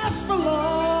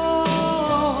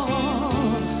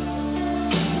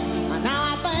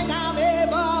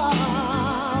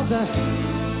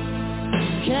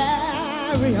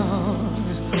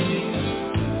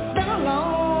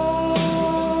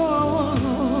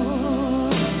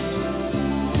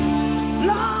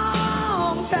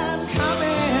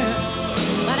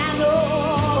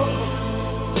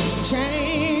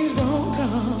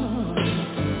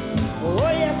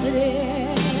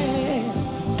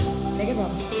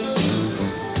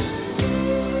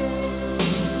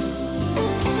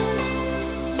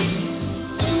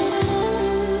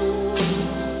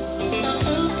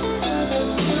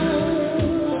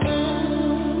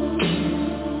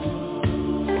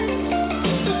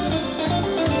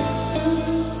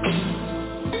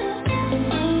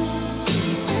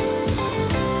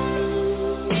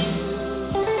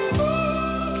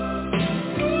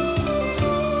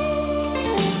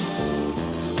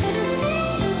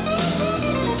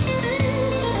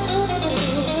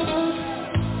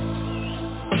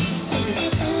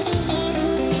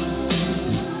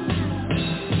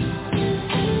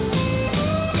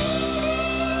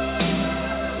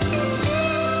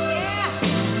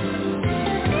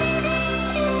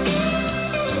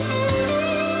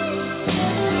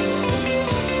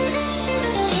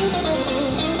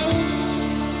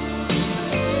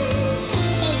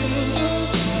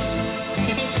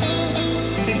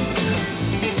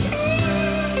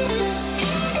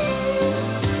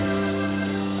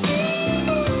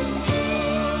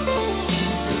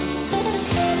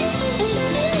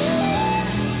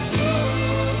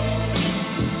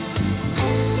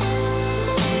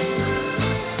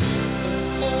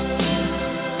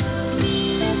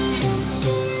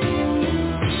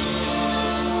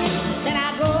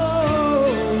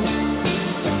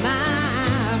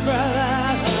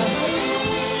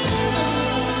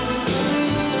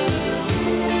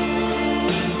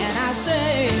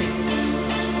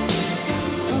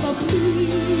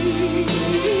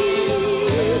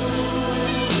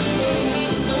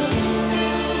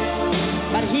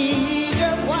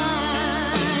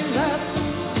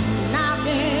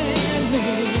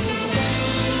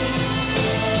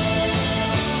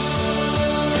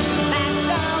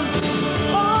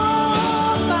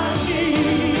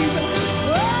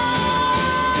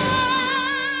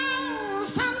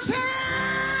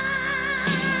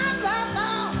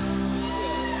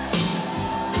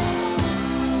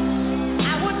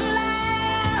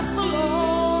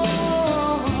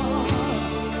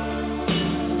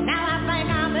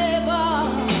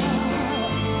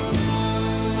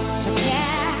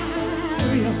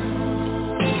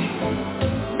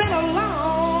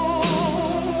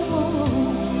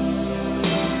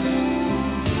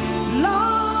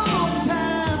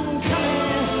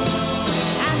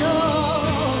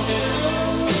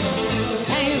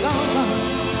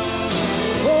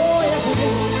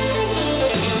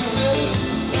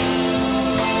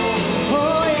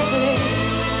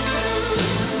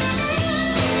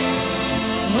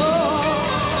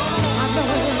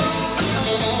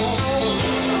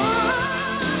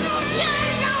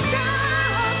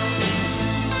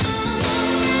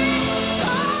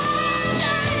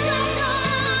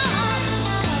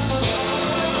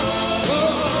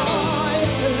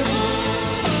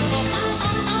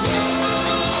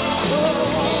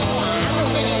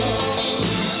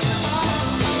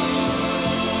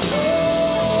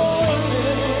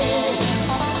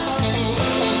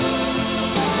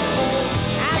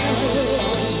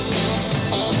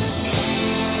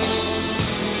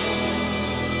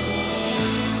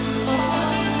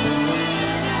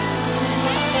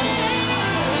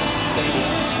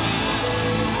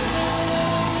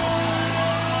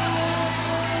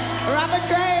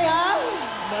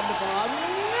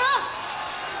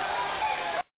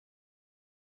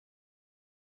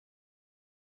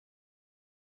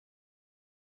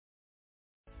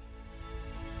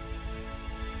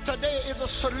Today is a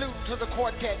salute to the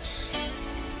quartets.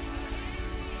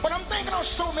 But I'm thinking of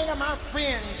so many of my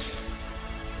friends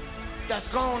that's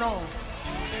gone on.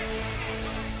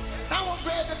 I was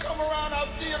glad to come around. I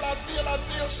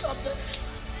feel something.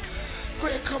 Go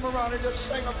ahead, come around and just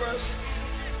sing a verse.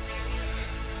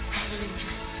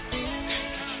 Hallelujah.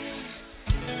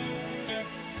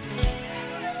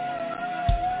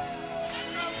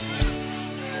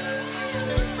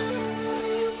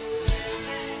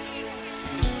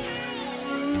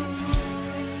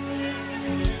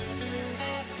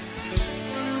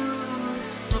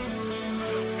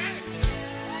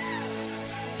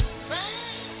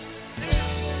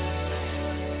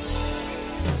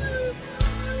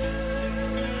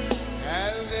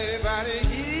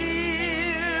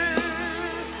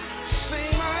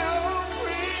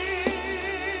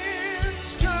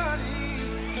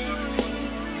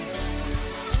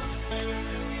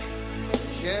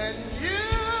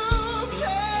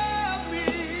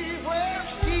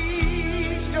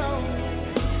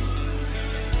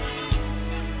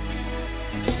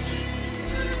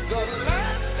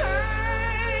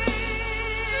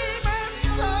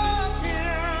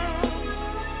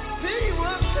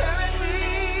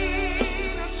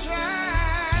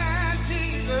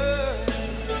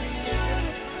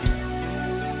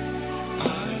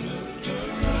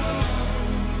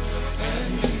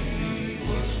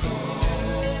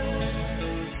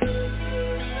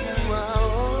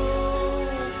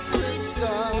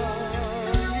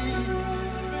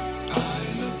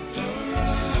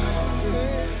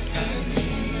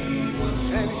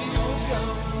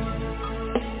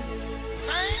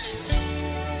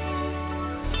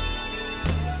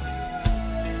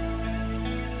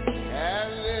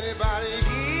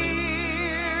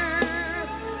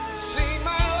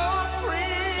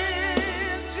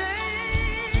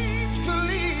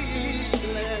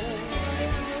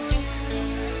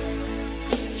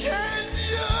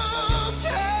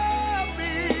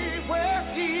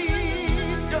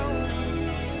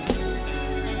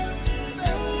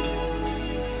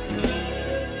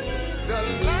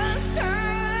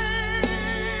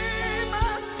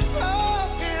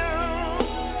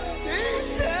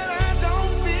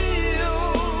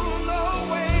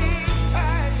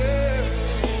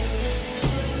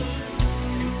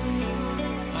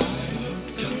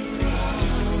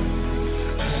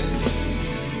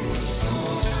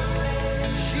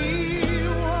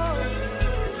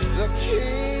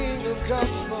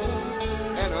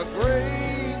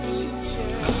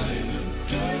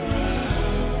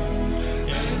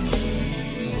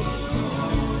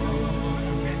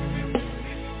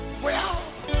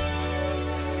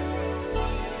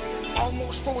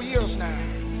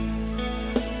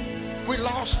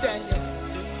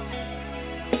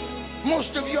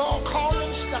 Most of y'all called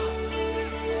and stopped.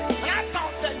 And I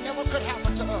thought that never could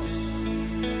happen to us.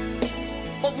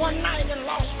 But one night in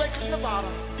Las Vegas, Nevada,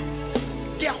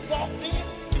 death walked in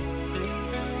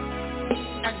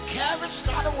and carried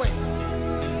Scott away.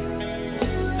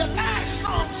 The last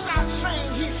song Scott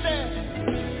sang, he said,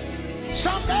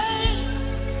 someday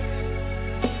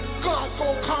God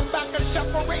gonna come back and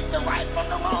separate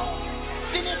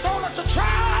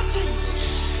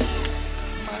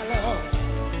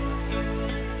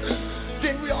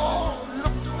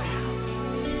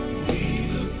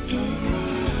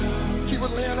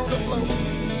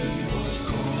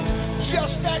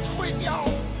quick,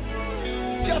 y'all.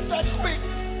 Just that quick.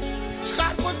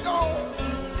 Scott was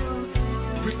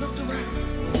gone. We looked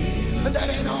around, and that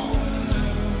ain't all.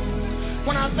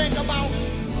 When I think about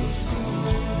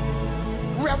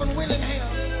Reverend Willingham,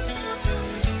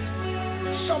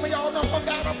 some of y'all done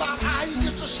forgot about how he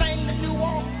used to sing the New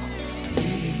Walk.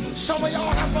 Some of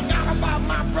y'all have forgot about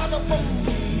my brother from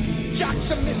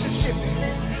Jackson, Mississippi,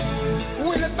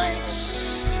 Willie Banks.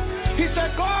 He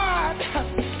said, God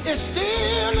is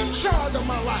still in charge of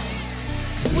my life.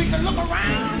 We can look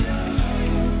around,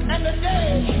 and the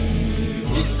day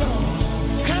he's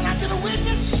gone. Can I get a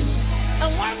witness?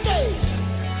 And one day,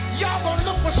 y'all gonna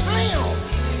look for Slim.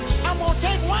 I'm gonna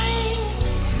take Wayne.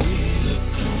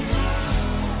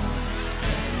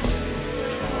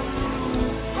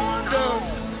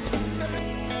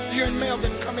 You and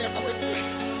Melvin, come here quickly.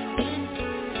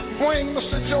 Wayne,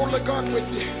 Mr. Joe LeGun with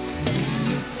you.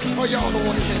 Oh, y'all don't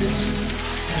want to hear this.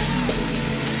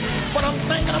 But I'm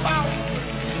thinking about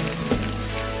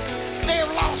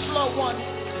they've lost loved ones.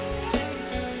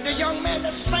 The young man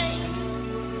that sang,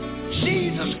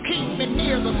 Jesus keep me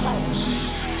near the cross,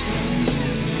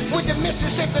 with the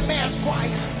Mississippi Mass Choir.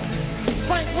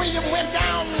 Frank Williams went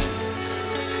down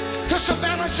to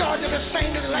Savannah, Georgia to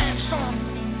sing his last song.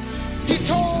 He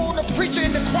told the preacher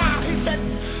in the choir, he said,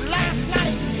 last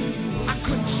night I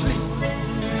couldn't sleep.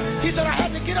 He said I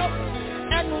had to get up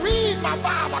and read my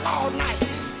Bible all night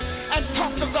and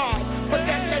talk to God. But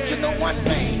that lets you know one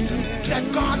thing, that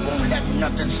God won't let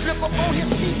nothing slip up on his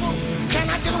people.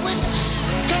 Can I get a witness?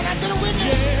 Can I get a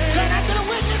witness? Can I get a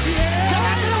witness? Can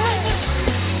I get a witness?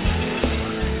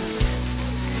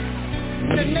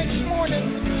 The next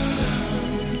morning,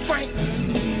 Frank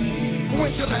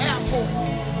went to the airport,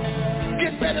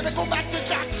 getting ready to go back to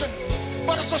Jackson.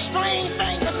 But it's a strange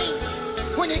thing to me.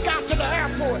 When he got to the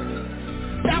airport,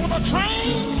 there was a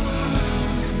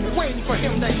train waiting for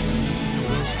him there.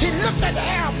 He looked at the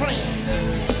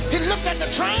airplane. He looked at the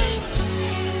train.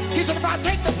 He said, if I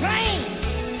take the plane,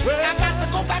 I got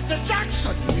to go back to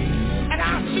Jackson, and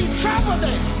I'll see trouble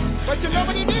there. But you know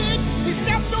what he did? He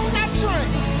stepped on that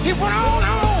train. He went on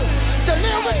home to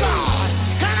live with God.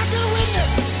 Can I do a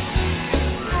witness?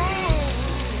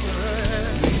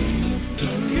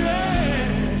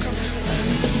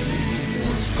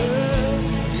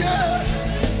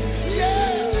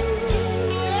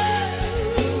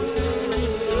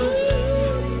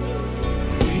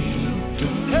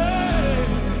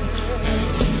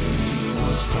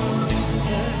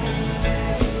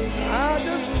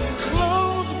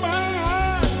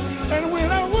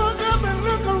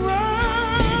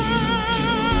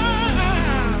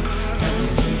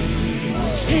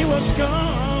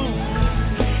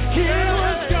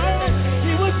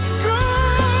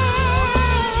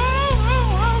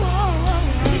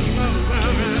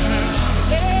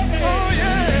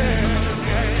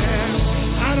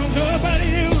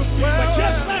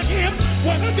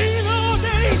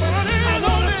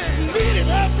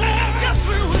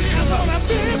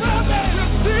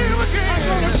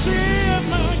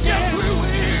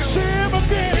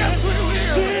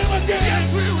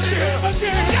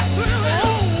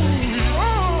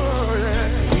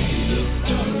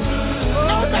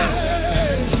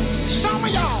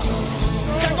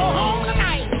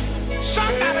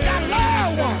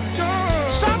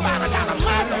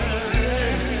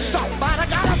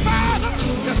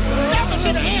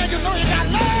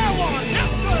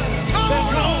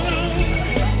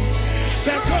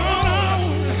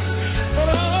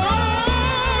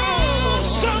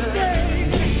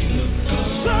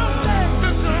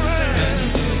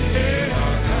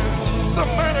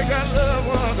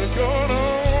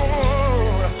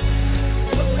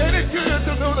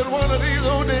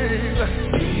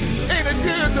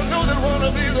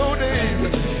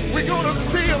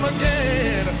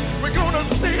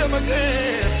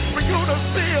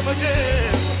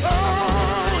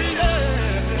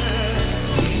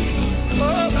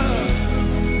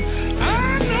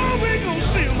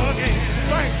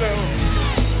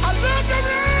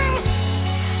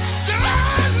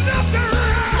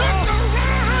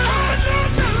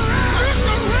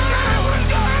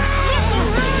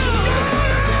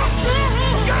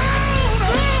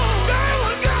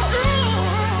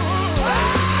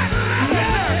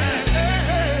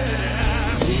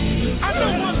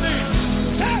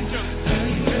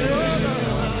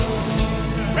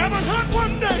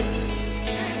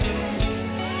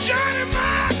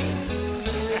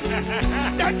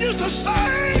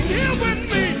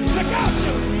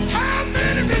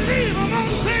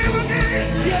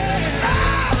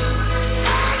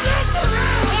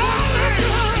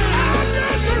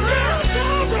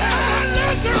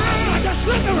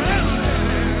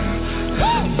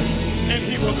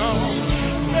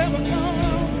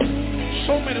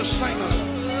 many singers.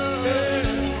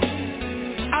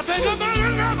 I think about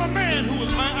another man who was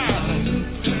my idol.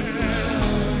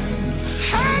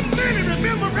 How many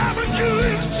remember Robert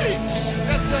Jewish Chief?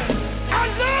 I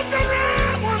looked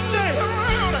around one day.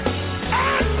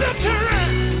 I looked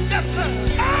around.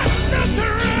 I looked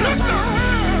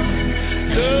around.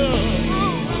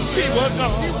 He was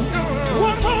gone.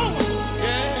 One more.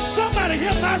 Somebody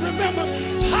here might remember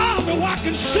Harvey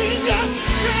Watkins Sr.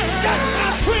 That's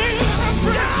my friend.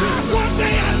 One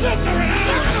day I looked around.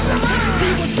 He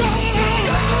was gone.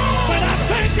 But I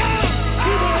thank God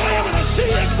he was able to see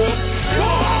that group go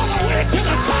all the way to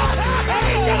the top.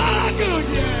 Ain't God good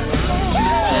yet?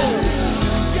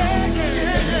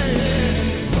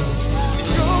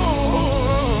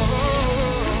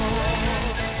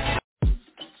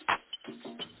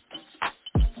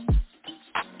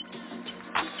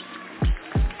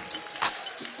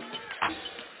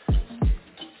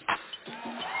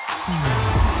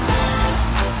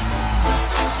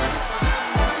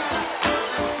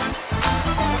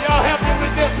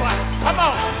 Come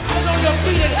on, get on your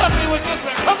feet and help me with this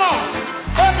one. Come on,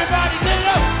 everybody get it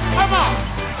up. Come on.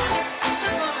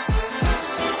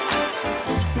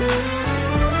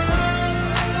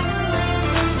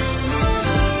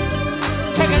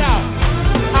 Check it out.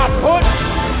 I put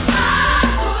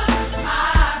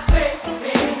my faith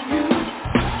in you.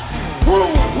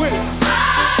 Prove with it. I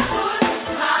put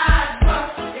my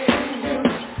trust in you.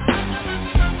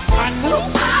 I knew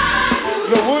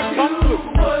your word come true.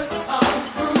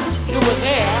 You were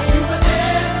there. You were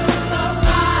there to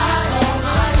supply all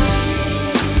my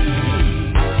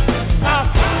needs. I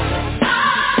found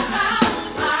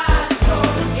my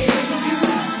joy in you.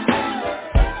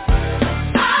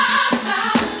 I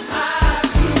found my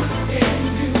truth in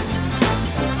you.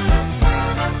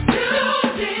 You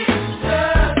did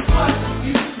just what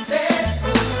you said,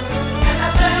 and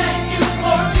I thank you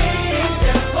for being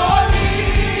there for me.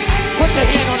 Put your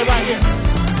hand on it right here.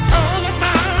 All of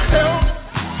my help.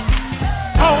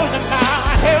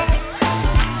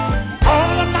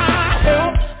 All of my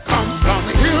help comes from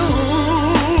you.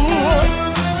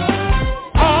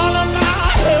 All of my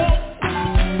help,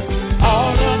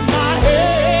 all of my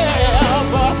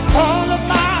help, all of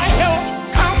my help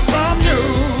comes from you.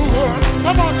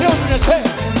 Come on, children, and say,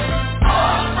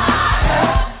 all my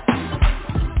help,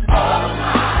 all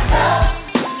my help,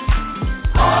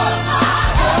 all my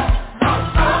help comes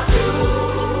from you.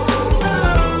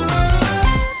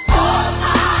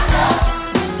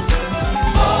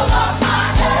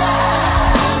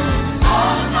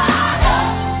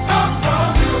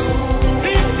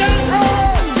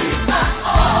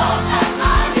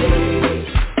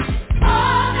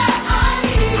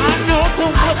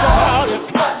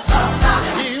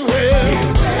 He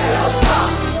will.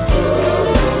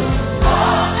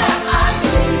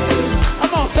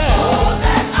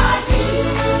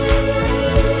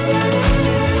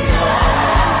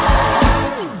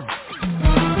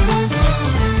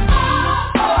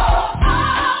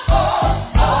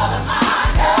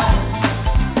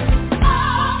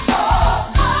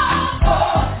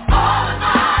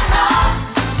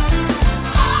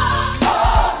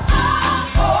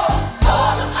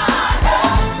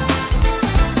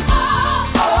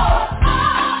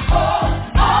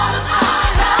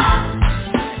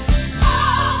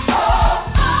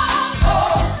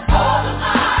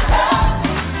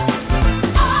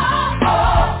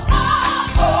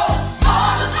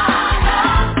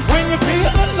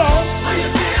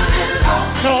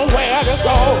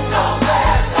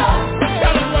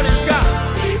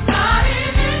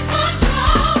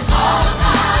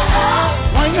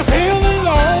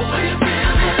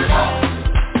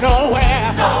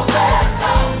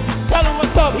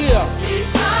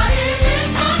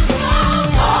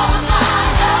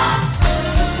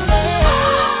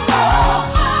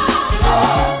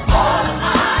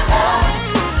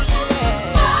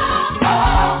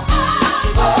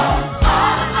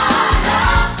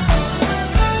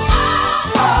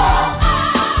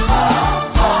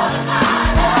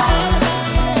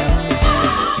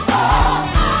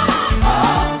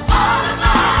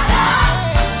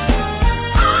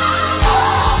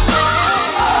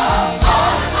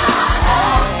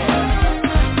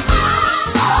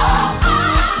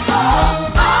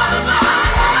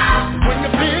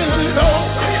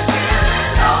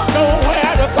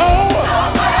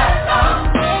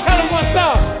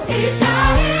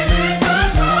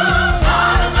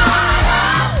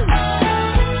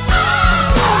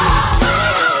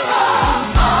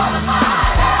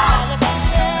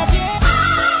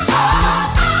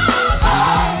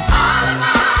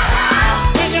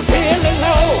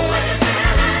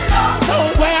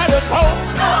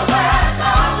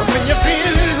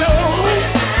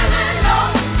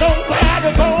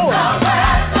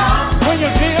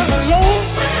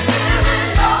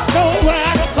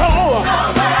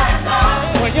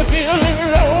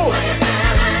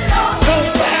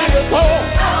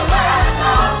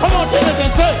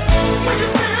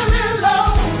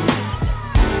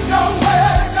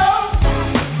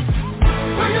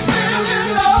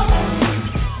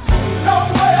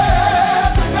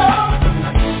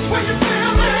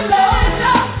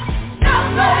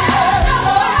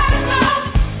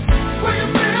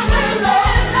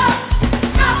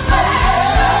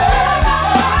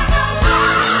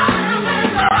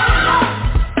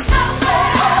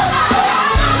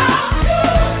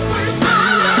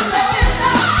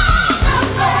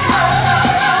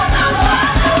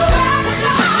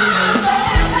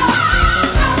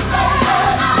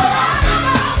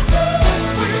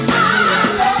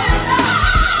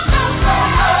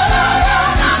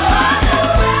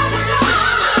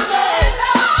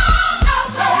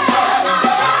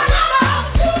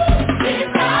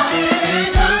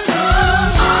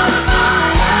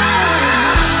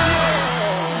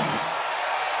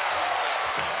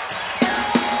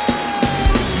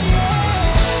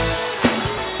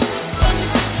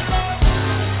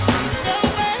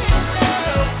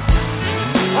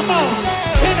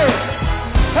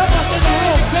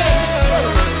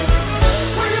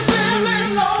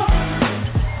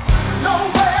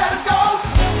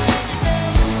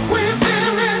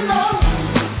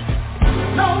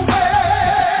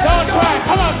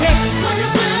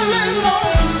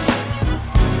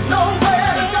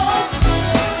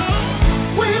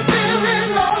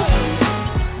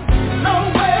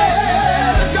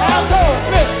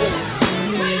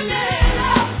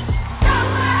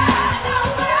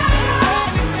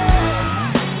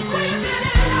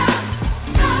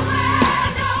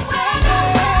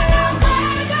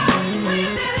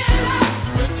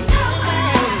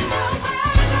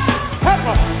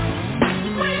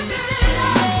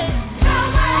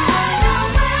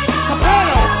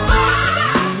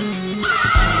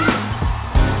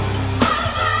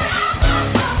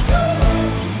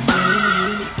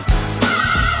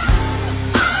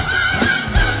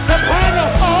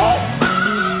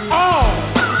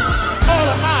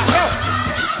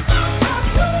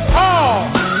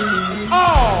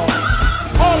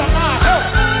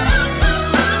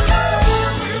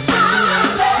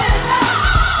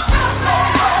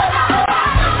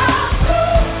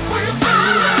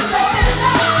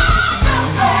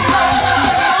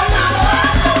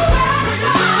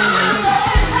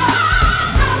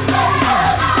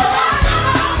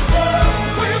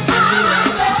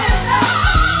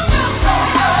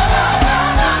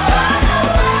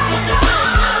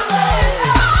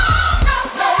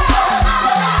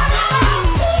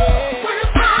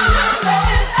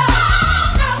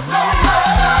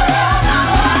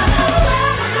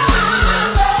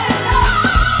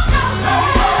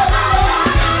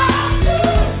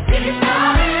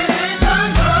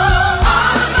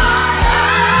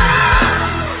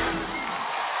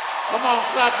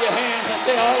 clap your hands and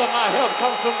say, all of my help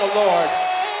comes from the Lord.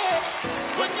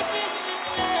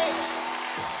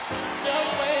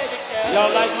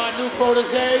 Y'all like my new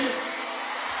protege?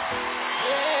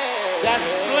 That's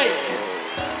Blake.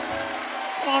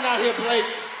 Come on out here, Blake.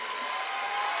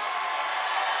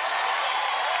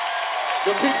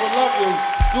 The people love you.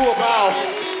 Do a bow.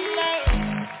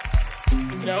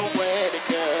 Nowhere to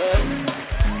go.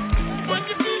 What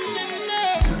you feeling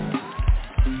now?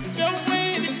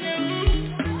 Nowhere to go.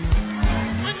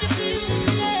 What you feeling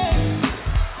now?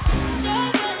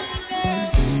 Nowhere to go.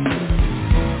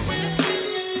 What you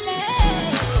feeling now?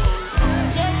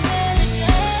 Nowhere to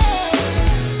go.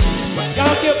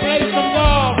 Y'all give Blake some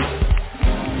love.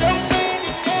 Nowhere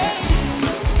to go.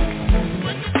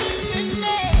 What you feeling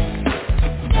now?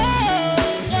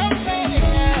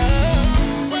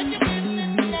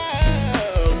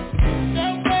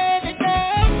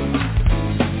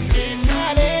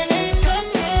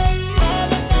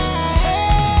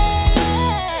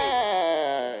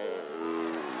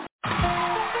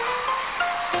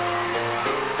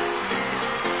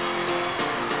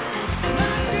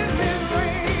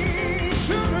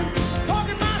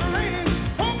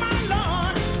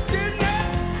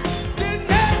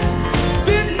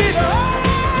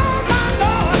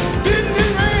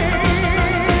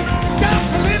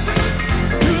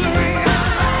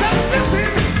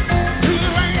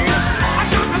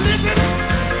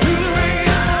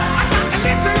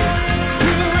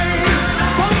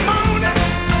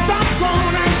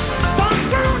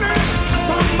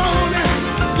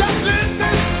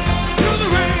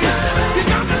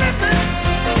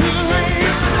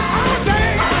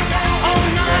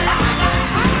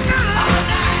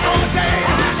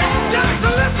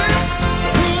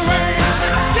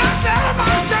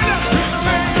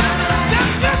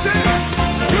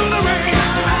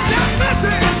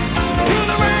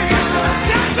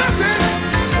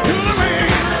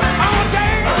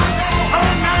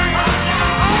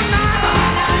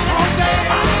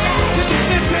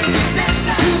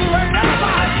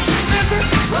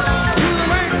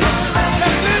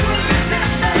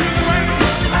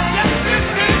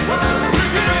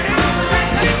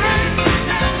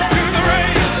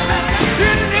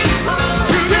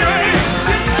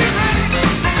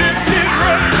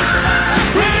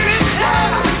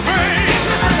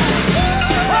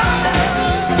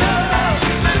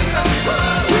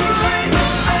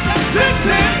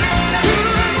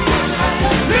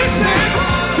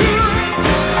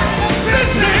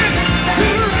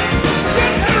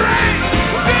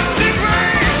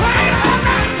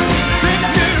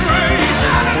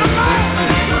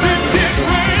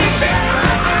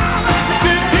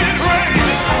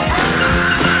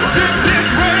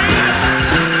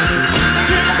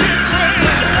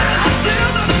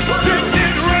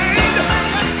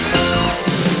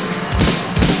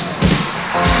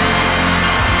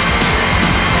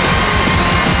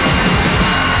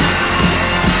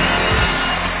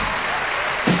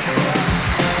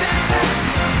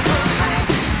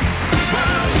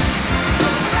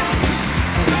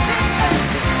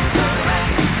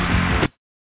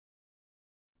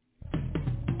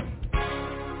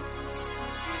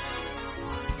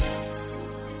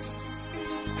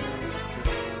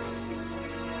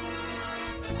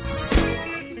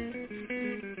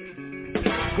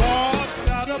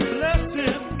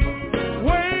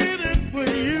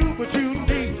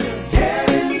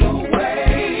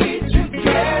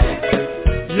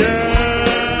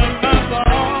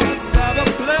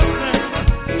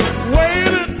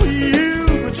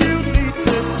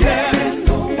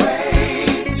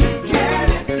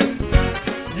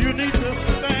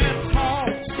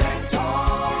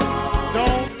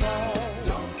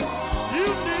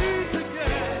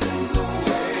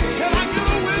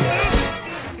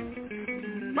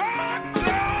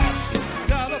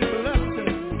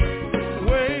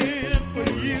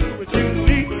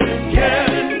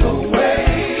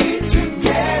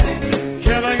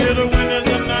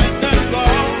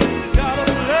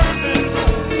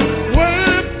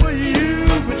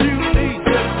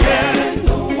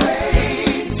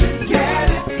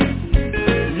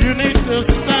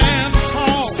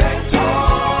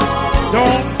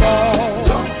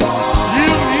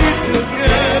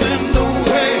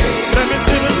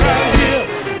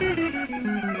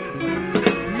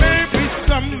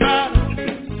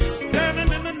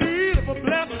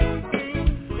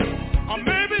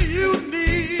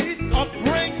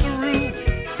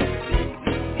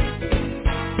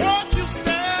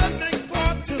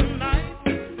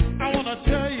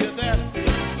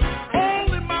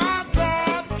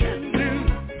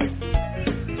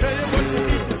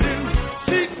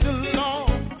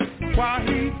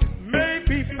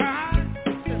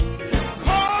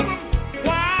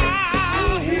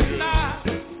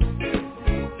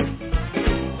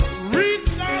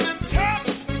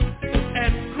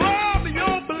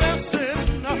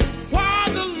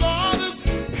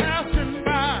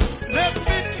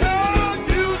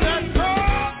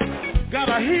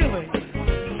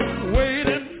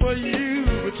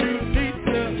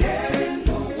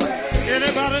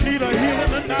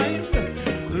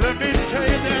 Let me tell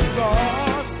you that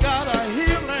God's got a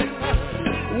healing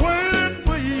word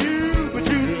for you, but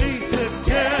you need to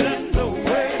get in the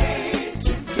way.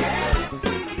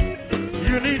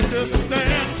 You need to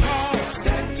stand tall.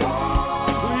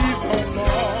 Please don't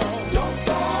fall.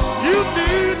 You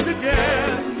need to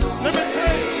get. Let me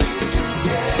tell you.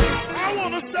 I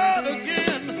want to start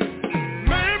again.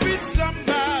 Maybe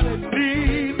somebody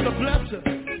needs a blessing.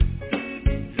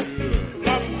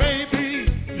 Or maybe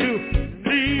you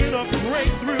need a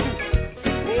breakthrough.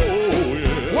 Oh,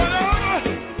 yeah. Whatever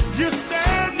you're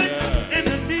standing in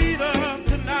the need of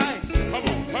tonight. Come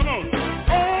on.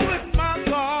 Only my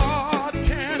God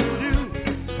can do.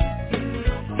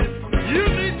 You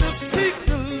need to seek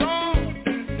the Lord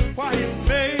while He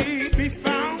may be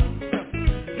found.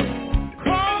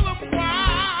 Call Him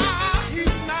while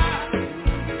He's nigh.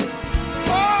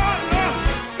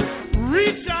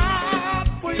 Reach out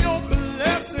for your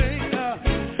blessing.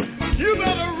 You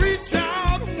better reach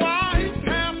out while He's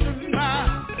passing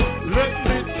by. Let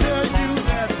me tell you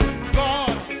that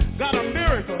God got a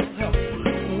miracle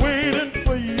waiting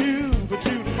for you, but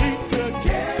you need to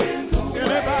get in the way.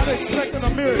 Anybody expecting a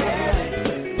miracle?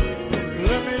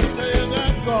 Let me tell you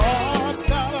that God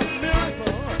got a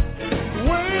miracle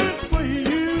waiting for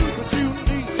you, but you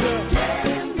need to get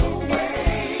in the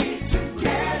way to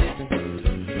get it.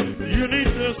 You need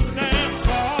to stand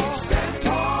tall.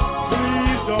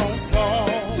 Please don't fall.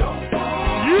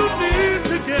 You need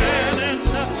to get in.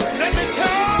 Let me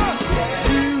tell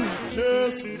you,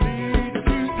 just need to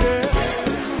get in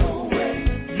the way.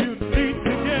 You need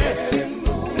to get in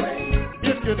the way.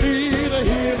 If you need a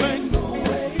healing,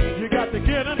 you got to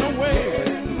get in the way.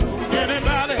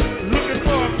 Anybody looking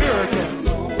for a miracle?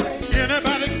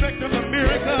 Anybody expecting a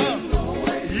miracle?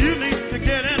 You need to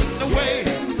get in the way.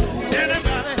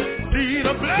 Anybody need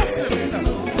a blessing?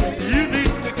 You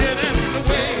need to get in the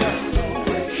way.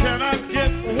 Can I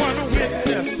get one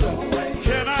witness?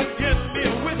 Can I get me a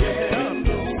witness?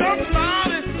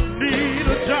 Somebody need a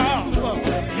job.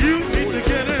 You need to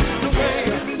get in the way.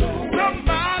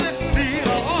 Somebody need an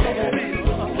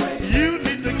automobile. You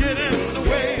need to get in the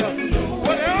way.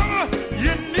 Whatever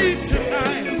you need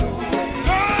tonight,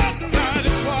 God got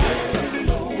it for you.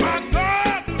 My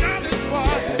God got it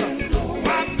for you.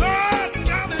 My God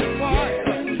got it for you.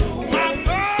 My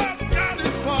God got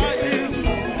it for you.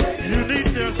 You need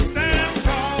to stand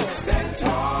tall.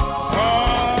 Oh,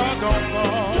 don't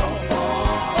fall.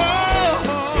 Oh,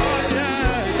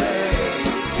 yeah.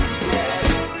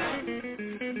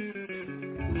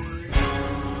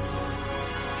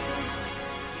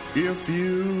 If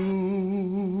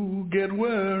you get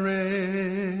worried,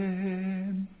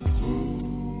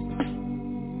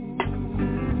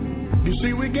 you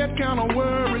see, we get kind of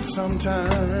worried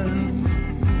sometimes,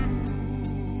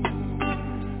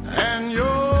 and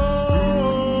your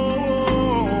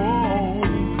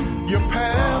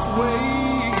pathway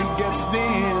gets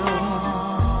dim,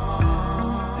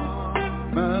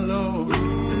 my Lord.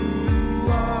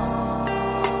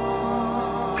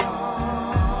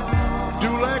 Do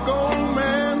like old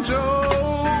man Joe.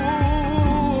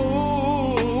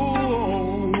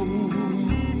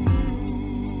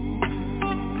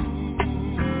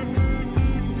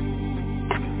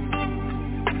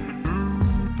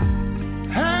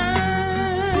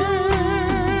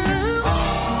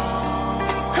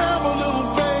 Have a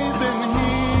little faith in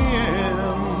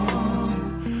Him.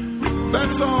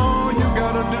 That's all you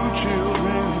gotta do,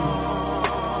 children.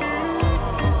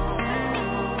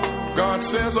 God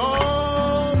says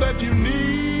all that you need.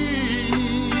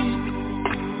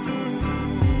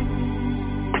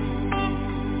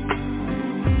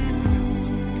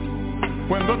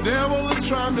 When the devil is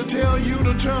trying to tell you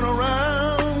to turn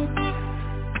around,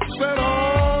 said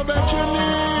all that you need.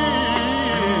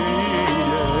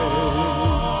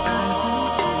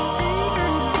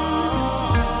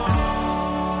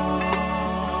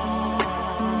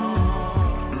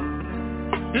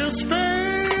 His faith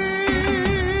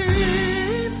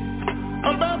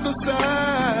about the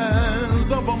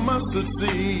size of a mustard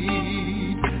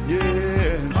seed,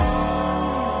 yeah.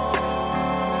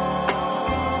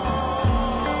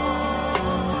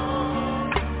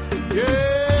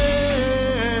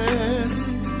 Yes,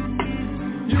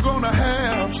 you're gonna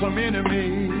have some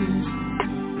enemies,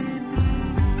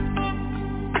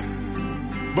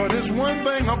 but it's one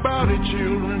thing about it,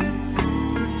 children.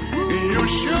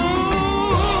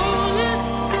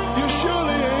 You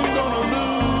surely ain't gonna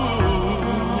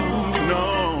lose. No.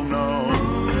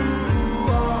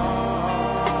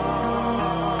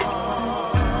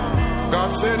 God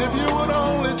said if you would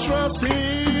only trust Him.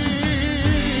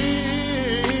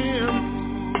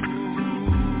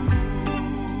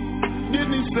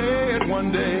 Didn't He say it one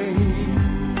one day.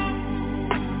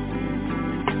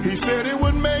 He said it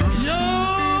would make you.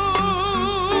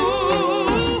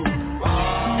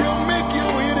 He'll make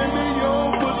your enemy your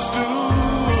footstool.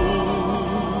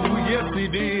 Yes, he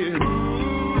did.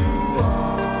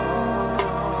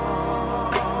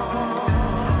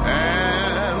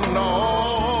 And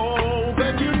all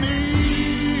that you need.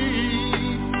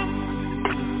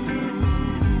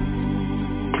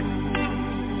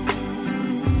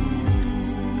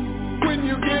 When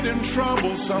you get in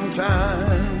trouble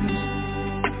sometimes,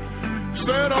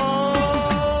 said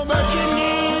all that you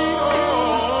need,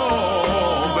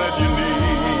 all that you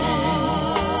need,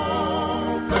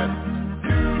 that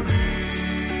you need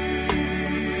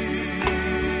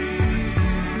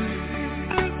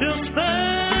is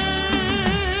faith.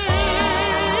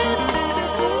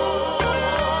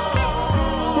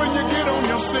 When you get on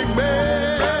your sick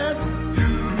bed,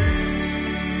 you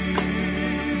need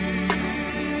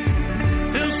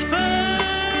is faith.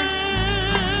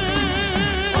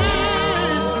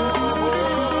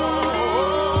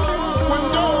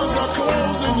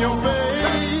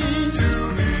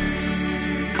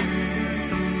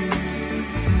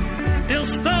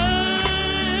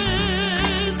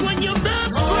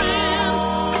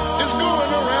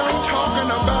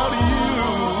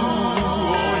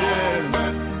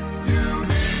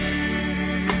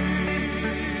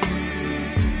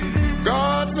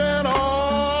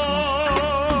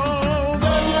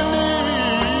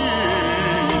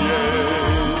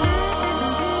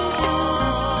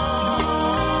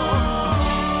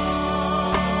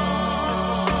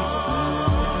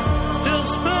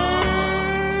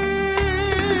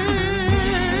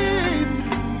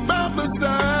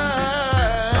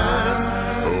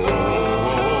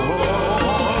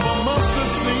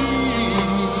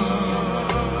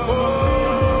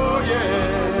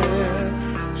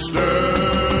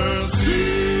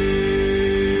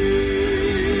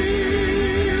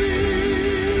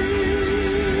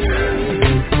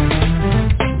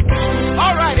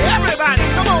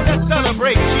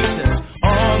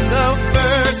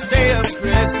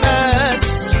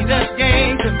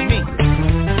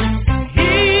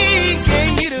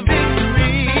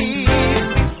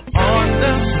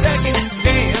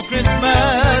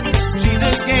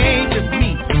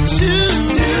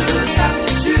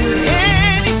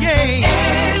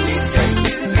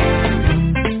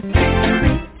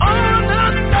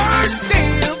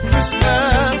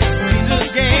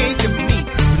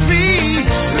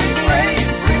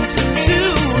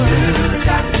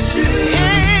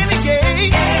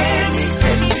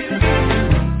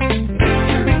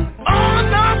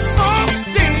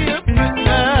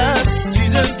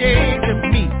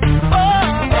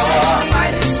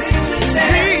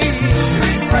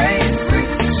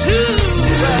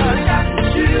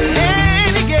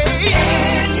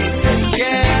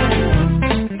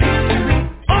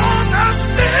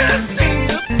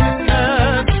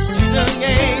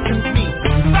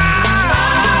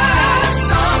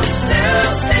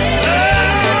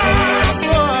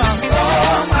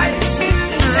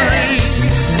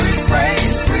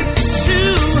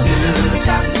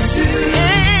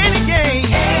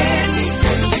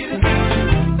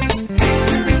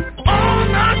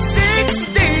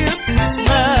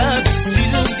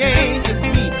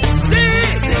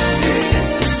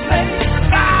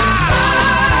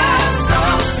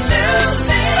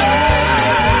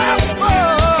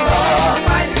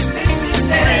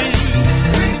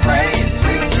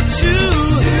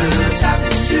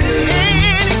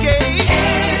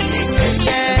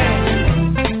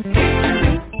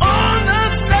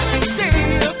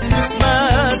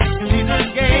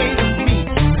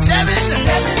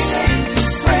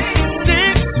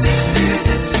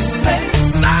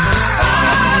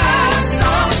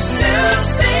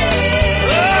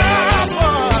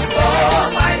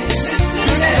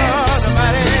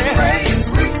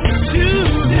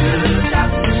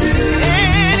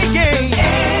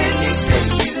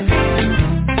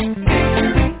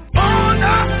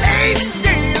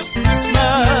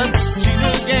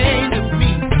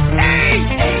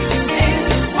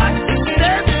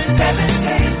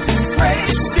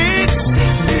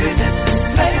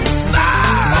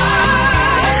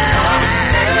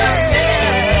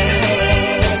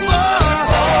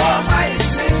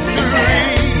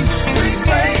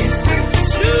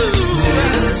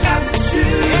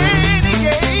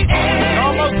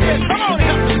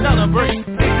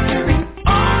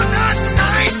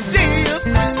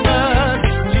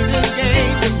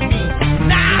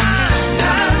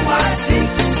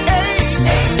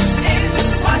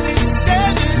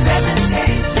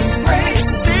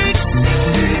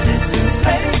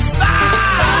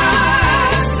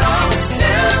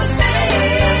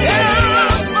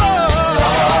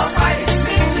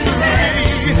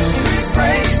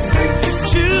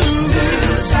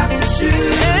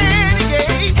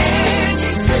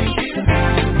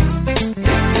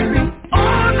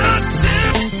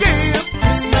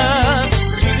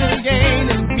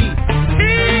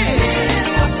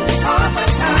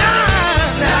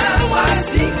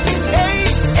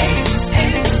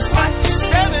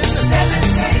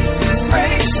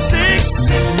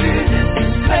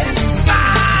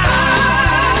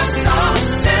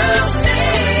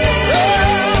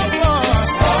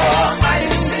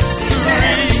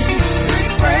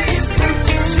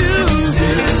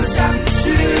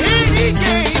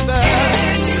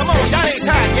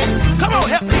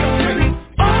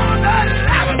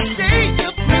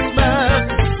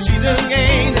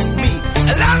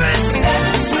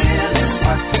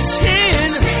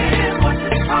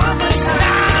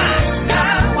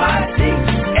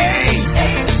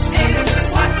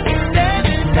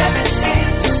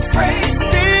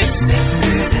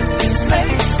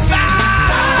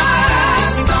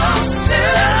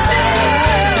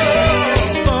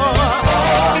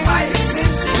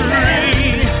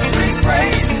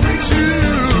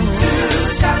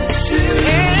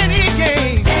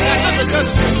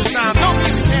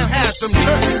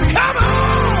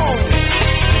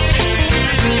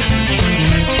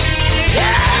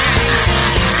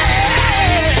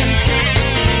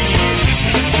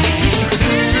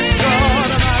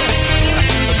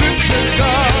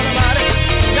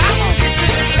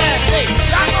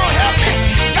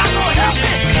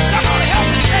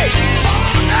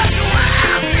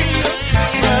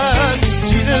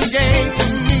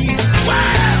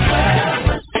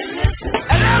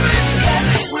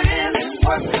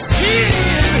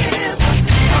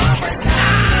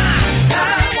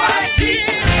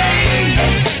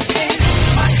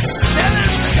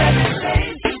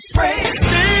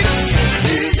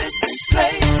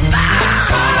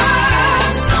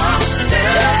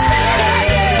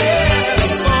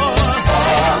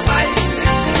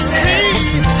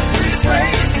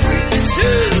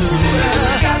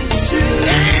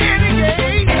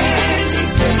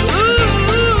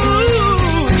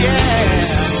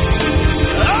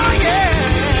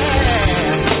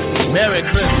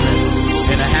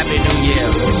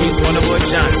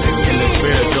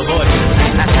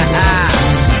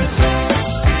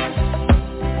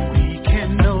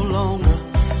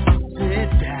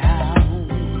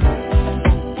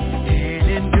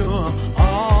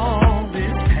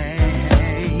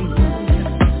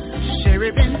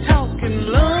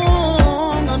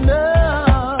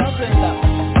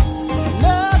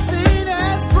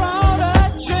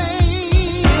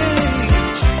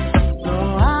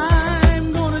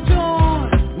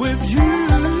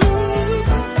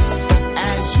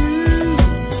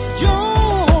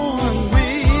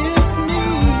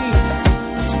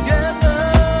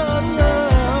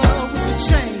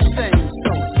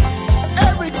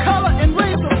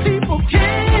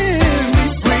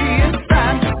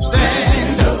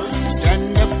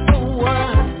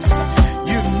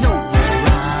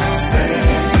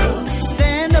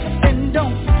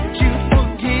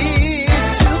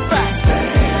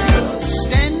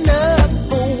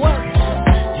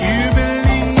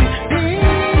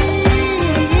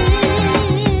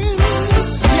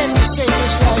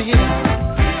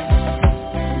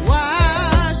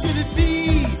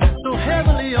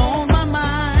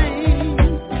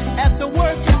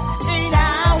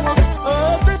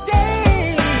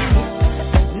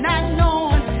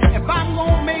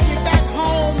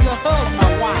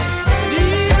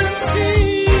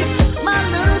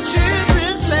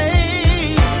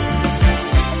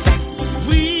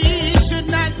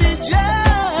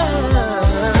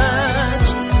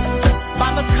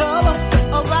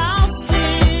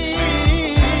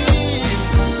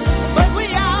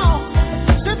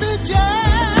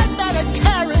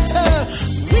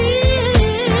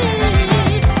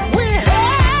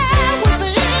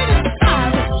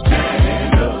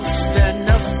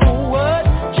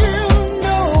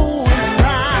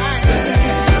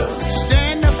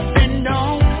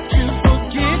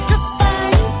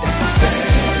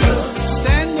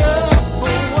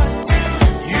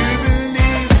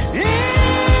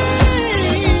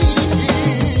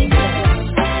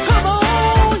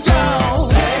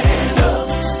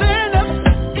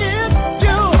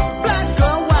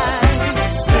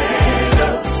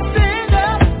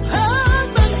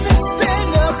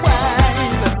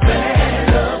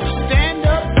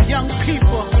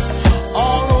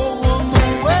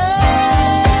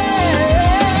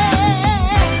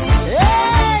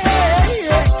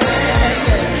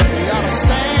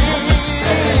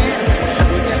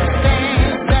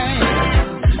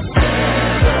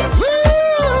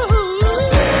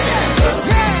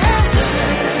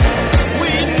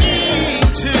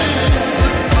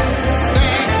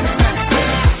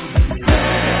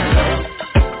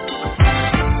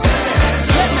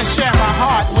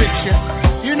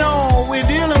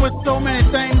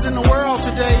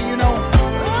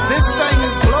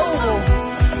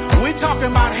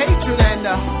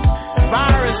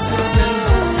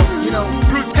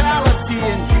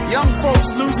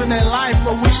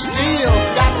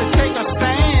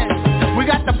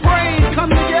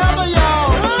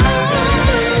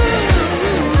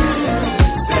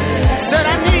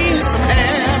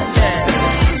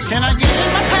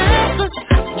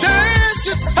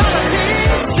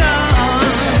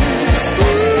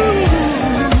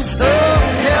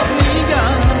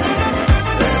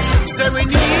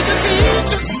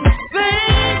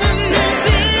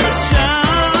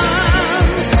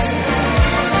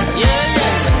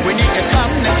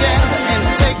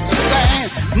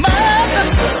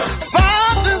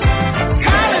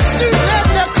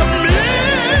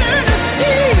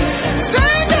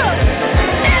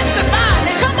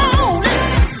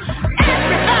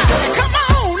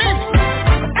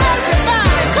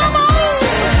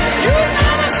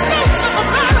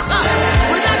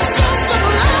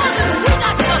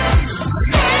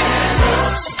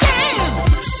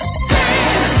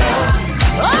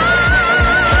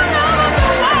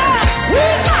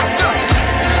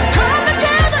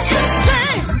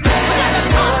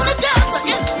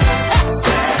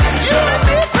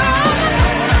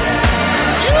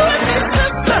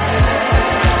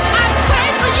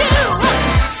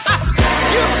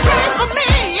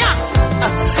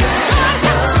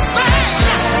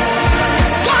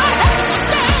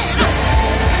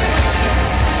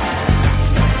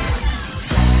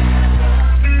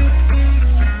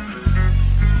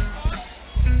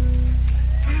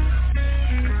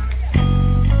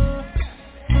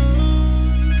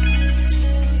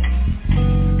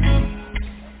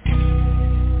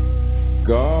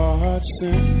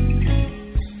 sent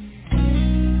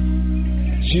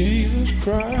Jesus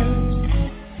Christ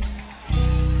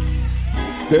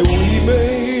that we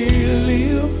may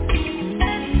live,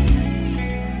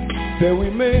 that we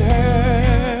may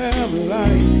have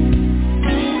life.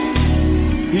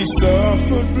 He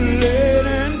suffered, bled,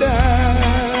 and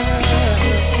died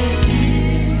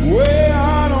way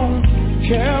out on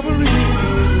Calvary,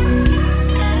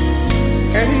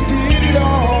 and he did it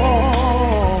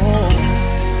all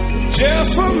just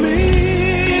for me,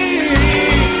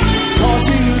 'cause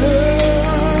he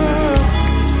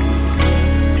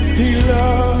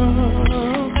loved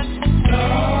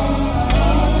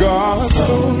God so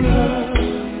loved,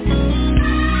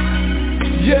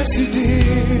 yes he did.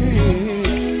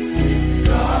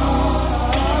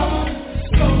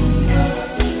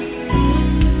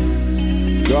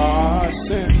 God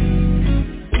sent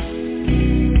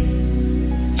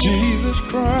Jesus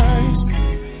Christ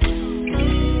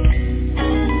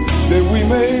that we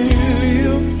may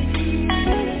live,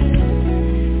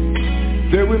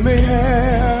 that we may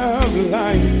have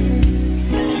life.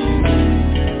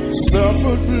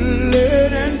 Suffered,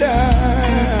 bled, and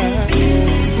died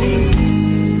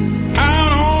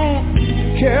out on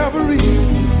Calvary,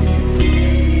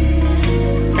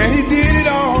 and he did it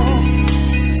all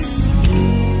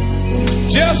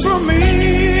just for me,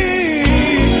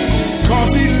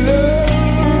 'cause he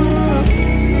loved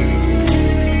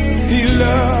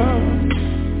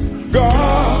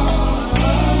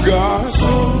God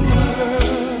so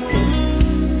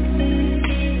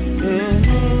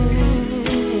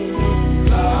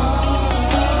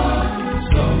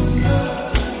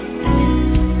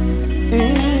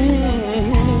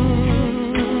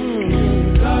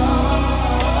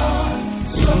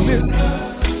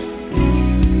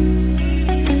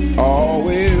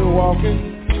always walking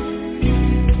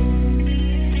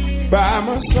by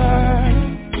my side,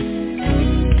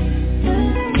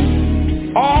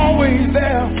 always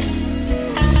there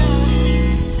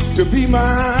to be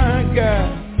my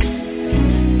guide.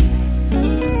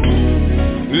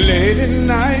 Late at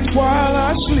night while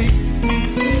I sleep,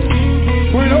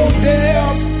 when old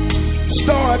death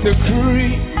start to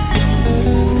creep,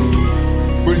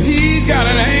 but he's got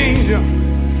an angel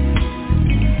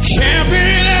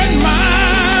camping at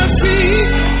my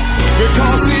feet,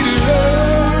 because he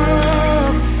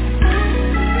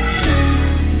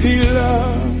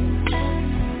loved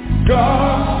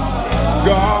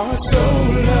God so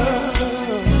loved.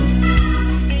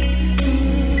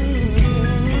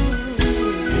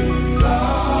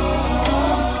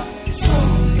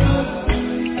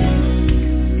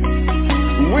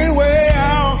 Went way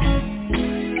out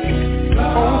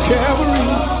on Calvary,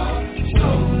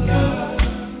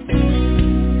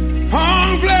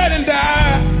 hung, bled, and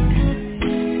died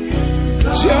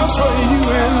just for you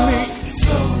and me.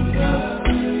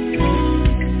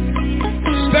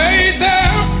 Stayed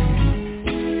there,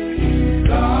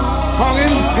 hung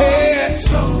his head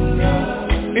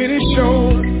in his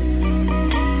shoulder,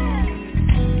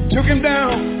 took him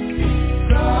down,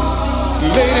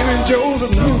 laid him in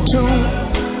Joseph's new tomb.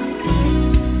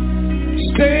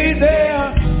 Stayed there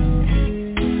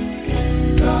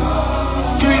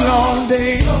 3 long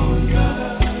days,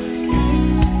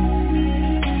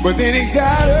 but then he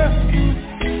got up,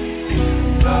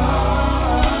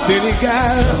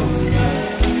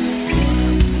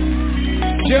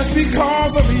 just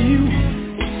because of you.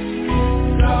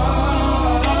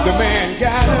 The man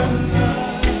got up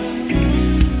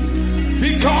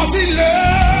because he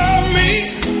loved me.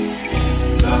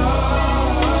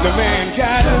 The man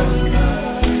got up.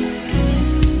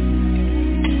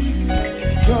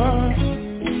 God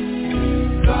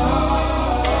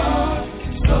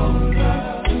so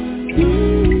loved.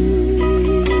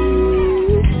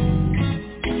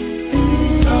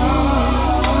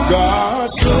 God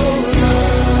so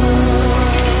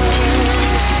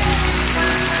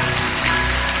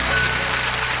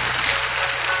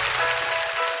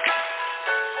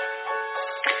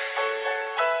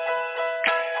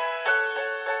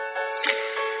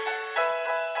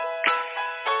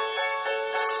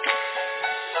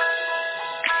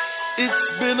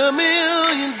It's been a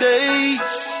million days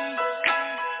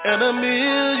and a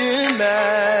million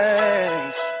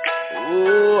nights.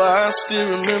 Oh, I still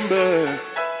remember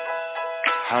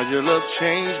how your love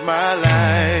changed my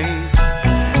life.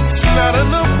 Not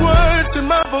enough words in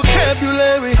my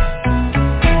vocabulary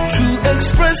to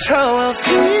express how I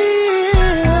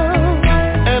feel,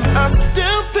 and I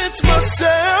still pinch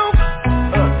myself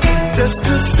just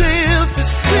to still to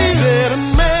see that a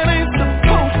man ain't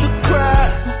supposed to cry.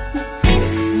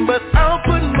 But I'll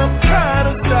put my pride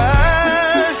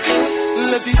aside,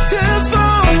 let these tears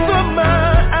fall from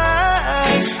my eyes.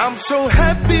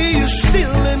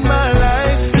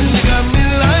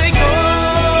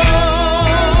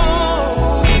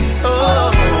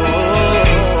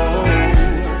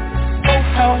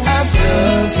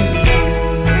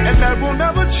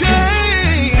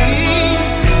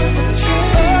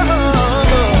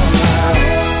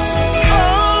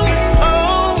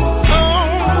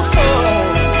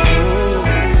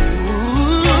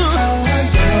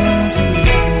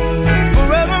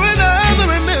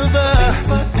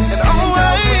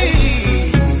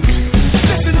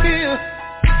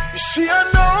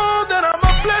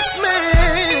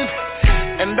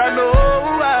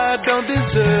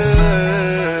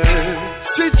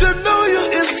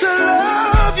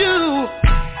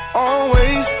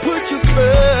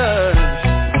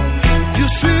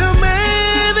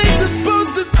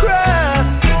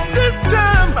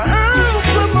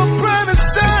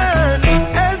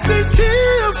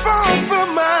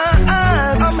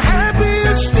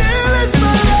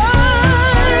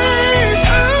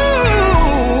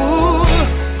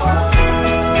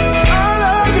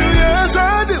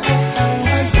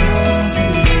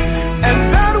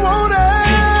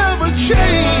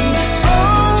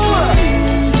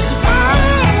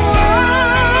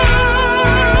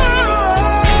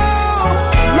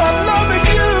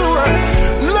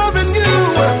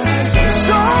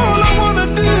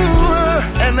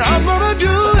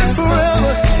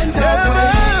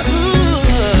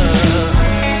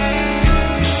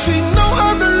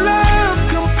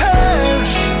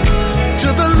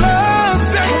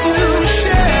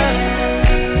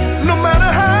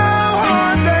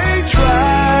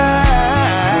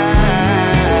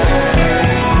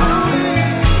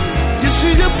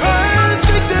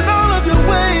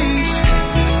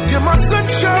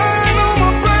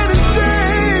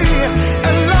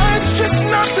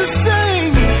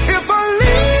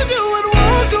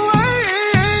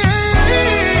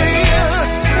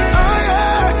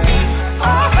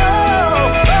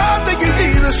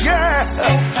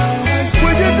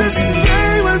 Would you just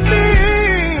stay with me?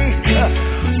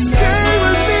 Stay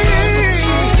with me.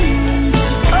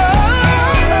 Oh,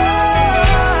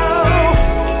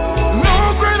 no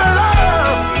greater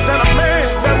love than a man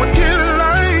that would give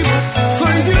life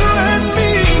for you and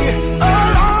me. Oh,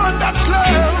 Lord, that's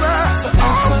love.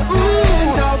 Oh,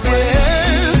 ooh,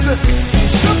 yes.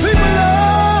 Some people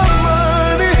love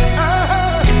money,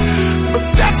 but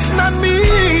that's not me,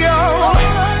 y'all.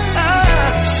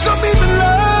 Some people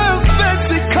love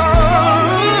fancy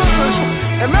cars,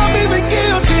 and I'm even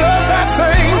guilty of that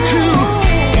thing too.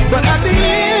 But at the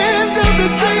end of the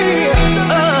day,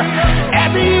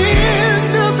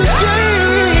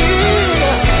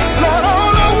 Lord,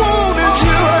 all I want is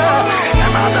you,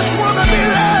 and I just want to be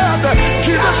loved.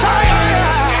 Jesus,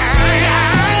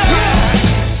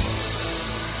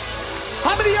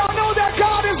 how many of y'all know that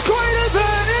God is greater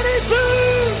than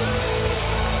anything?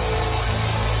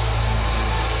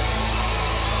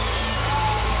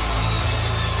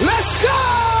 Let's go!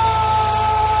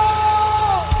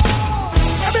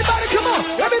 Everybody come on!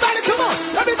 Everybody come on!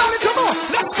 Everybody come on!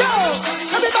 Let's go!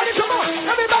 Everybody come on!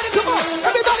 Everybody come on!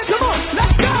 Everybody come on!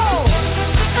 Let's go!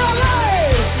 LA!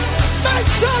 Make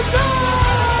some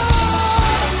noise!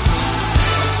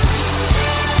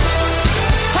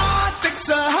 Heart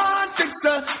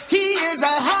fixer, he is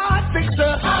a heart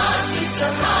fixer. Heart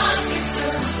fixer,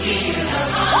 he is a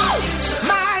heart fixer.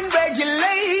 Mind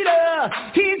regulator,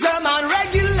 he's a mind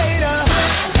regulator.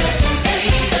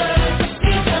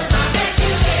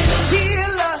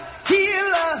 Healer,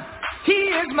 he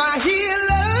is my healer.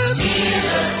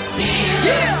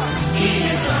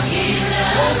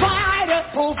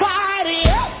 Provider,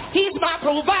 yeah. He's my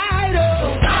provider.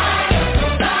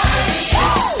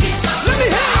 Let me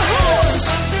hear a horn.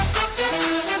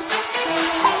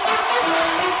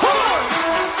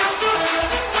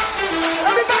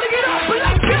 Everybody get up,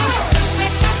 let's go.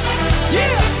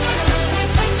 Yeah.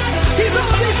 He's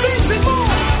all these things and more.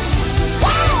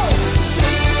 Wow.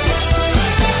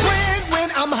 When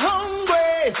I'm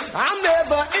hungry, I'm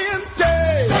never empty.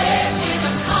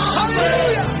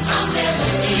 Hallelujah.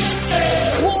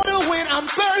 Water when I'm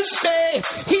thirsty,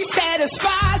 he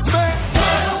satisfies me.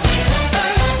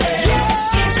 Yeah.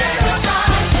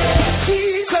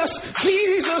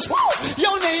 Jesus, woo.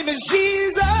 Your name is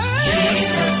Jesus.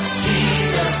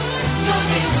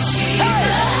 Hey,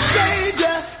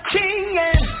 Savior, King,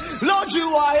 and Lord,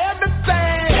 you are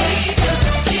everything.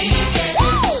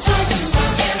 Woo.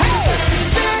 Hey,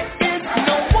 there is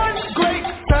no one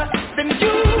greater than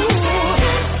you.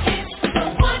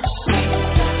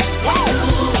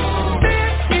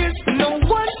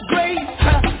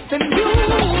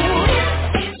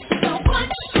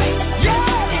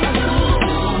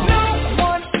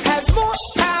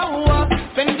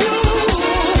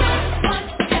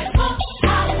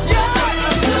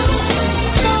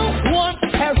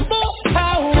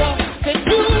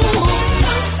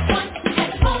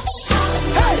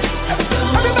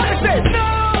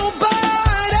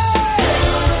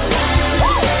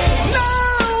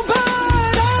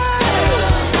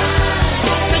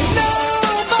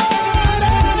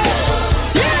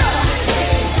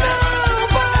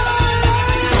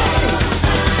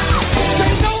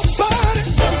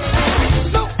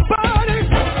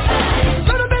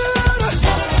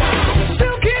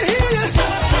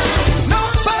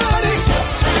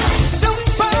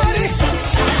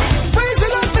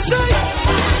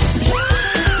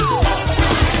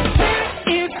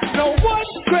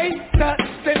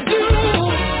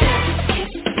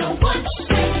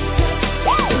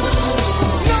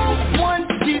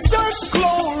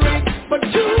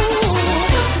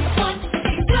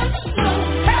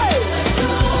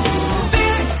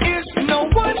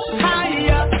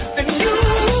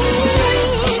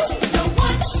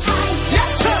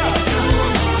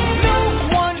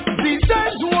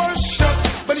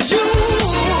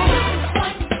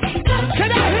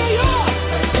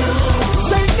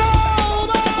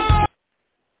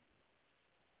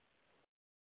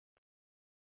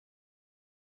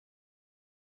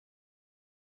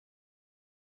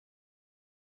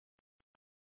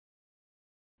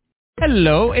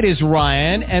 Hello, it is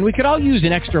Ryan, and we could all use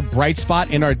an extra bright spot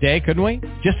in our day, couldn't we?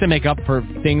 Just to make up for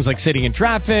things like sitting in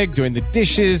traffic, doing the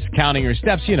dishes, counting your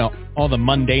steps, you know, all the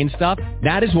mundane stuff.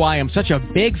 That is why I'm such a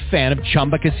big fan of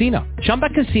Chumba Casino. Chumba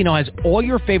Casino has all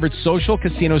your favorite social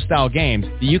casino-style games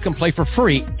that you can play for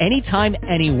free anytime,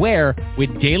 anywhere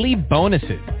with daily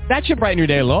bonuses. That should brighten your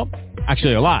day a little.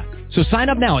 Actually, a lot. So sign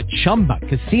up now at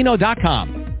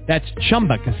ChumbaCasino.com. That's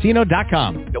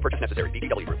ChumbaCasino.com. No purchase necessary.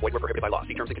 VGW. Void where prohibited by law.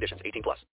 See terms and conditions. 18+.